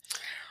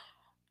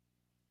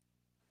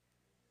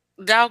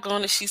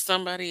 Doggone it, she's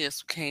somebody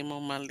else who came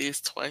on my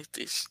list twice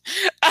this.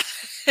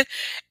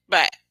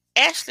 But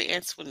Ashley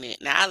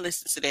Antoinette. Now I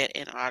listened to that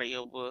in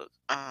audiobook.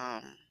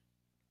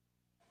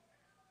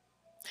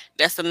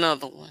 That's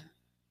another one.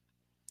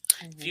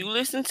 If Mm-hmm. you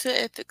listen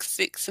to Ethics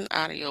 6 in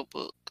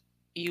audiobook,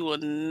 you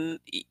will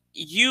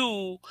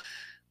you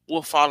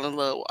will fall in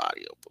love with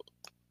audiobook.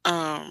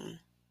 Um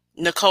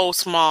Nicole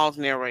Smalls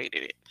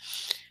narrated it.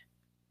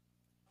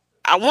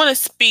 I want to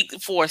speak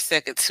for a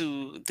second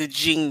to the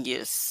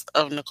genius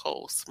of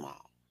Nicole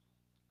Small.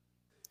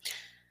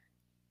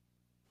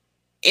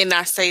 And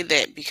I say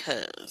that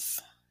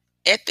because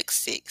Ethics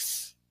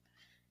 6,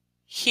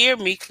 hear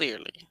me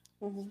clearly,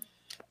 Mm-hmm.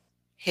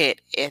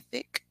 had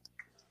Ethic,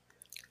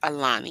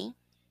 Alani,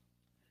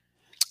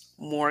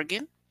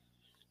 Morgan,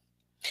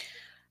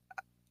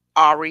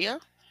 Aria,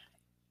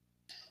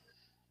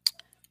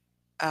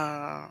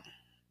 uh,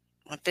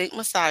 I think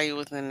Messiah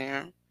was in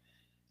there,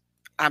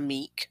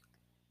 Amik,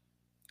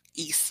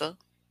 Issa,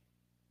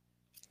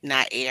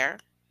 Nair,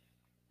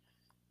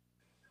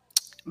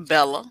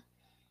 Bella,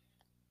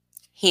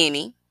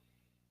 Henny,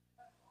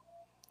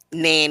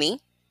 Nanny,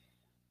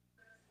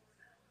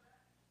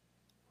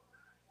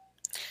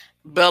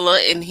 Bella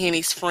and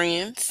Henny's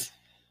friends,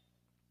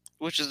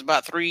 which is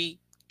about three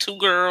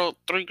girls,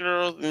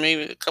 and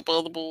maybe a couple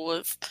other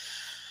boys.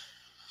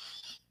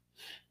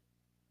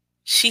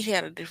 She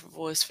had a different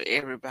voice for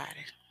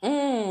everybody.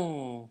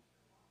 Mm.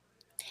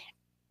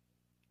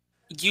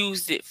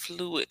 Used it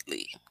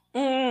fluidly.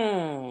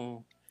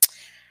 Mm.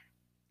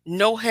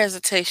 No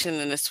hesitation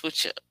in the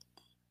switch up.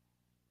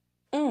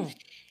 Mm.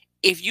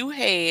 If you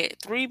had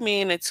three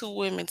men and two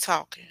women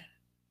talking,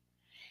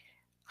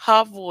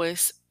 her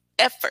voice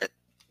effort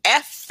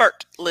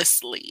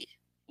effortlessly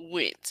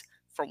went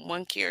from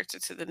one character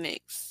to the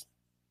next.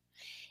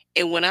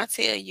 And when I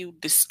tell you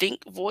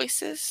distinct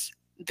voices,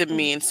 the Mm.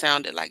 men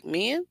sounded like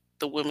men,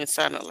 the women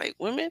sounded like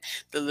women,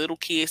 the little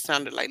kids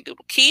sounded like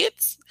little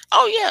kids.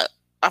 Oh yeah,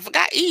 I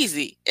forgot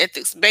Easy,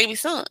 Ethics' baby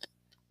son,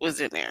 was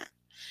in there.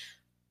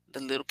 The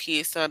little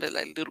kids sounded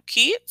like little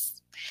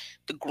kids.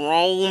 The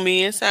grown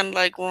men sounded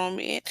like grown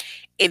men,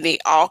 and they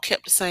all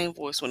kept the same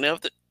voice.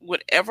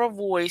 Whatever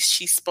voice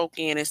she spoke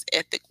in as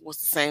Ethic was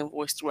the same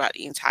voice throughout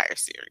the entire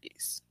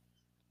series,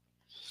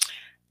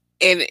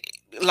 and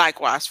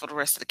likewise for the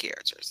rest of the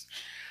characters.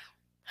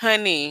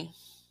 Honey,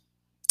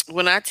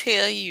 when I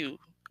tell you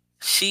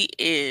she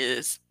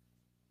is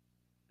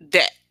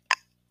that,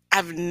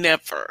 I've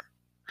never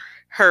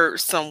heard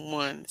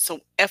someone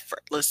so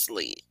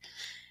effortlessly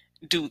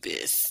do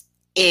this,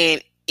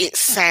 and it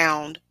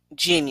sound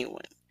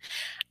genuine.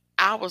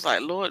 I was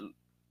like, Lord,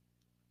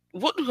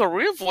 what do her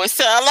real voice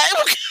sound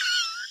like?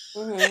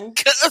 Mhm.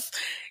 Because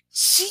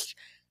she,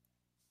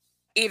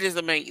 it is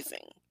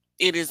amazing.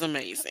 It is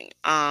amazing.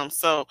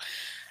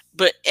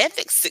 But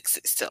Ethics 6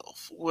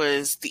 itself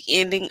was the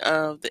ending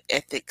of the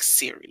Ethics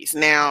series.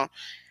 Now,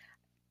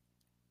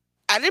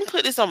 I didn't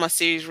put this on my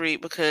series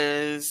read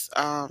because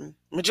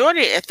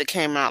majority of Ethic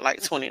came out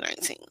like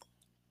 2019.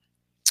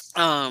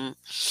 Um,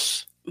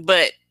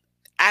 but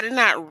I did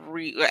not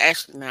read, or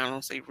actually, now I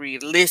don't say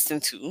read, listen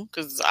to,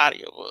 because it's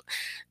audio book,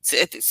 to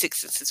Ethic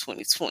 6 since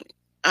 2020.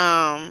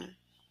 Um,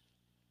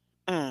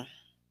 mm.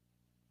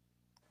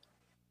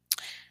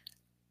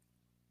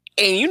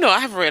 And I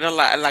have read a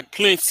lot, like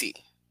plenty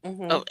of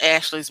Mhm.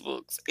 Ashley's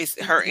books. It's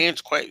her Mhm.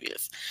 and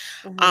Quavius.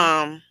 Mhm.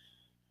 Um,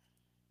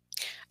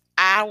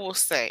 I will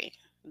say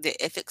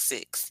that Ethic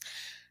 6,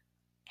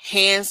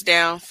 hands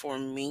down for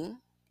me,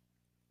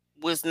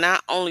 was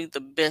not only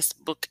the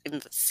best book in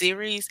the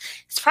series,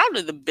 it's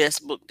probably the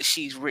best book that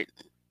she's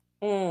written.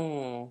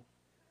 Mm.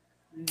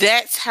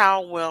 That's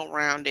how well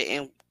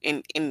rounded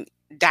and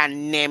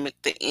dynamic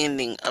the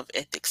ending of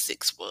Ethics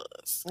 6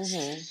 was.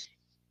 Mhm.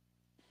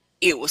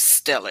 It was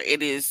stellar.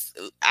 It is,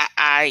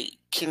 I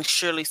can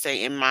surely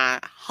say, in my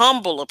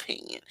humble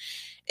opinion,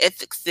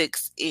 Ethics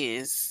 6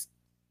 is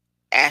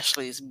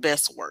Ashley's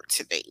best work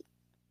to date.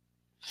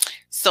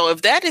 So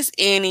if that is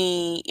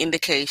any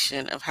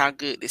indication of how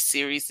good this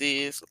series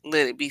is,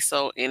 let it be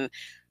so. And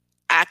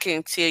I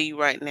can tell you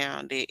right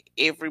now that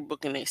every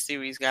book in that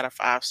series got a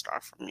 5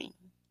 star from me.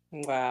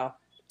 Wow.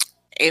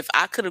 If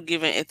I could have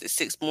given it the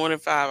 6 more than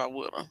 5, I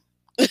would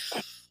have.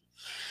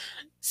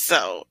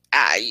 So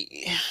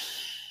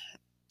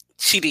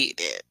she did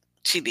that.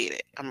 She did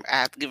it. I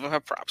have to give her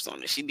props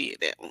on it. She did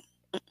that one.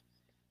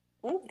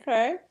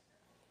 Okay.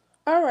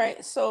 All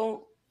right.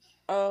 So,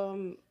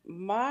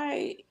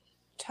 my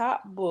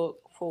top book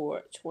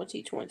for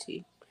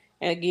 2020,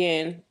 and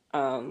again,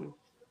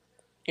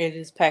 it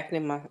is packed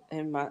in my.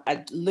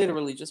 I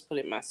literally just put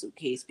it in my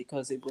suitcase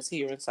because it was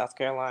here in South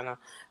Carolina,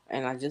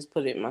 and I just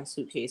put it in my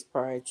suitcase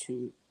prior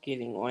to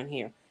getting on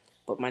here.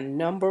 But my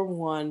number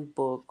one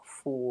book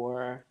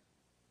for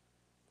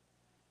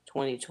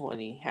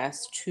 2020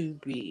 has to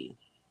be.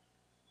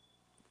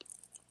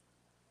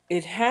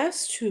 It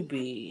has to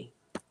be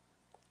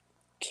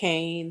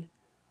Cane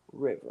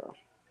River,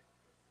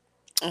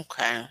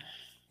 Okay.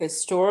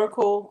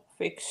 historical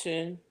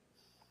fiction.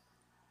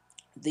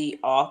 The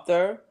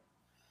author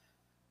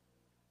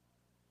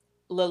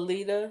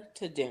Lalita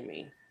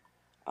Tademi.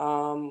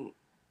 Um,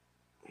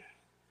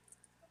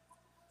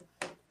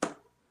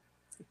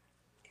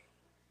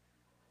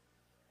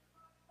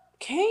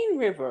 Cane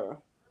River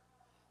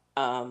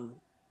um,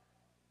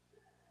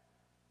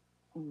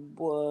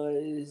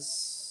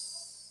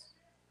 was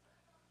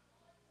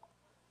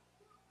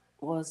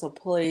was a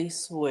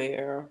place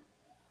where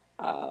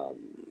um,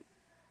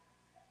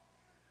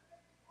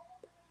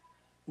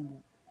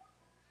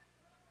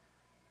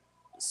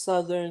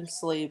 Southern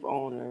slave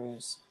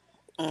owners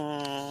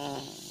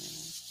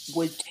Mm,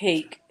 would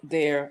take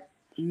their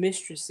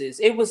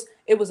mistresses. It was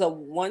a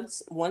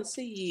once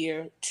a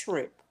year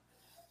trip.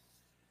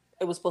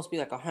 It was supposed to be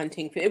like a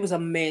hunting. It was a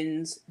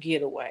men's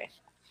getaway.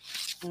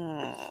 But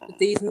mm,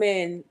 these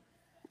men,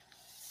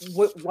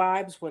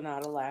 wives were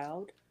not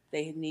allowed.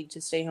 They needed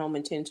to stay home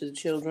and tend to the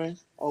children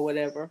or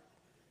whatever.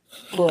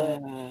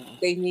 But mm,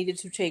 they needed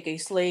to take a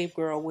slave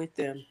girl with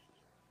them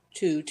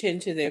to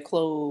tend to their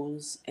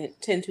clothes and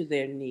tend to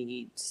their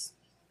needs.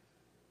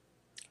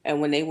 And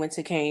when they went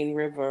to Cane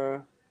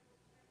River,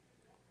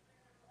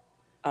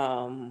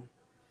 um,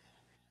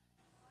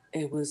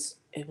 it was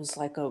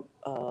like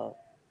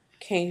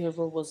Cane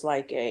River was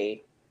like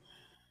a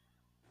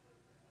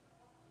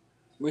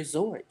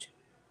resort,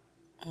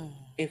 mm.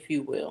 if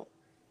you will.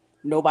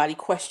 Nobody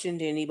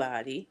questioned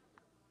anybody.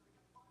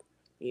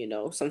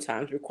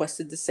 Sometimes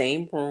requested the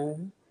same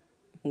room.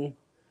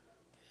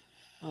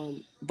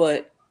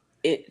 But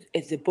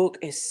the book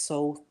is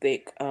so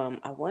thick.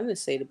 I wanted to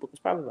say the book is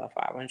probably about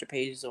 500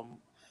 pages or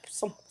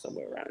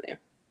somewhere around there.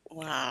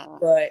 Wow.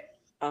 But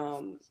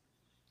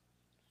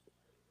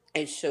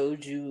it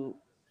showed you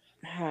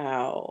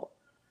how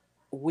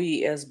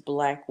we as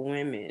Black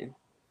women,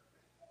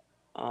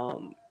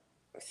 um,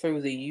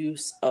 through the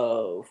use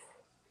of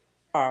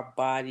our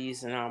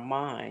bodies and our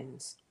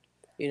minds,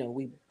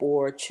 we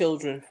bore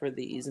children for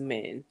these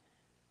men,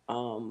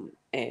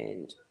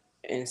 and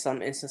in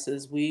some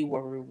instances we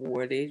were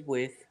rewarded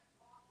with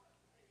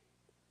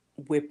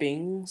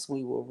whippings.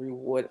 We were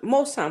rewarded.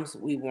 Most times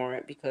we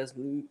weren't, because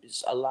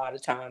a lot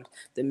of times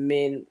the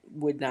men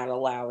would not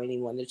allow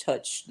anyone to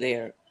touch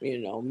their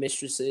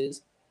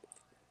mistresses.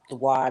 The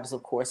wives,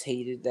 of course,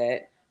 hated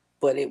that,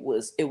 but it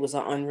was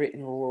an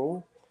unwritten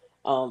rule.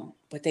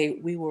 But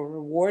we were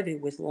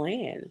rewarded with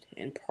land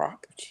and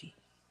property,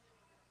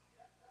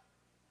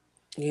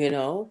 you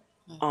know.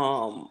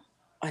 Um,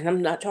 and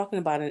I'm not talking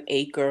about an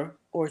acre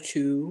or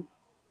two.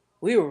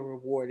 We were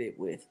rewarded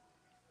with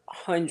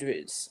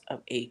hundreds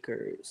of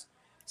acres.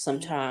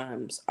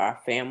 Sometimes our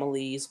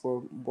families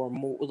were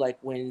more like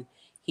when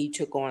he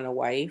took on a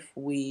wife.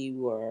 We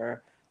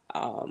were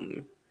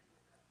um,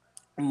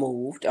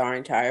 moved, our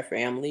entire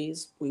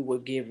families. We were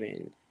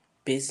given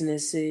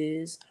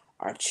businesses.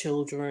 Our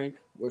children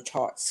were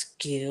taught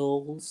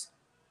skills.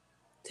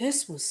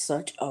 This was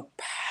such a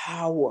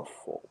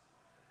powerful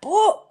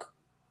book.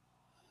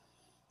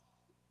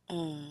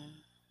 Mm.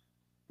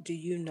 Do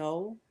you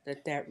know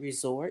that that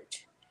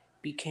resort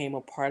became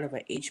a part of a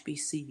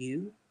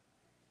HBCU?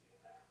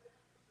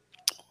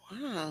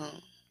 Wow.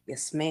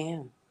 Yes,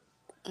 ma'am.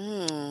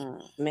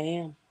 Mm.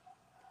 Ma'am.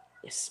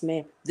 Yes,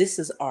 ma'am. This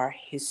is our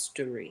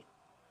history.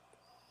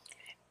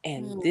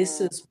 And this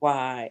Mm. is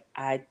why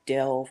I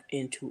delve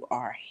into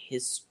our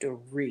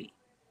history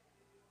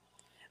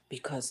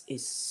because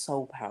it's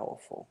so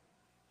powerful.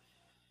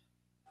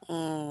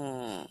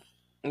 Mm.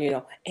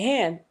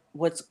 And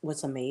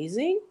what's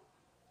amazing,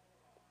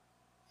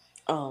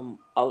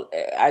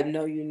 I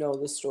know you know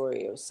the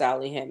story of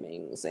Sally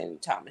Hemings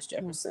and Thomas Mm.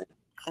 Jefferson.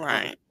 Um,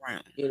 Right,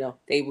 right.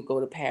 they would go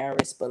to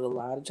Paris, but a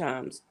lot of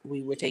times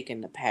we were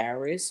taken to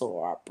Paris,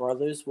 or our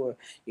brothers were,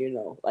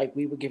 like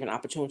we were given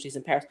opportunities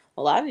in Paris.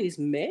 A lot of these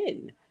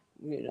men,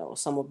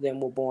 some of them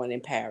were born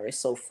in Paris,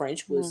 so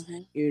French was,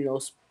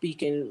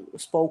 Mhm.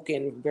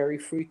 spoken very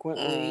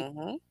frequently,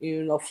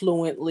 Mhm.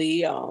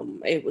 fluently.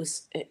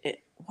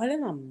 What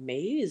an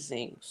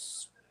amazing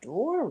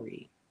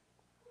story.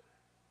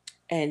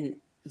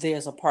 And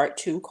there's a part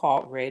two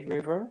called Red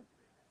River.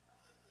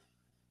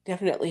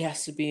 Definitely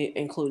has to be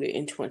included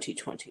in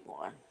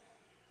 2021.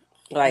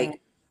 Mm. Like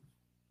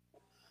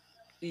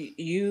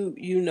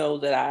you know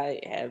that I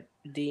have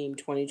deemed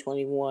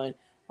 2021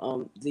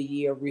 the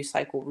year of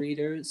recycled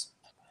readers.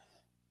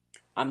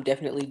 I'm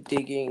definitely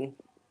digging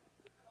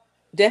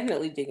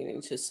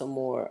into some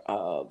more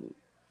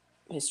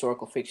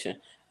historical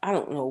fiction. I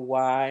don't know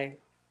why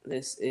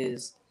this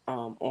is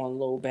on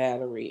low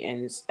battery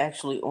and it's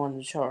actually on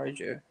the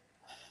charger.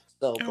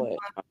 So, Oh,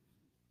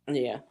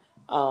 yeah,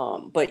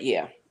 but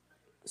yeah.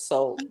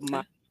 So my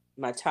okay.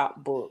 my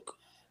top book.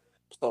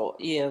 So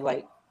yeah,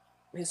 like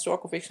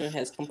historical fiction and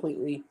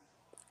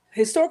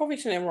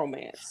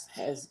romance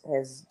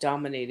has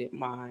dominated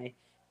my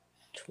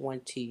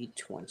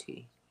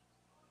 2020.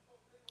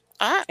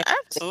 I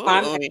The climate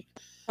absolutely.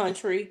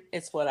 country,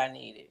 it's what I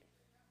needed.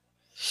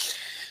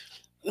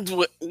 And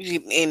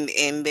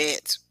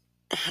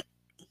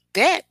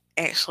that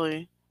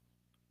actually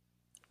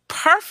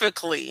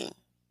perfectly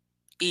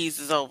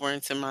eases over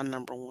into my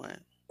number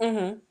one.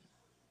 Mm-hmm.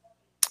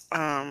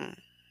 Um,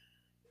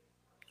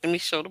 Let me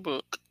show the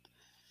book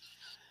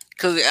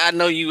because I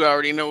know you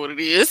already know what it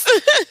is.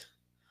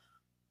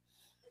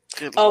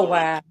 Good Oh lord,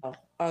 wow.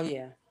 Oh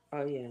yeah.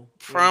 Oh yeah. Yeah.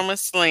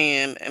 Promised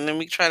Land, and let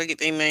me try to get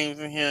their names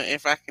in here.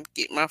 If I can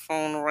get my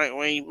phone the right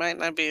way, you might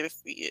not be able to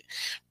see it.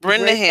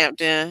 Brenda Brenda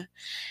Hampton, and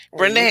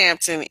Brenda Nick.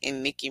 Hampton,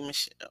 and Nikki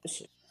Michelle.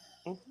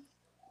 Mm-hmm.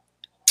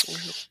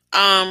 Mm-hmm.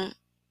 Um,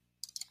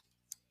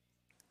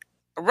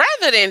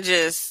 Rather than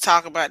just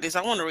talk about this,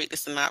 I want to read the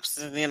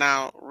synopsis and then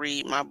I'll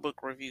read my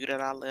book review that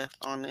I left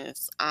on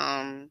this.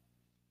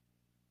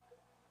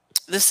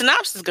 The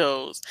synopsis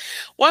goes: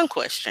 one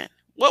question.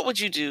 What would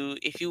you do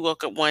if you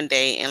woke up one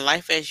day and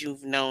life as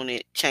you've known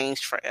it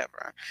changed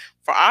forever?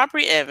 For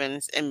Aubrey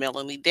Evans and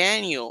Melanie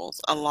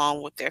Daniels,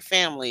 along with their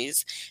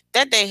families,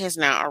 that day has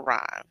now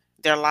arrived.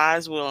 Their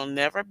lives will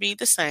never be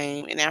the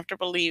same, and after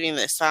believing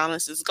that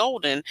silence is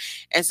golden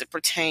as it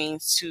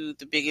pertains to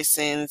the biggest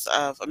sins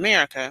of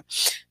America,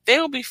 they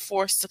will be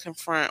forced to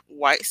confront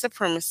white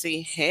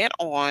supremacy head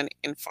on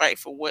and fight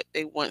for what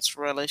they once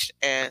relished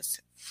as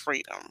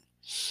freedom.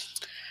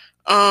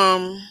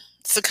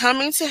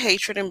 Succumbing to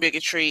hatred and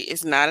bigotry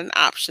is not an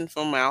option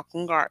for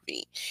Malcolm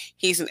Garvey.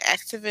 He's an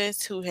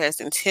activist who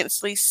has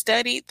intensely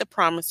studied the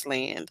Promised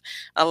Land,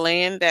 a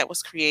land that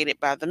was created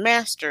by the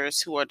masters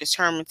who are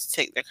determined to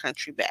take their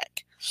country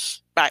back.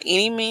 By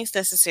any means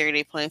necessary,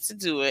 they plan to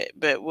do it,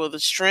 but will the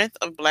strength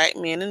of black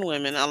men and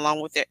women, along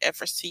with their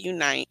efforts to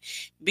unite,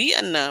 be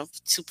enough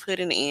to put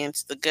an end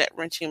to the gut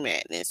wrenching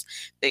madness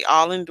they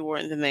all endure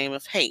in the name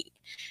of hate?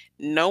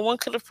 No one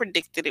could have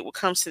predicted it would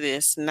come to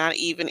this, not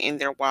even in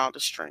their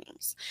wildest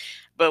dreams.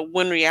 But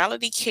when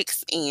reality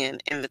kicks in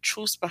and the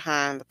truths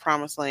behind the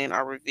promised land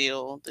are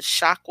revealed, the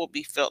shock will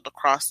be felt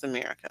across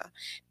America.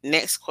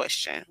 Next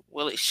question: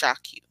 will it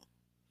shock you?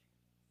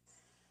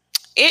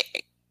 It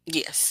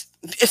Yes.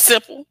 It's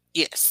simple.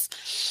 Yes.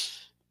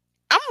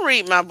 I'm gonna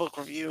read my book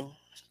review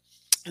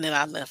that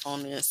I left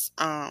on this.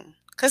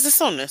 Because it's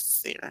so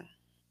necessary.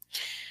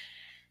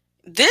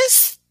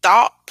 This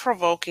thought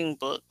provoking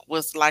book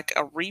was like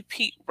a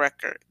repeat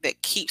record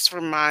that keeps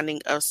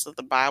reminding us of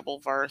the Bible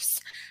verse,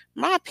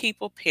 "My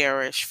people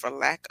perish for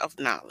lack of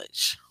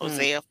knowledge." Mm,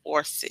 Hosea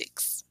 4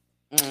 6.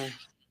 mm,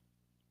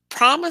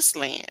 Promised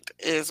Land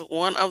is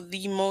one of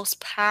the most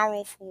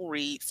powerful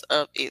reads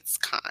of its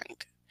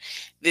kind.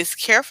 This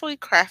carefully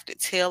crafted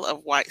tale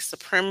of white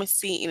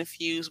supremacy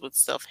infused with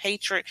self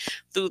hatred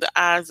through the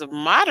eyes of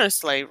modern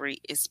slavery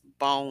is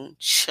bone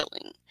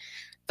chilling.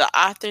 The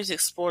authors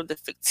explore the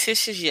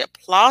fictitious yet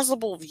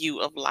plausible view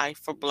of life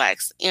for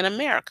blacks in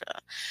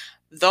America,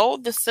 Though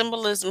the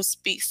symbolism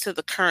speaks to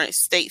the current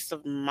states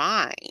of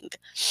mind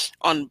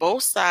on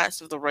both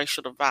sides of the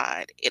racial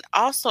divide, it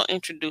also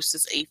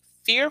introduces a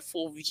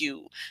fearful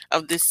view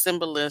of this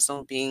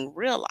symbolism being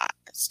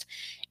realized.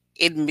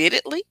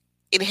 Admittedly,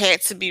 it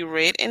had to be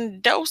read in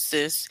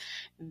doses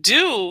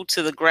due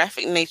to the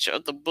graphic nature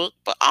of the book,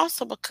 but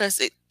also because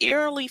it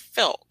eerily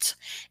felt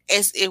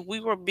as if we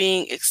were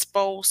being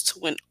exposed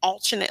to an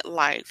alternate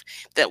life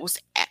that was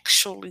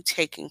actually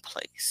taking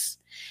place.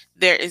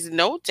 There is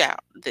no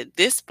doubt that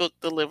this book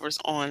delivers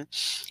on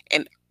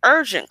an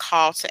urgent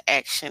call to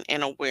action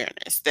and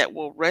awareness that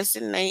will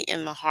resonate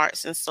in the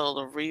hearts and soul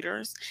of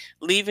readers,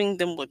 leaving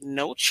them with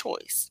no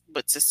choice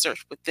but to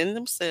search within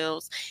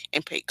themselves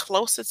and pay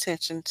close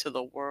attention to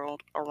the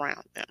world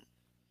around them.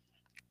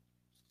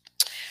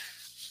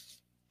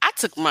 I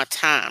took my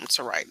time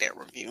to write that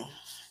review.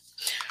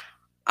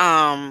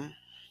 Um,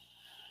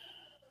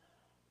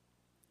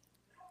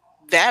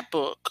 that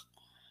book,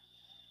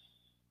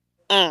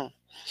 mm,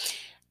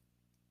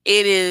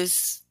 it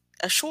is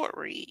a short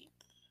read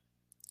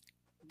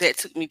that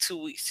took me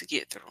 2 weeks to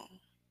get through.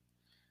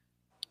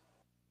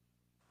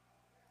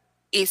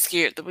 It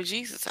scared the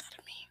bejesus out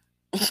of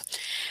me.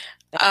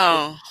 That's what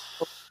Oh,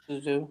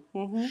 to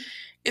do.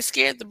 it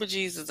scared the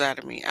bejesus out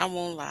of me. I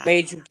won't lie.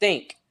 Made you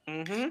think.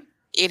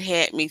 It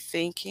had me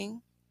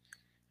thinking.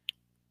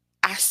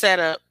 I sat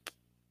up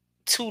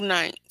 2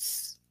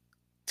 nights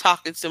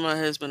talking to my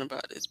husband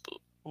about this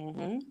book,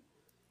 Mm-hmm.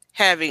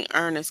 having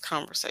earnest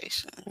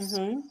conversations,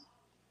 Mm-hmm.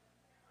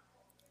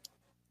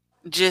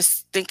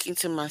 just thinking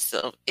to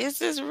myself, is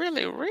this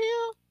really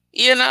real?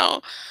 You know,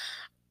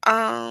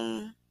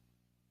 um,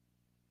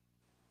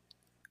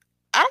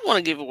 I don't want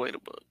to give away the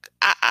book.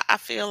 I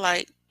feel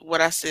like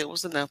what I said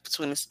was enough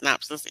between the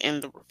synopsis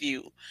and the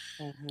review.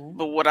 Mm-hmm.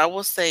 But what I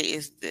will say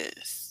is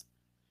this: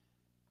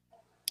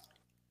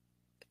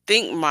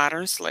 think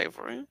modern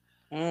slavery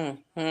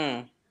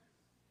Mm-hmm.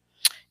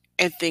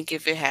 and think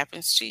if it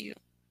happens to you.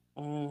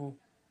 Mm.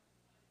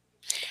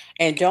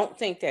 And don't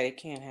think that it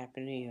can't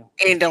happen to you.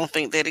 And don't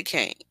think that it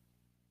can't.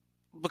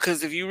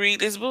 Because if you read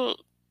this book,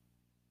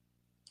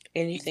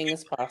 Anything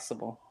is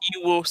possible.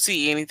 you will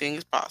see anything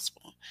is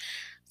possible.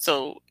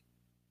 So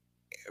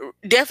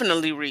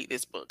definitely read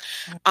this book.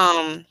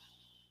 Um,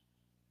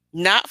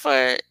 not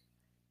for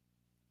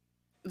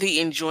the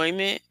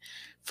enjoyment,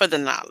 for the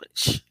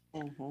knowledge,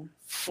 Mm-hmm.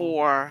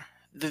 for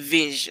the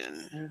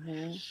vision,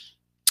 Mm-hmm.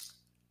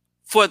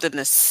 for the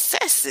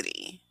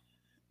necessity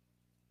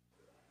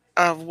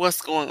of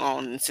what's going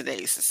on in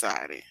today's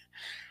society.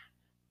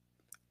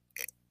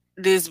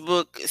 This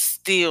book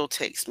still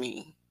takes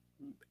me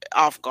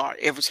off guard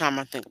every time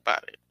I think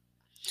about it.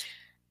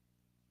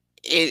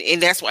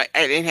 And that's why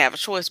I didn't have a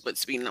choice but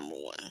to be number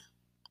one.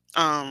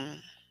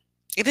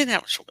 It didn't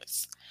have a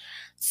choice.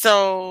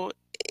 So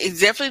it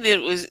definitely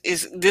did was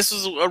is this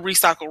was a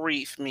recycle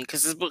read for me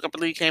because this book I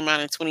believe came out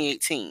in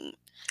 2018,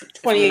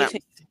 if I'm not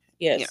 2018.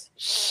 yeah.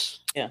 Yes.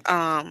 Yeah.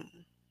 Um,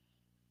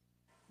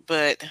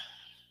 but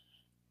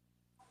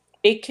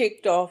It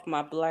kicked off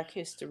my Black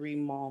History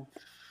Month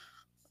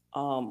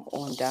on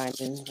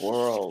Diamond's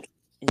World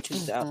in mhm.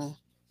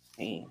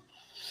 2018.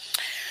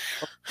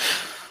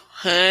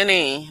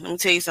 Honey, let me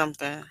tell you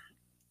something.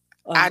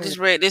 I Uh-huh. just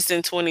read this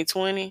in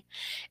 2020,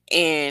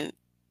 and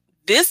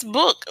this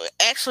book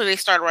actually they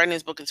started writing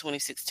this book in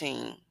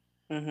 2016.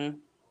 Mm-hmm.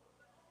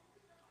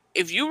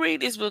 If you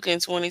read this book in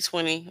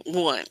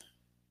 2021,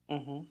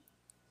 Mm-hmm.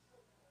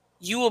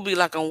 you will be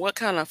like, on what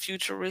kind of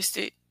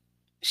futuristic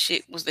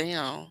shit was they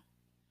on?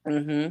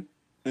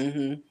 Mm-hmm.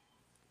 Mm-hmm.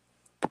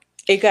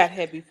 It got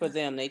heavy for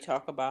them. They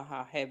talk about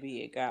how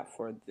heavy it got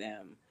for them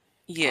um,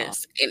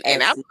 Yes, and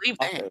as I the believe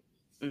that. author.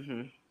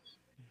 Mm-hmm.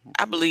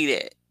 I believe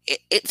that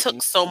it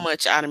took so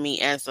much out of me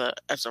as a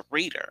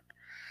reader,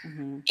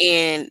 Mm-hmm.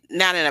 and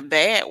not in a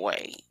bad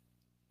way,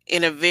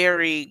 in a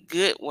very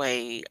good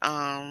way.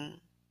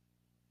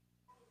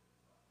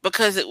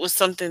 Because it was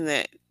something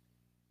that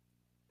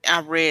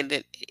I read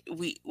that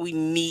we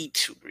need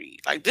to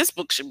read. Like this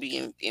book should be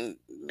in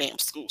damn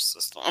school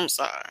system. I'm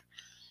sorry,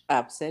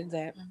 I've said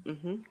that.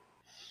 Mm-hmm.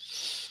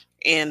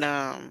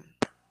 and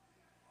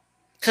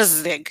because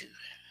it's that good.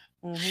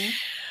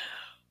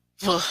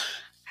 Mm-hmm. Well,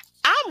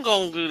 I'm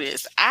gonna do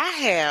this. I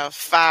have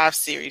 5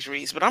 series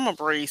reads, but I'm gonna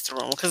breeze through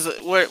them because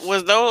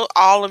was those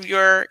all of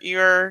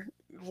your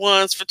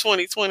ones for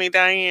 2020,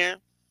 Diane?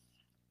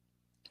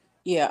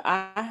 Yeah,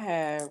 I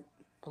have,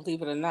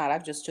 believe it or not, I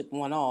just took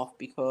one off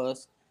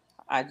because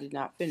I did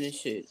not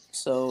finish it.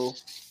 So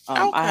I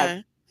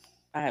have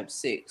Okay,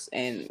 6,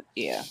 and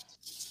yeah.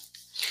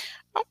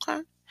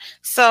 okay.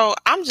 So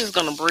I'm just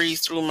gonna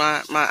breeze through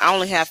my. I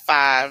only have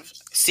 5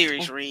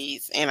 series Oh,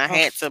 reads, and I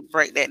okay. had to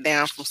break that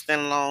down from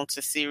standalone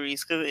to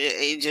series because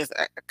it just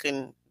I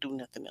couldn't do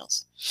nothing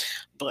else.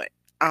 But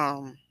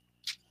um,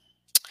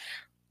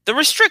 the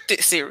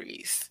restricted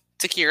series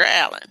to Kira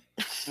Allen.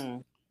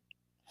 Mm.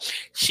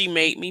 She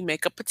made me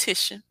make a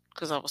petition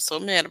because I was so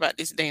mad about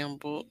this damn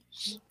book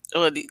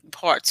or the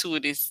part 2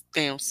 of this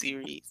damn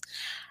series.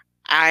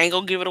 I ain't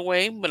gonna give it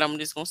away, but I'm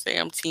just gonna say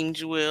I'm Team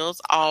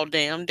Jewels all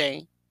damn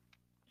day.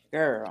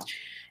 Girl.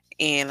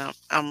 and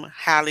I'm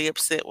highly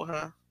upset with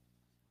her.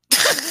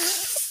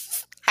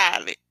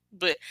 Highly,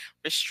 but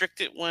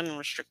restricted one and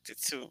restricted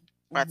two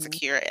by Mm-hmm.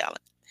 Takira Allen.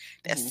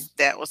 Mm-hmm.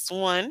 That was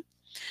one.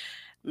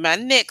 My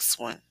next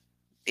one,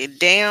 the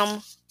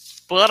damn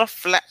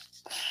butterfly.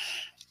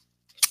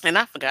 And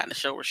I forgot to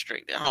show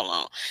restricted. Hold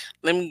on.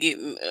 Let me get.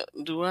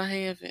 Do I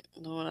have it?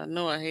 Lord, I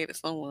know I had it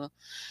somewhere.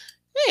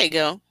 There you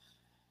go.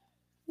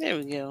 There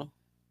we go.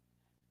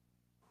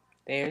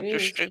 There it is.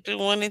 Restricted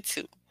one and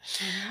two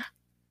Mm-hmm.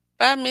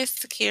 by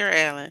Mr. Takira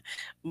Allen.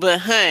 But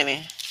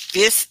honey,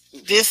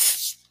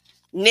 this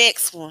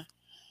next one,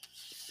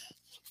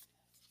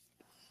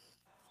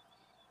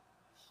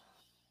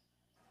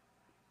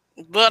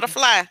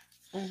 butterfly.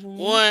 Mm-hmm.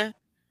 One,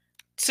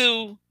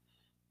 two,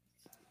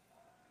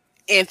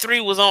 and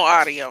three was on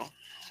audio.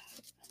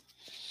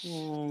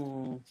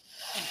 Mm.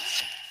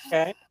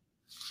 Okay.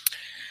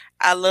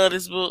 I love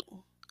this book,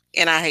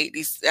 and I hate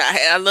these.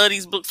 I love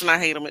these books, and I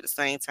hate them at the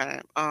same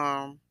time.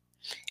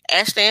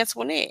 Ashley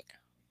Antoinette.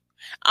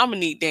 I'm gonna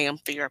need damn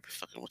therapy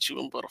fucking with you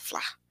and butterfly.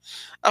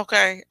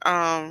 Okay.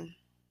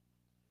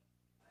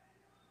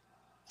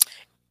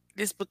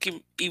 This book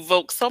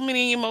evokes so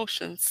many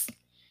emotions.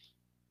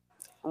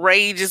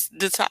 Rage is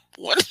the top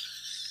one.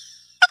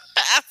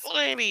 I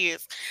swear it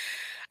is.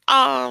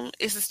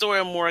 It's the story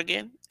of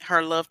Morgan,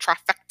 her love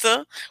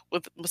trifecta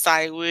with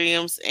Messiah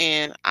Williams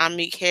and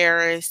Amik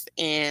Harris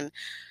and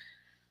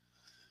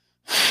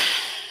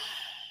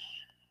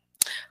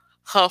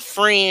her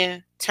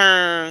friend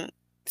turned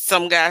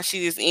some guy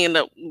she just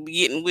ended up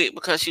getting with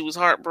because she was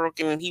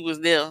heartbroken and he was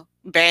there,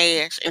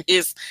 Bash, and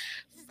his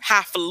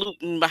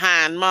highfalutin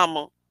behind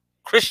mama,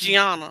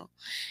 Christiana.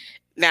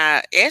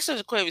 Now,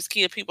 Ashley Jaquavis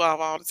kill people off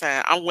all the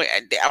time.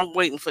 I'm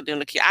waiting for them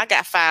to kill. I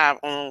got five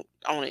on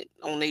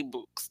their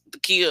books to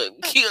kill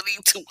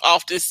these two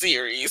off this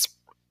series.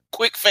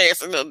 Quick,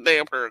 fast, and the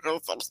damn her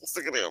because I'm so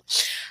sick of them.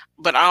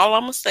 But all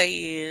I'm gonna say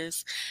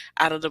is,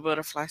 out of the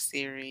Butterfly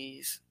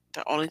series,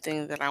 the only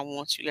thing that I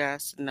want you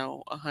guys to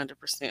know 100%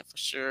 for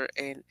sure,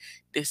 and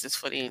this is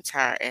for the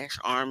entire Ash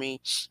Army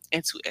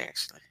and to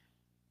Ashley,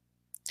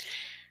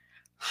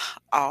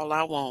 all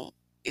I want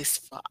is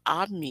for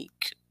our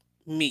Meeky,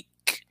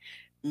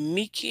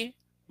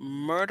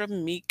 Murder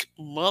Meek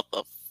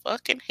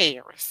motherfucking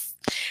Harris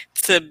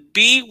to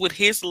be with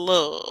his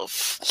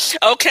love.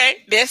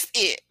 Okay, that's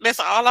it. That's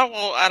all I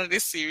want out of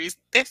this series.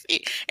 That's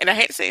it. And I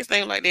hate to say his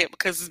name like that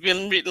because it's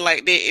been written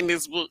like that in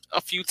this book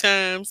a few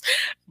times.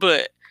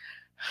 But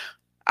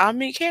I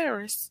Meek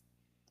Harris.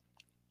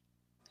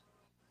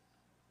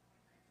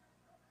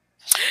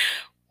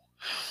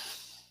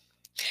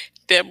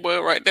 That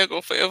boy right there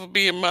gonna forever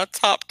be in my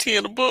top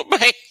 10 of book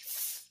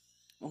mates.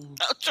 I'm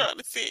trying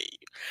to see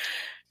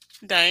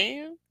you.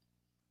 Diane,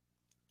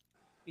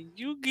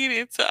 you get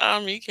into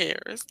Ami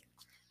Harris.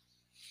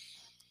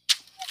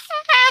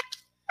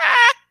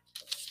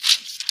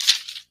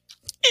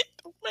 It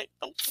don't make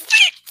no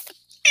sense.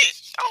 It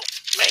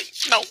don't make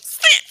no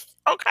sense.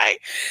 Okay.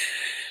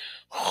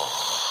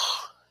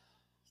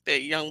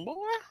 That young boy.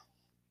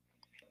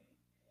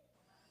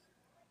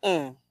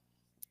 Mm.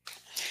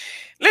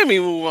 Let me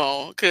move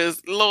on,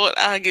 because Lord,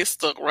 I get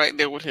stuck right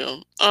there with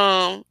him.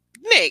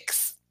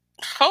 Next.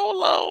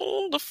 Hold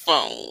on the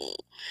phone.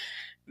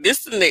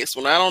 This is the next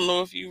one. I don't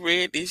know if you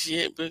read this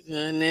yet, but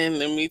then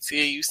let me tell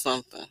you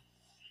something.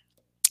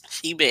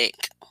 She back.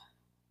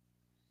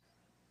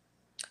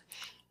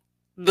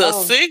 The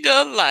Oh.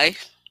 Singer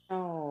Life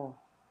Oh.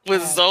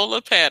 with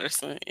Zola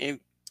Patterson and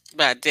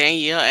by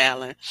Danielle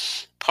Allen,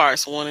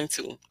 parts 1 and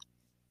 2.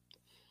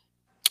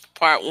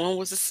 Part 1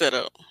 was a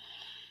setup.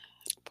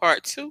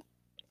 Part 2,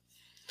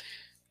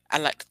 I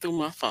like to through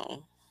my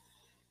phone.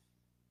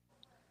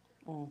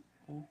 Mm,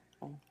 mm,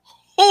 mm,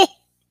 Oh,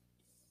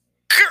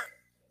 girl,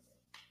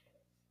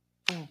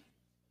 mm.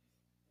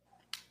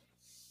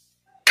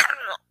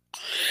 girl.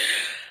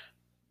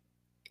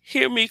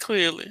 Hear me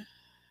clearly.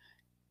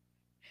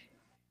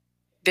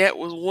 That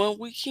was one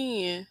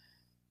weekend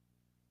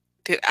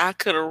that I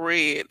could have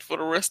read for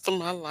the rest of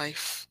my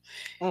life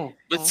Mm, mm.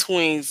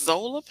 between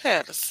Zola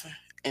Patterson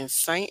and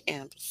St.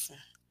 Anderson.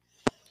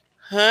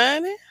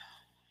 Honey,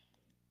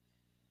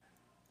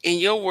 in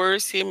your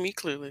words, hear me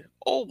clearly.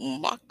 Oh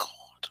my God.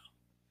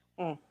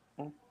 Mm,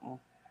 mm, mm.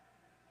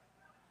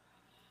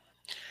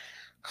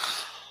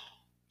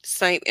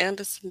 St.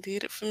 Anderson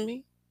did it for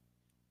me.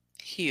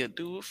 He'll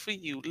do it for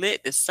you.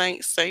 Let the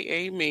saints say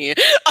amen.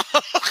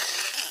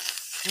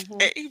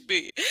 Mhm,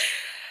 Amen.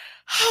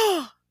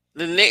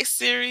 The next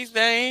series,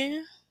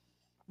 Diane,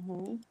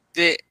 mhm.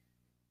 that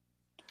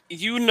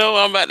you know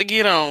I'm about to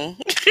get on.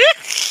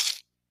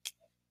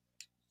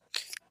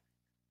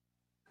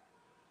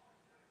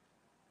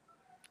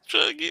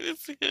 Try to get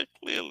this here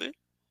clearly.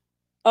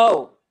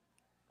 Oh.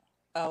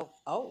 Oh.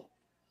 Oh.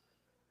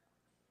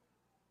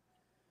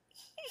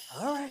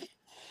 All right.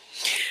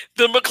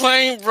 The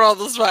McLean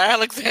Brothers by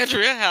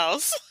Alexandria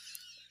House.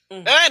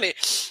 Mm. Honey,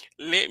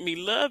 let me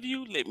love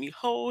you, let me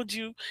hold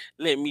you,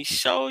 let me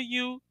show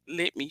you,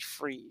 let me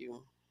free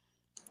you.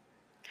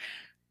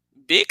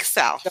 Big Go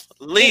South, ahead.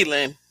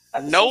 Leland.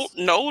 No,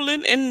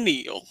 Nolan and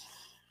Neil.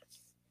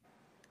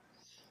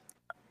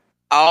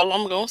 All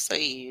I'm gonna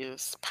say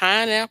is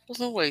pineapples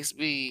and waist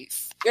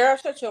beads. Girl,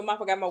 shut your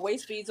mouth. I got my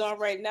waist beads on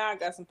right now. I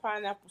got some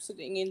pineapple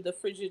sitting in the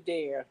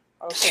Frigidaire.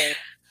 Okay.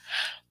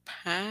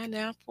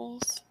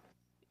 Pineapples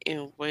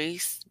and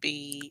waist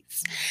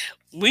beads.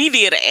 We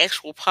did an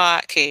actual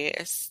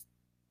podcast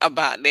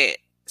about that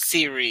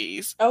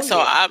series. Oh So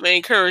yeah. I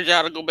encourage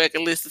y'all to go back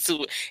and listen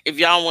to it if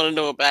y'all want to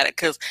know about it,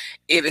 because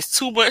it is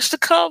too much to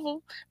cover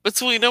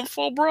between them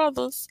four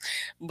brothers.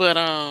 But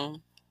uh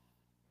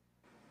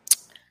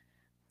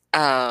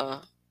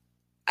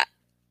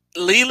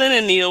Leland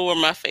and Neil were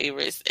my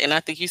favorites, and I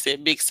think you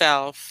said Big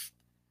South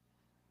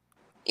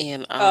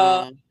in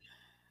Uh, um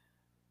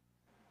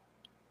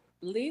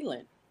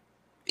Leland.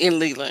 in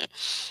Leland.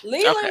 Okay.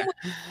 Leland was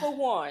number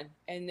one,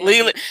 and then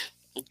Leland,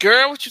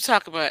 girl, what you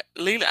talking about?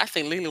 Leland, I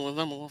think Leland was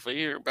number one for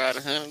everybody,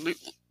 huh?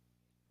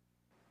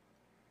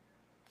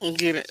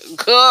 Get it?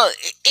 Girl,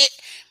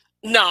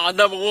 no,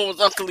 number one was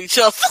Uncle Lee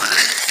Chester.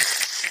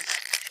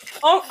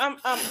 oh,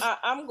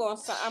 I'm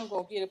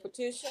gonna get a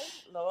petition,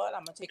 Lord.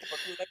 I'm gonna take up a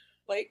collection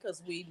plate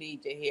because we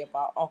need to hear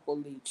about Uncle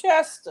Lee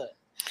Chester.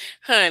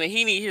 Honey,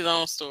 he need his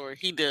own story.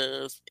 He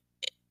does,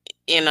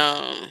 and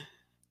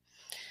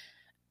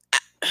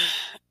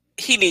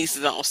he needs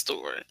his own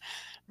story.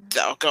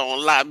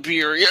 Doggone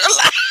Liberia.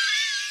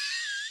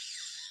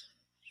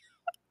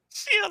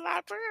 She a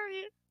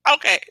librarian.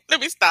 Okay, let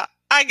me stop.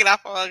 I get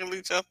off on Uncle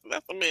Lee Chester.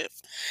 That's a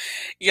mess.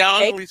 Y'all,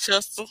 Hey. Uncle Lee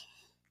Chester,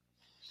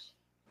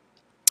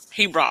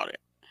 he brought it.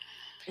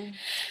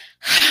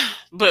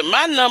 But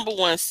my number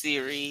one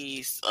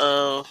series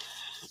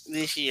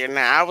this year.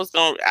 Now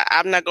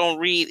I'm not gonna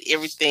read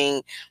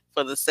everything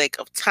for the sake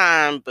of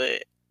time,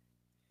 but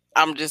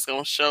I'm just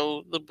gonna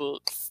show the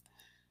books.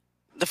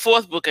 The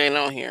fourth book ain't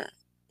on here,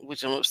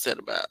 which I'm upset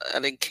about. I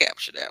didn't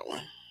capture that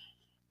one.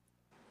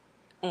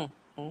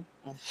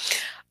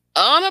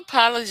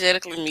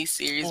 Unapologetically Me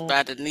series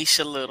by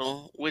Denisha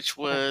Little, which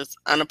was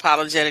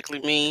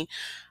Unapologetically Me,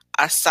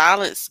 A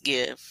Silence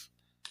Gift.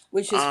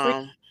 Which is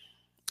free.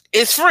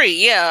 It's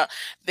free, yeah.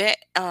 That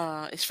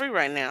it's free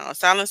right now. A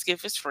Silence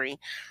Gift is free.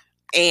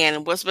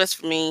 And What's Best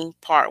for Me,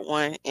 Part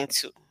 1 and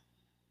 2.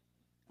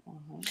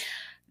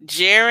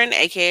 Jaren,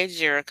 aka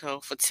Jericho,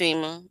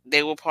 Fatima,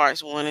 they were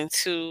parts 1 and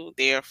 2.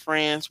 They are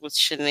friends with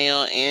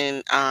Chanel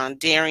and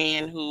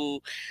Darian,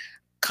 who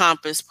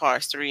compass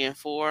parts 3 and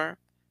 4.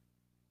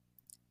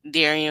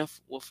 Darian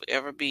will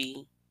forever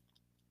be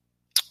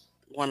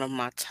one of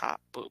my top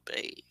book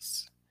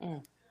bays.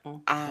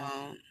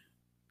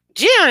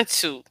 Jaren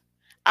too.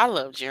 I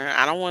love Jaren.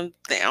 I don't want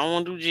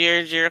to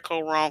do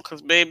Jericho wrong,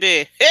 because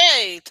baby,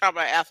 hey, talk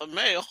about alpha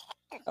male.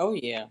 Oh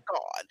yeah.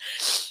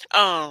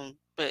 God.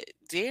 But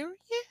Darian,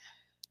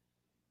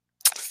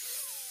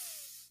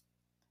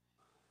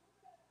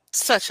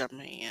 such a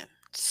man.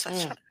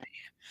 Such a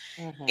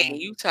man. And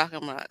you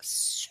talking about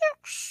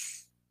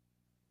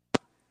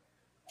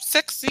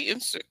sexy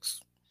and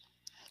sex.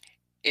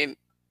 And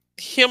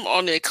him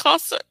on that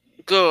concert,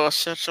 girl,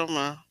 shut your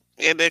mouth.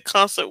 And that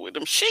concert with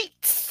them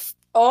sheets.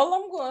 All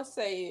I'm gonna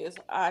say is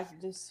I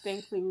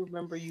distinctly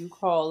remember you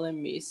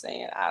calling me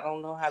saying I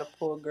don't know how the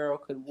poor girl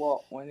could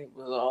walk when it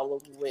was all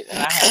over with,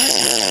 and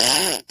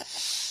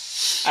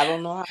I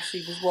don't know how she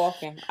was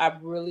walking. I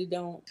really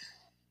don't.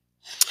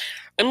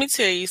 Let me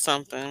tell you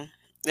something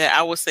that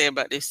I would say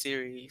about this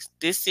series.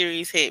 This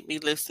series had me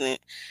listening.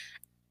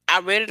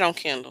 I read it on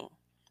Kindle.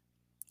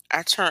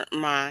 I turned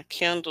my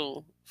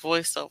Kindle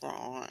voiceover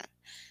on.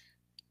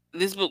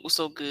 This book was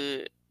so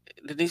good.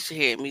 Denisha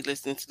had me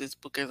listening to this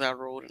book as I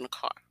rode in the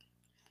car,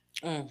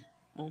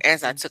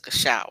 as I took a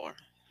shower,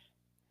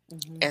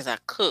 as I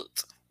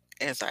cooked,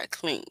 as I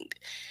cleaned.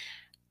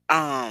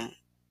 Part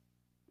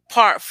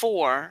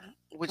 4,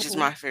 which is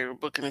my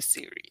favorite book in the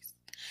series,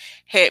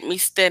 had me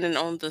standing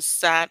on the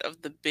side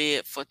of the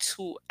bed for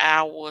 2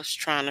 hours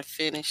trying to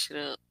finish it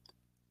up.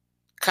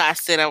 Cause I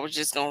said I was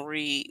just gonna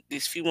read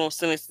these few more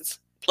sentences,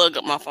 plug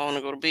up my phone,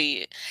 and go to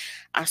bed.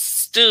 I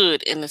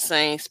stood in the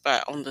same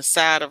spot on the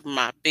side of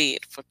my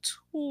bed for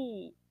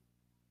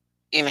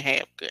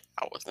 2.5 good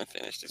hours and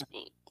finished this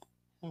book.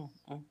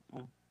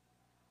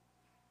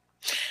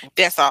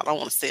 That's all I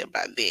want to say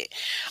about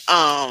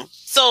that.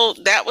 So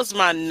that was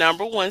my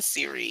number one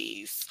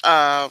series.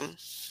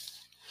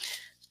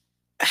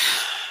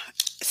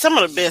 Some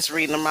of the best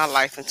reading of my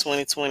life in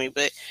 2020,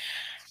 but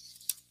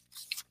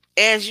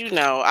as you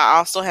know, I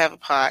also have a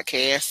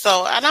podcast.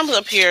 So, and I'm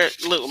up here,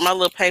 look, my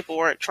little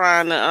paperwork,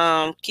 trying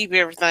to keep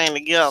everything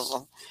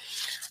together.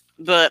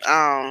 But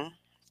I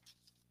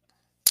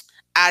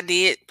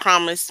did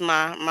promise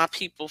my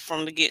people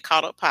from the Get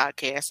Caught Up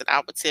podcast that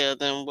I would tell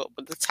them what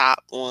were the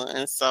top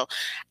ones. So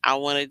I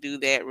want to do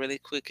that really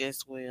quick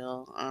as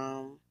well.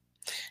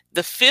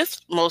 The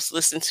 5th most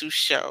listened to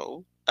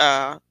show,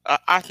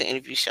 author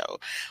interview show,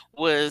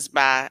 was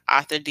by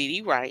author Dee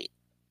Dee Wright.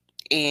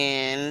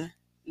 And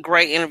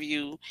great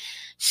interview.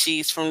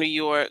 She's from New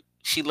York.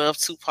 She loves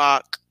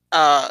Tupac.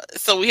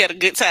 So we had a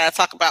good time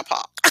talking about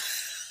Pac.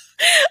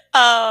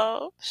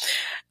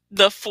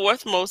 The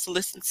fourth most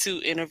listened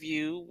to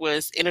interview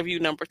was interview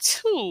number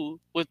two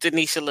with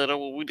Denisha Little,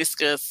 where we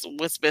discussed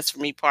what's best for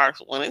me, parts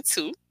one and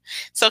two.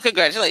 So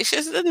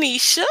congratulations,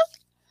 Denisha.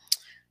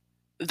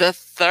 The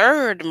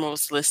third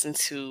most listened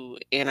to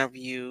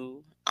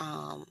interview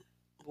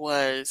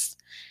was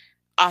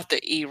author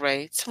E.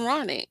 Ray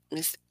Taronic.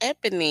 Miss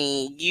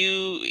Ebony,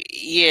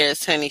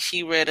 yes, honey,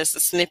 she read us a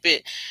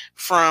snippet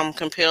from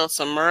Compelled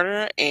to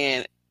Murder,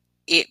 and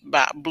it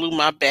about blew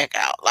my back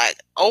out. Like,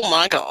 oh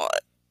my God,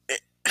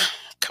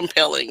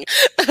 compelling.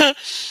 The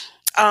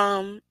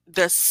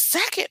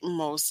second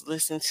most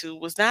listened to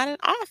was not an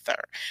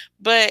author,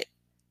 but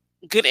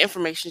good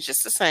information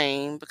just the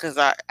same, because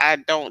I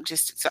don't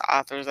just stick to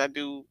authors, I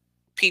do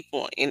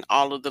people in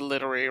all of the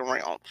literary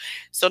realm.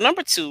 So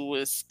number two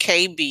was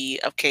KB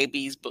of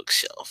KB's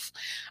Bookshelf.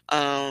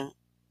 Um,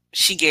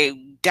 she gave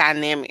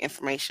dynamic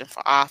information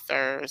for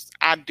authors.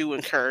 I do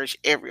encourage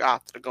every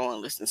author to go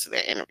and listen to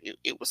that interview.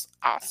 It was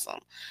awesome.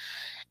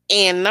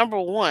 And number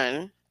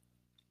one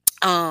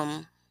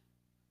um,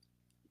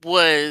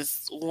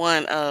 was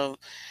one of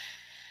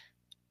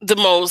the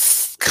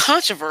most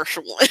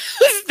controversial ones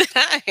that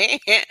I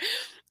had.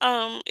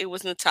 It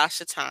was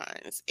Natasha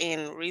Tynes,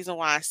 and the reason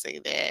why I say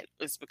that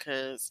is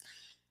because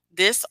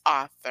this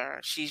author,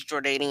 she's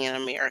Jordanian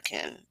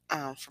American,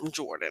 from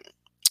Jordan,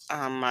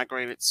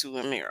 migrated to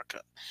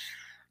America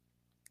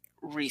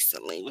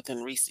recently,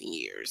 within recent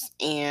years,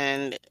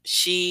 and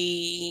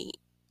she,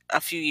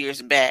 a few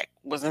years back,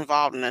 was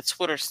involved in a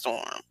Twitter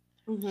storm.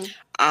 Mm-hmm.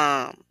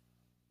 Um,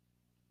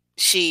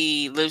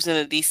 she lives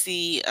in the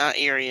DC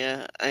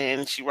area,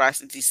 and she rides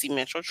the DC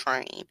Metro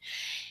train,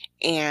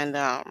 and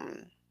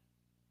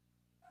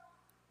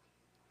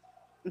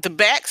the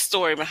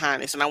backstory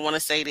behind this, and I want to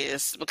say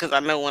this because I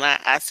know when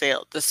I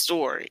tell the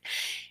story,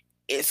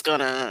 it's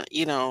gonna,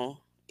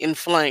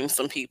 inflame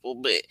some people.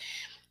 But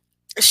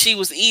she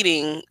was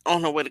eating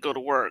on her way to go to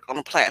work on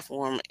a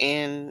platform,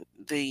 and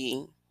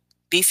the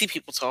DC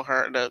people told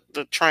her,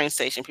 the train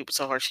station people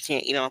told her she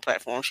can't eat on a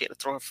platform. She had to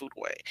throw her food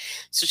away.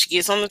 So she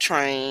gets on the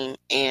train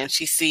and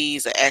she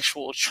sees an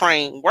actual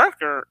train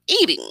worker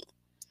eating.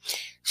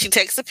 She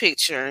takes a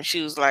picture and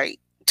she was like,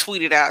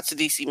 tweeted out to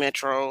DC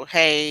Metro,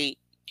 hey,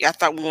 I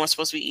thought we weren't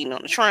supposed to be eating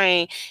on the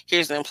train.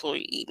 Here's the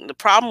employee eating. The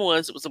problem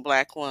was it was a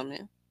black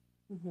woman,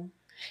 Mm-hmm.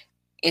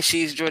 and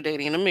she's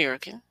Jordanian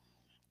American.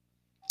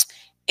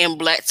 And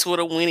Black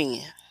Twitter went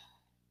in,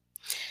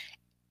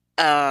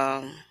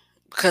 um,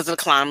 because of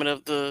the climate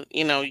of the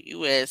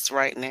U.S.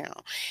 right now.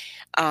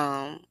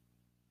 Um,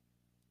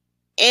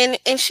 and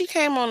she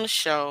came on the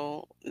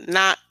show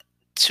not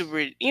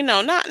to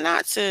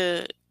not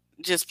to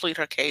just plead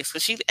her case,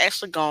 because she'd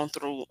actually gone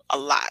through a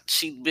lot.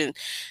 She'd been,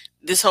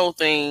 this whole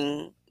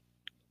thing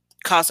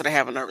caused her to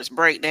have a nervous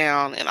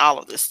breakdown and all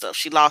of this stuff.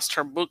 She lost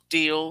her book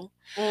deal.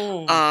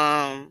 Mm.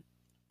 Um,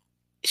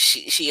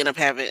 she ended up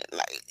having,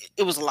 like,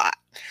 it was a lot.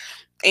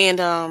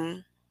 And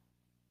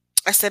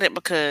I said it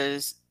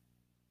because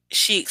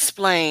she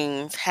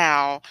explains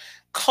how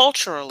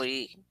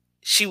culturally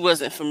she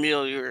wasn't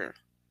familiar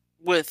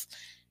with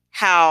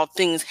how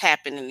things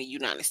happen in the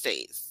United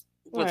States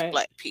with Right.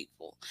 black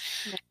people.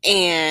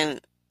 And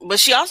but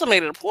she also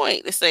made it a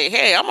point to say,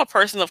 hey, I'm a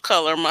person of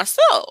color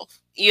myself,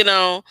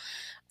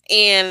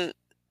 and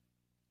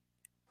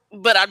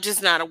but I'm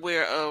just not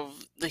aware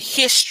of the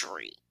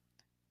history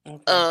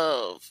Okay.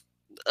 of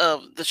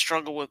the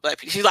struggle with black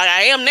people. She's like,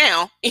 I am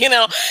now,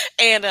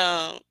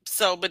 and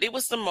so, but it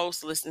was the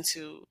most listened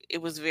to.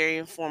 It was very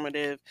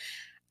informative.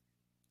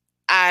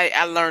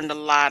 I learned a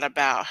lot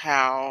about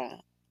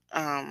how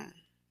um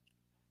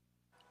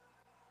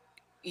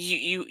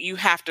you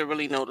have to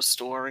really know the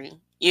story,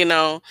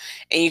 and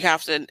you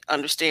have to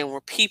understand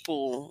where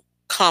people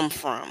come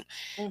from.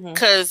 Mm-hmm.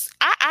 Because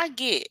I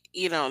get,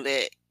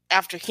 that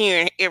after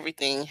hearing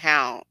everything,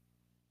 how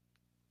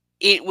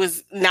it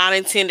was not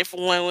intended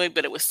for one way,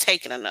 but it was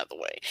taken another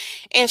way.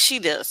 And she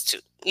does too,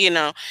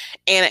 And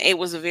it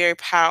was a very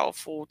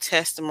powerful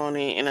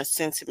testimony and a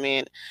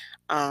sentiment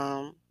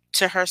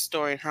to her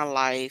story and her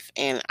life.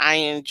 And I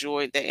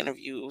enjoyed that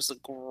interview. It was a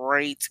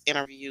great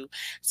interview.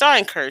 So I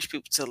encourage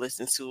people to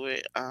listen to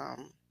it.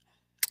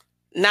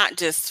 Not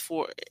just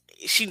for,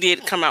 she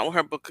did come out with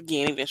her book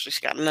again. Eventually, she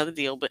got another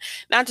deal, but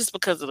not just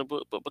because of the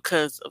book, but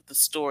because of the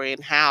story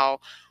and how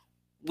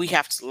we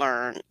have to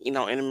learn, in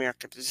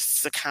America,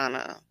 just to kind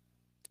of,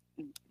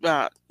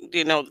 the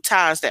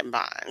ties that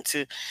bind,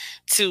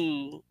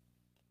 to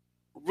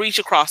reach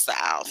across the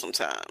aisle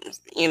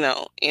sometimes,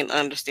 and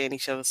understand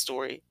each other's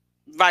story,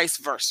 vice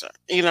versa.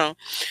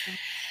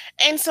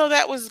 And so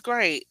that was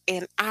great.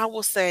 And I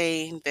will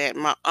say that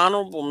my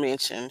honorable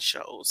mention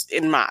shows,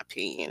 in my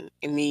opinion,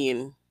 and me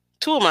and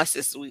two of my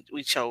sisters,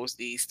 we chose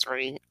these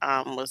three,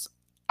 was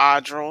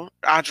Audra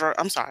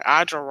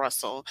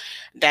Russell.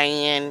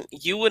 Diane,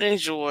 you would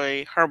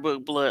enjoy her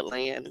book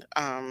Bloodland.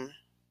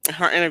 In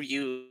her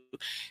interview,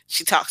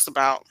 she talks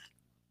about,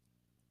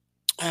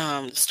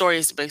 the story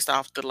is based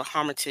off the La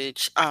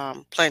Hermitage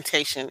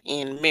plantation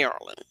in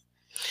Maryland.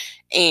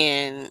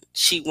 And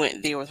she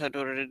went there with her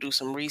daughter to do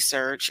some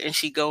research, and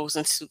she goes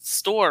into the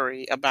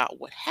story about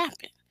what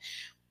happened.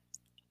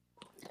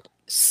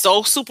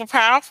 So super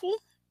powerful.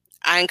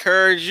 I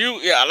encourage you,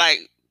 yeah, like,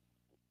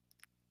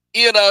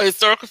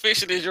 historical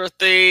fiction is your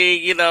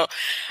thing,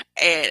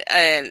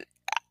 and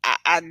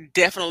I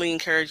definitely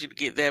encourage you to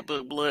get that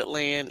book,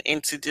 Bloodland,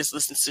 and to just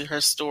listen to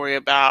her story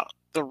about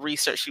the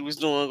research she was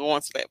doing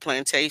going to that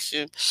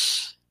plantation.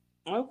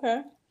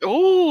 Okay.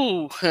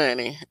 Ooh,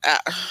 honey,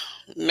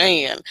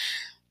 man,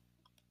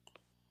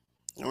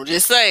 I'll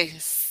just say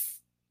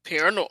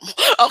paranormal.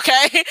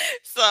 Okay,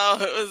 so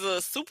it was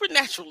a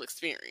supernatural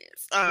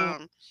experience.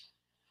 Mm.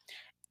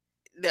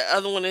 The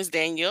other one is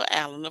Danielle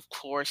Allen, of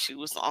course. She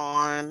was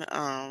on.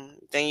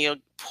 Danielle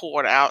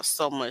poured out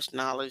so much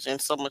knowledge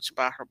and so much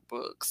about her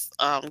books.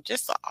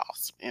 Just an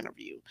awesome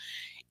interview.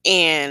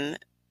 And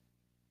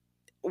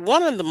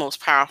one of the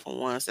most powerful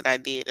ones that I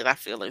did that I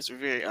feel is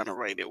very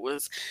underrated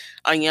was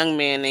a young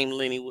man named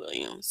Lenny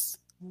Williams.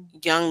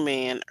 Young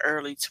man,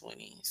 early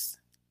 20s,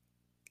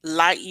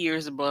 light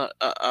years,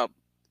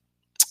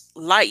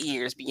 light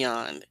years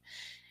beyond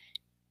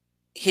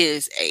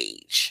his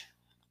age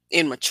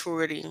in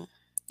maturity,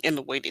 in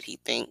the way that he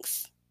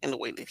thinks, in the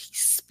way that he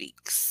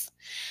speaks.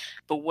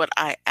 But what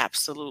I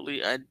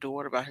absolutely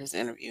adored about his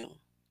interview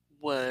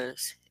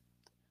was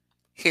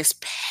his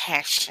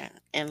passion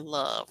and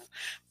love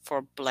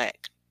for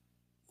Black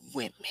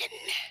women.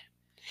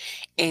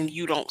 And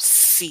you don't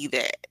see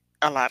that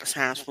a lot of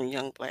times from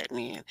young Black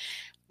men.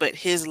 But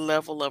his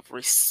level of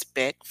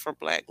respect for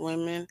Black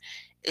women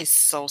is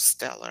so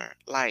stellar.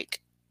 Like,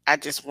 I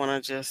just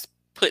want to just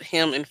put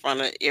him in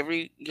front of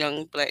every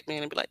young Black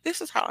man and be like,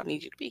 this is how I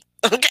need you to be.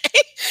 Okay.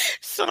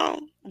 So,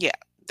 yeah,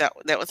 that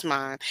was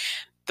mine.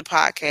 The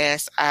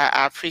podcast.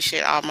 I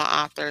appreciate all my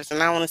authors,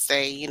 and I want to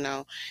say,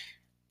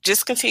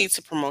 just continue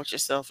to promote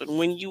yourself. And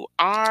when you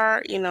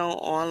are,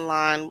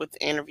 online with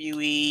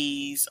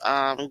interviewees,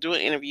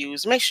 doing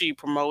interviews, make sure you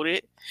promote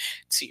it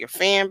to your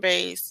fan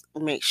base.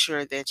 Make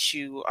sure that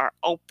you are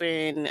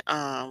open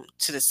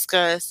to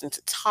discuss and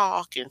to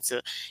talk and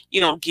to,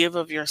 give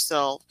of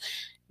yourself,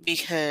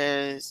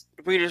 because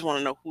readers want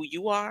to know who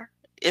you are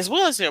as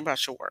well as hear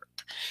about your work.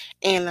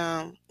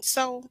 And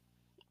so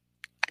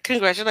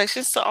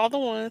congratulations to all the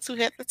ones who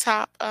had the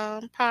top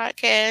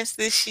podcast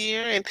this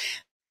year, and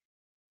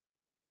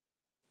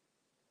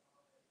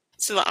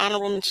to the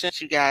honorable mention,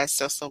 you guys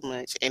so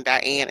much. And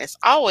Diane, as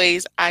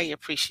always, I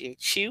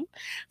appreciate you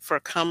for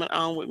coming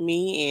on with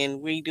me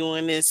and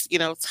redoing this,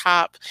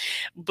 top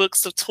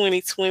books of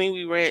 2020.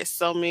 We read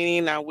so many,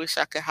 and I wish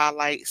I could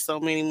highlight so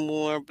many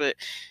more, but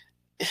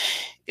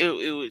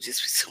it would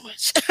just be too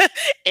much.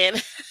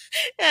 And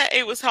yeah,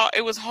 it was hard.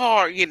 It was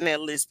hard getting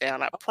that list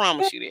down. I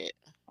promise you that.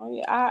 Oh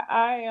yeah,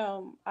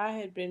 I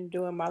had been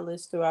doing my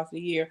list throughout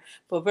the year,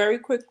 but very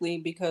quickly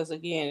because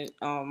again,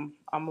 I'm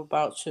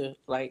about to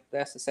like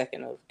that's the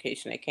second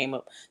notification that came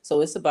up, so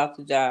it's about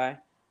to die.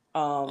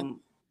 Um,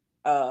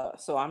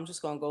 so I'm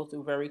just gonna go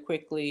through very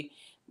quickly.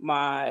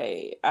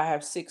 I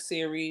have 6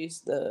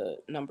 series. The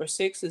number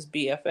 6 is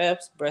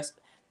BFFs,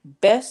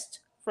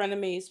 Best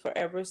Frenemies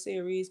Forever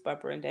series by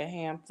Brenda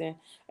Hampton.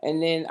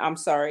 And then I'm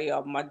sorry,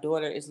 my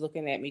daughter is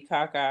looking at me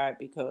cockeyed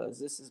because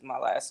this is my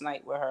last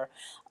night with her.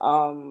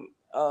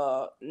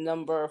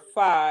 Number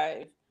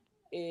 5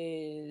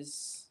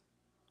 is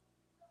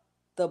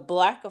The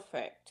Black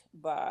Effect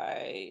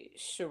by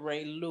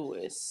Sheree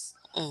Lewis.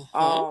 Mm-hmm.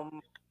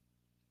 Um,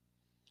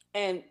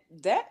 and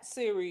that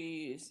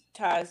series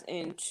ties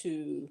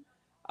into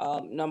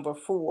number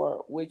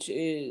 4, which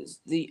is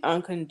the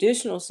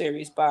Unconditional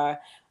series by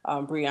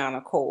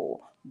Brianna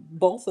Cole.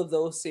 Both of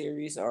those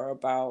series are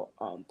about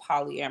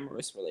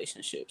polyamorous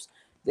relationships.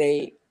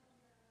 They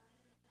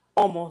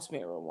almost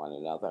mirror one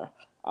another.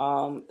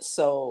 I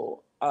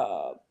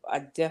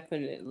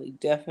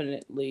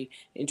definitely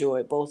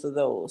enjoyed both of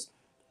those.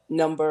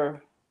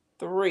 Number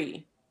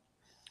 3,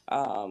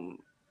 um,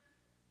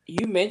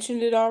 you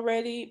mentioned it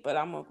already, but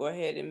I'm gonna go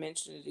ahead and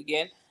mention it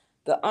again.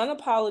 The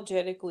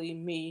Unapologetically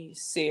Me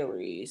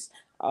series.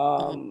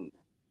 Um,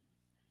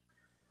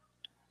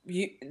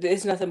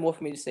 there's nothing more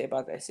for me to say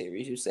about that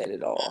series. You said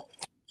it all.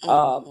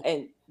 Mm-hmm.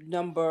 And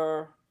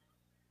number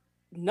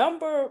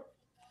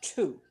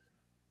 2,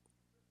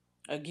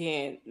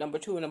 again, number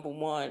 2 and number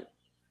 1,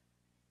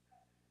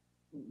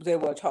 they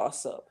were a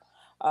toss up.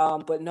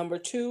 But number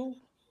 2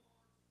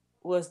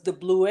 was the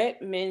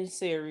Bluette Men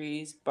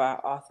series by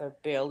author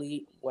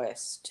Bailey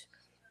West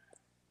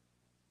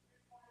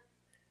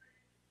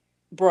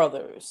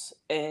brothers.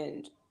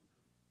 And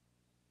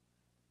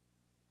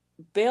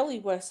Bailey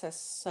West has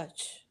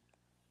such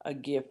a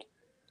gift.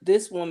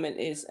 This woman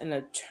is an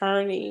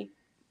attorney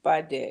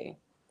by day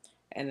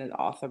and an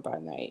author by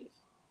night.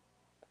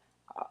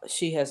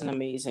 She has an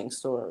amazing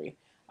story.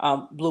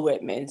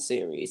 Bluette Men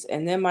series.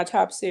 And then my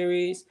top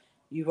series,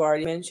 you've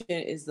already mentioned,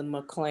 is the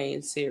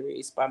McLean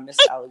series by Miss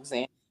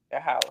Alexandra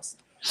House.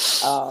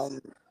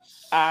 Um,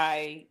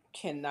 I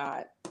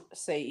cannot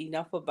say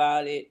enough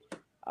about it,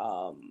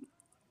 um,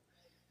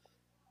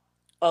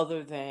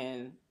 other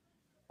than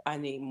I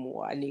need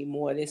more. I need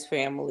more of this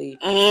family.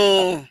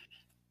 Mm.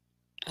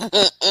 Mm-hmm.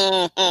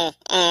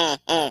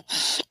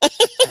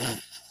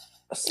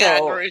 I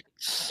So agree.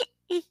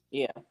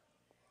 Yeah,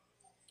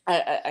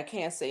 I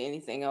can't say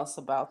anything else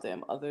about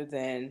them other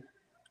than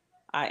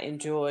I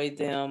enjoyed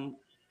them.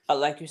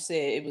 Like you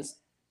said,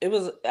 it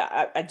was.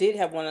 I did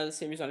have one other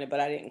series on it, but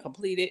I didn't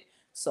complete it,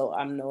 so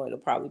I know it'll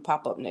probably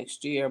pop up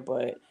next year.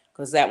 But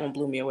because that one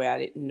blew me away, I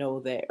didn't know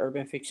that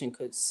urban fiction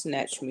could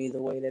snatch me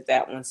the way that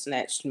that one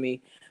snatched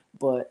me.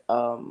 But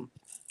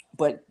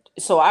but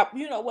so I,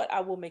 you know what,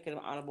 I will make it an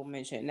honorable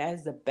mention. And that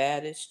is the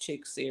Baddest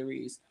Chick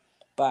series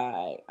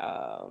by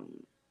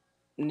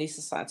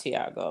Nisa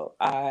Santiago.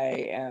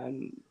 I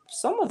am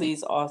some of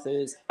these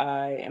authors.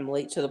 I am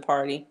late to the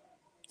party.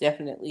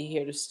 Definitely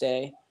here to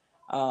stay.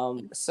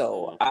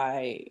 So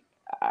I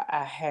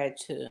had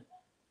to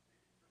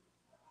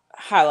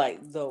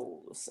highlight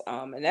those.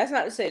 And that's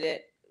not to say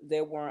that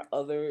there weren't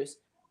others.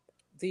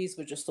 These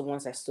were just the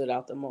ones that stood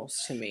out the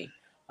most to me.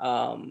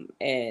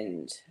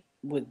 And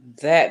with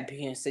that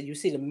being said, you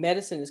see the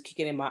medicine is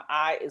kicking in. My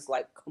eye is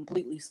like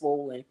completely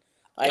swollen.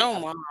 Like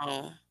Oh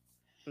wow.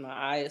 my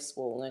eye is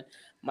swollen.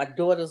 My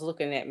daughter's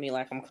looking at me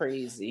like I'm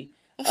crazy.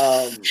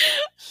 Um,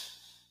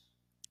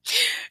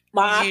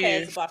 my Yeah.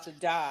 iPad's about to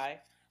die.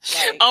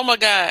 Like, Oh my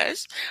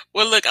gosh.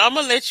 Well, look, I'm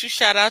gonna let you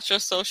shout out your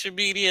social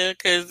media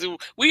because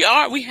we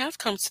have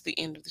come to the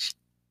end of the show.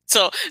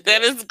 So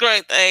that yeah, is a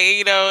great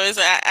thing. It's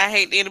I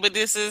hate the end, but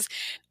this is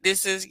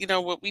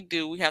what we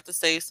do. We have to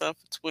save stuff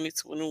for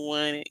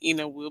 2021.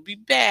 We'll be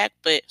back,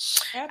 but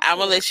I'm gonna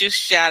absolutely. let you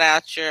shout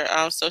out your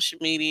social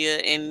media,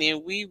 and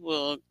then we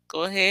will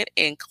go ahead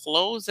and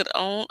close it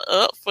on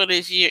up for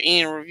this year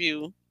end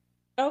review.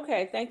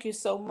 Okay, thank you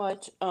so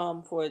much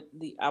for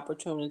the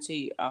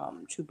opportunity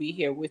to be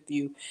here with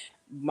you.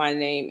 My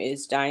name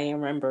is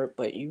Diane Rembert,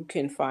 but you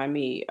can find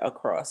me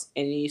across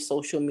any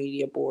social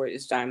media board.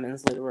 It's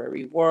Diamond's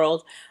Literary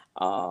World.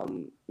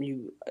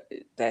 You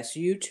That's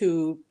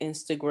YouTube,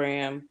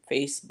 Instagram,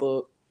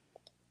 Facebook,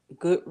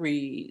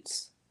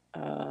 Goodreads,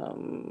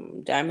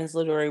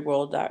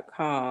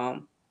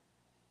 diamondsliteraryworld.com.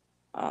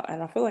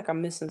 And I feel like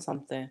I'm missing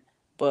something,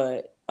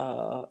 but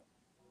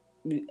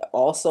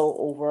also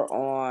over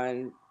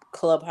on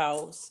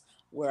Clubhouse,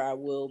 where I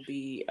will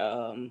be.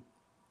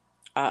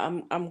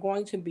 I'm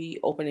going to be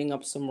opening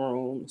up some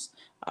rooms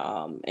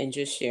and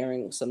just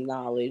sharing some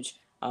knowledge.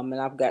 And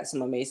I've got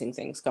some amazing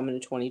things coming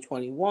in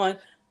 2021.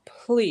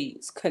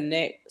 Please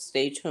connect,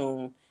 stay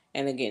tuned,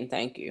 and again,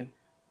 thank you.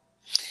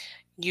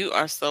 You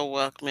are so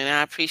welcome, and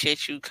I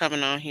appreciate you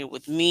coming on here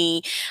with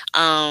me,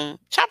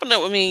 chopping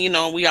up with me.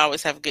 We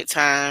always have a good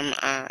time.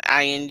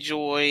 I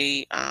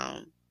enjoy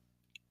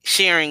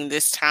sharing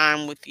this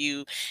time with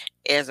you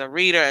as a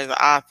reader, as an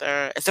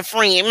author, as a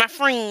friend, my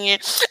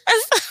friend.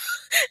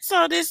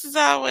 So this is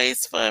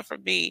always fun for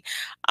me.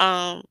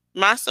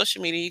 My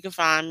social media, you can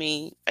find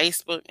me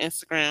Facebook,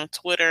 Instagram,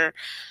 Twitter.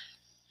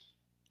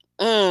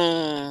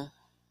 Mm,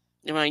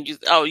 You want to use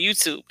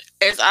YouTube.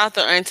 It's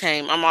Author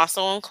Untamed. I'm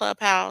also on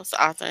Clubhouse,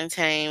 Author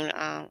Untamed.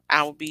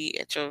 I will be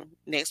at your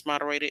next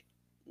moderated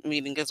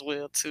meeting as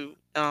well too,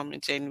 in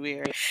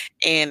January,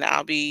 and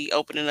I'll be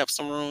opening up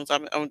some rooms.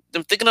 I'm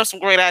thinking of some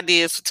great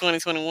ideas for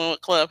 2021 with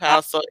I-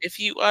 Clubhouse. So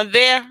if you are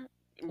there,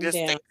 I'm just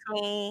stay down.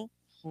 tuned.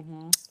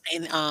 Hmm.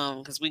 And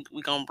because we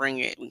gonna bring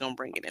it, in Yeah.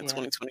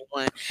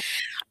 2021.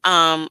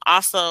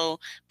 Also,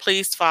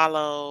 please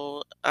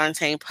follow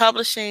Untamed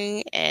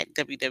Publishing at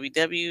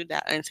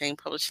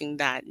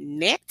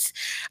www.untamedpublishing.net.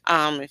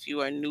 If you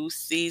are new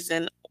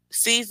seasoned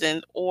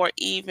or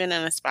even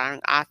an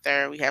aspiring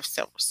author, we have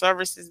several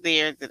services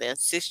there that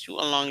assist you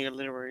along your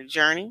literary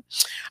journey.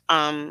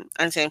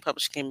 Untamed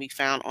Publishing can be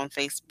found on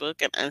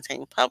Facebook at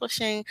Untamed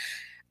Publishing,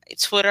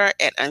 Twitter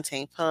at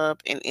Untamed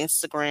Pub, and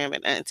Instagram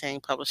at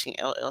Untamed Publishing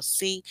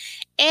LLC.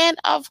 And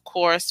of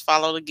course,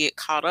 follow the Get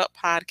Caught Up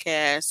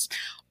podcast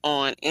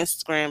on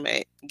Instagram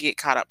at Get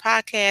Caught Up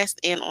Podcast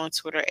and on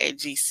Twitter at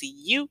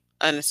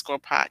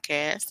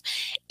GCU_podcast.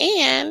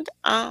 And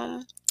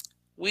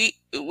we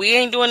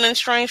ain't doing nothing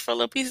strange for a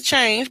little piece of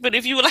change, but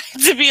if you would like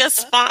to be a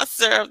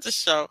sponsor of the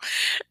show,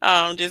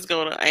 just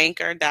go to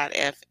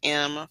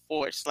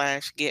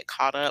anchor.fm/get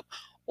caught up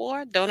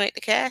or donate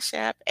the Cash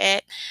App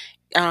at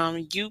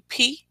UP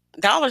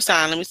 $.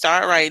 Let me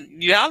start right.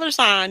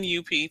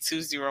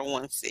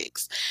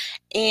 $UP2016.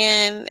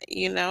 And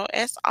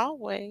as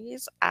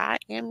always, I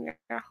am your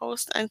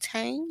host,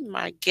 Untamed.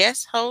 My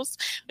guest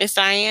host, Miss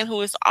Diane, who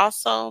is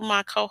also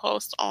my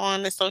co-host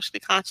on the Socially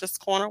Conscious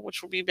Corner,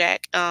 which will be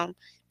back the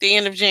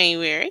end of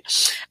January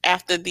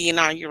after the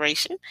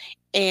inauguration.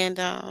 And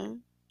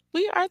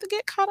we are the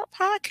Get Caught Up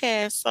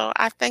podcast. So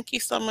I thank you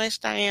so much,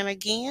 Diane,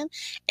 again.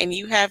 And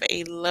you have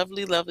a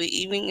lovely, lovely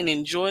evening and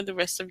enjoy the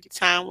rest of your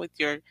time with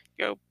your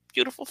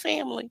beautiful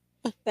family.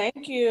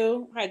 Thank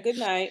you. Hi, good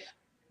night.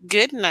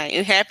 Good night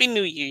and happy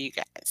new year, you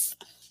guys.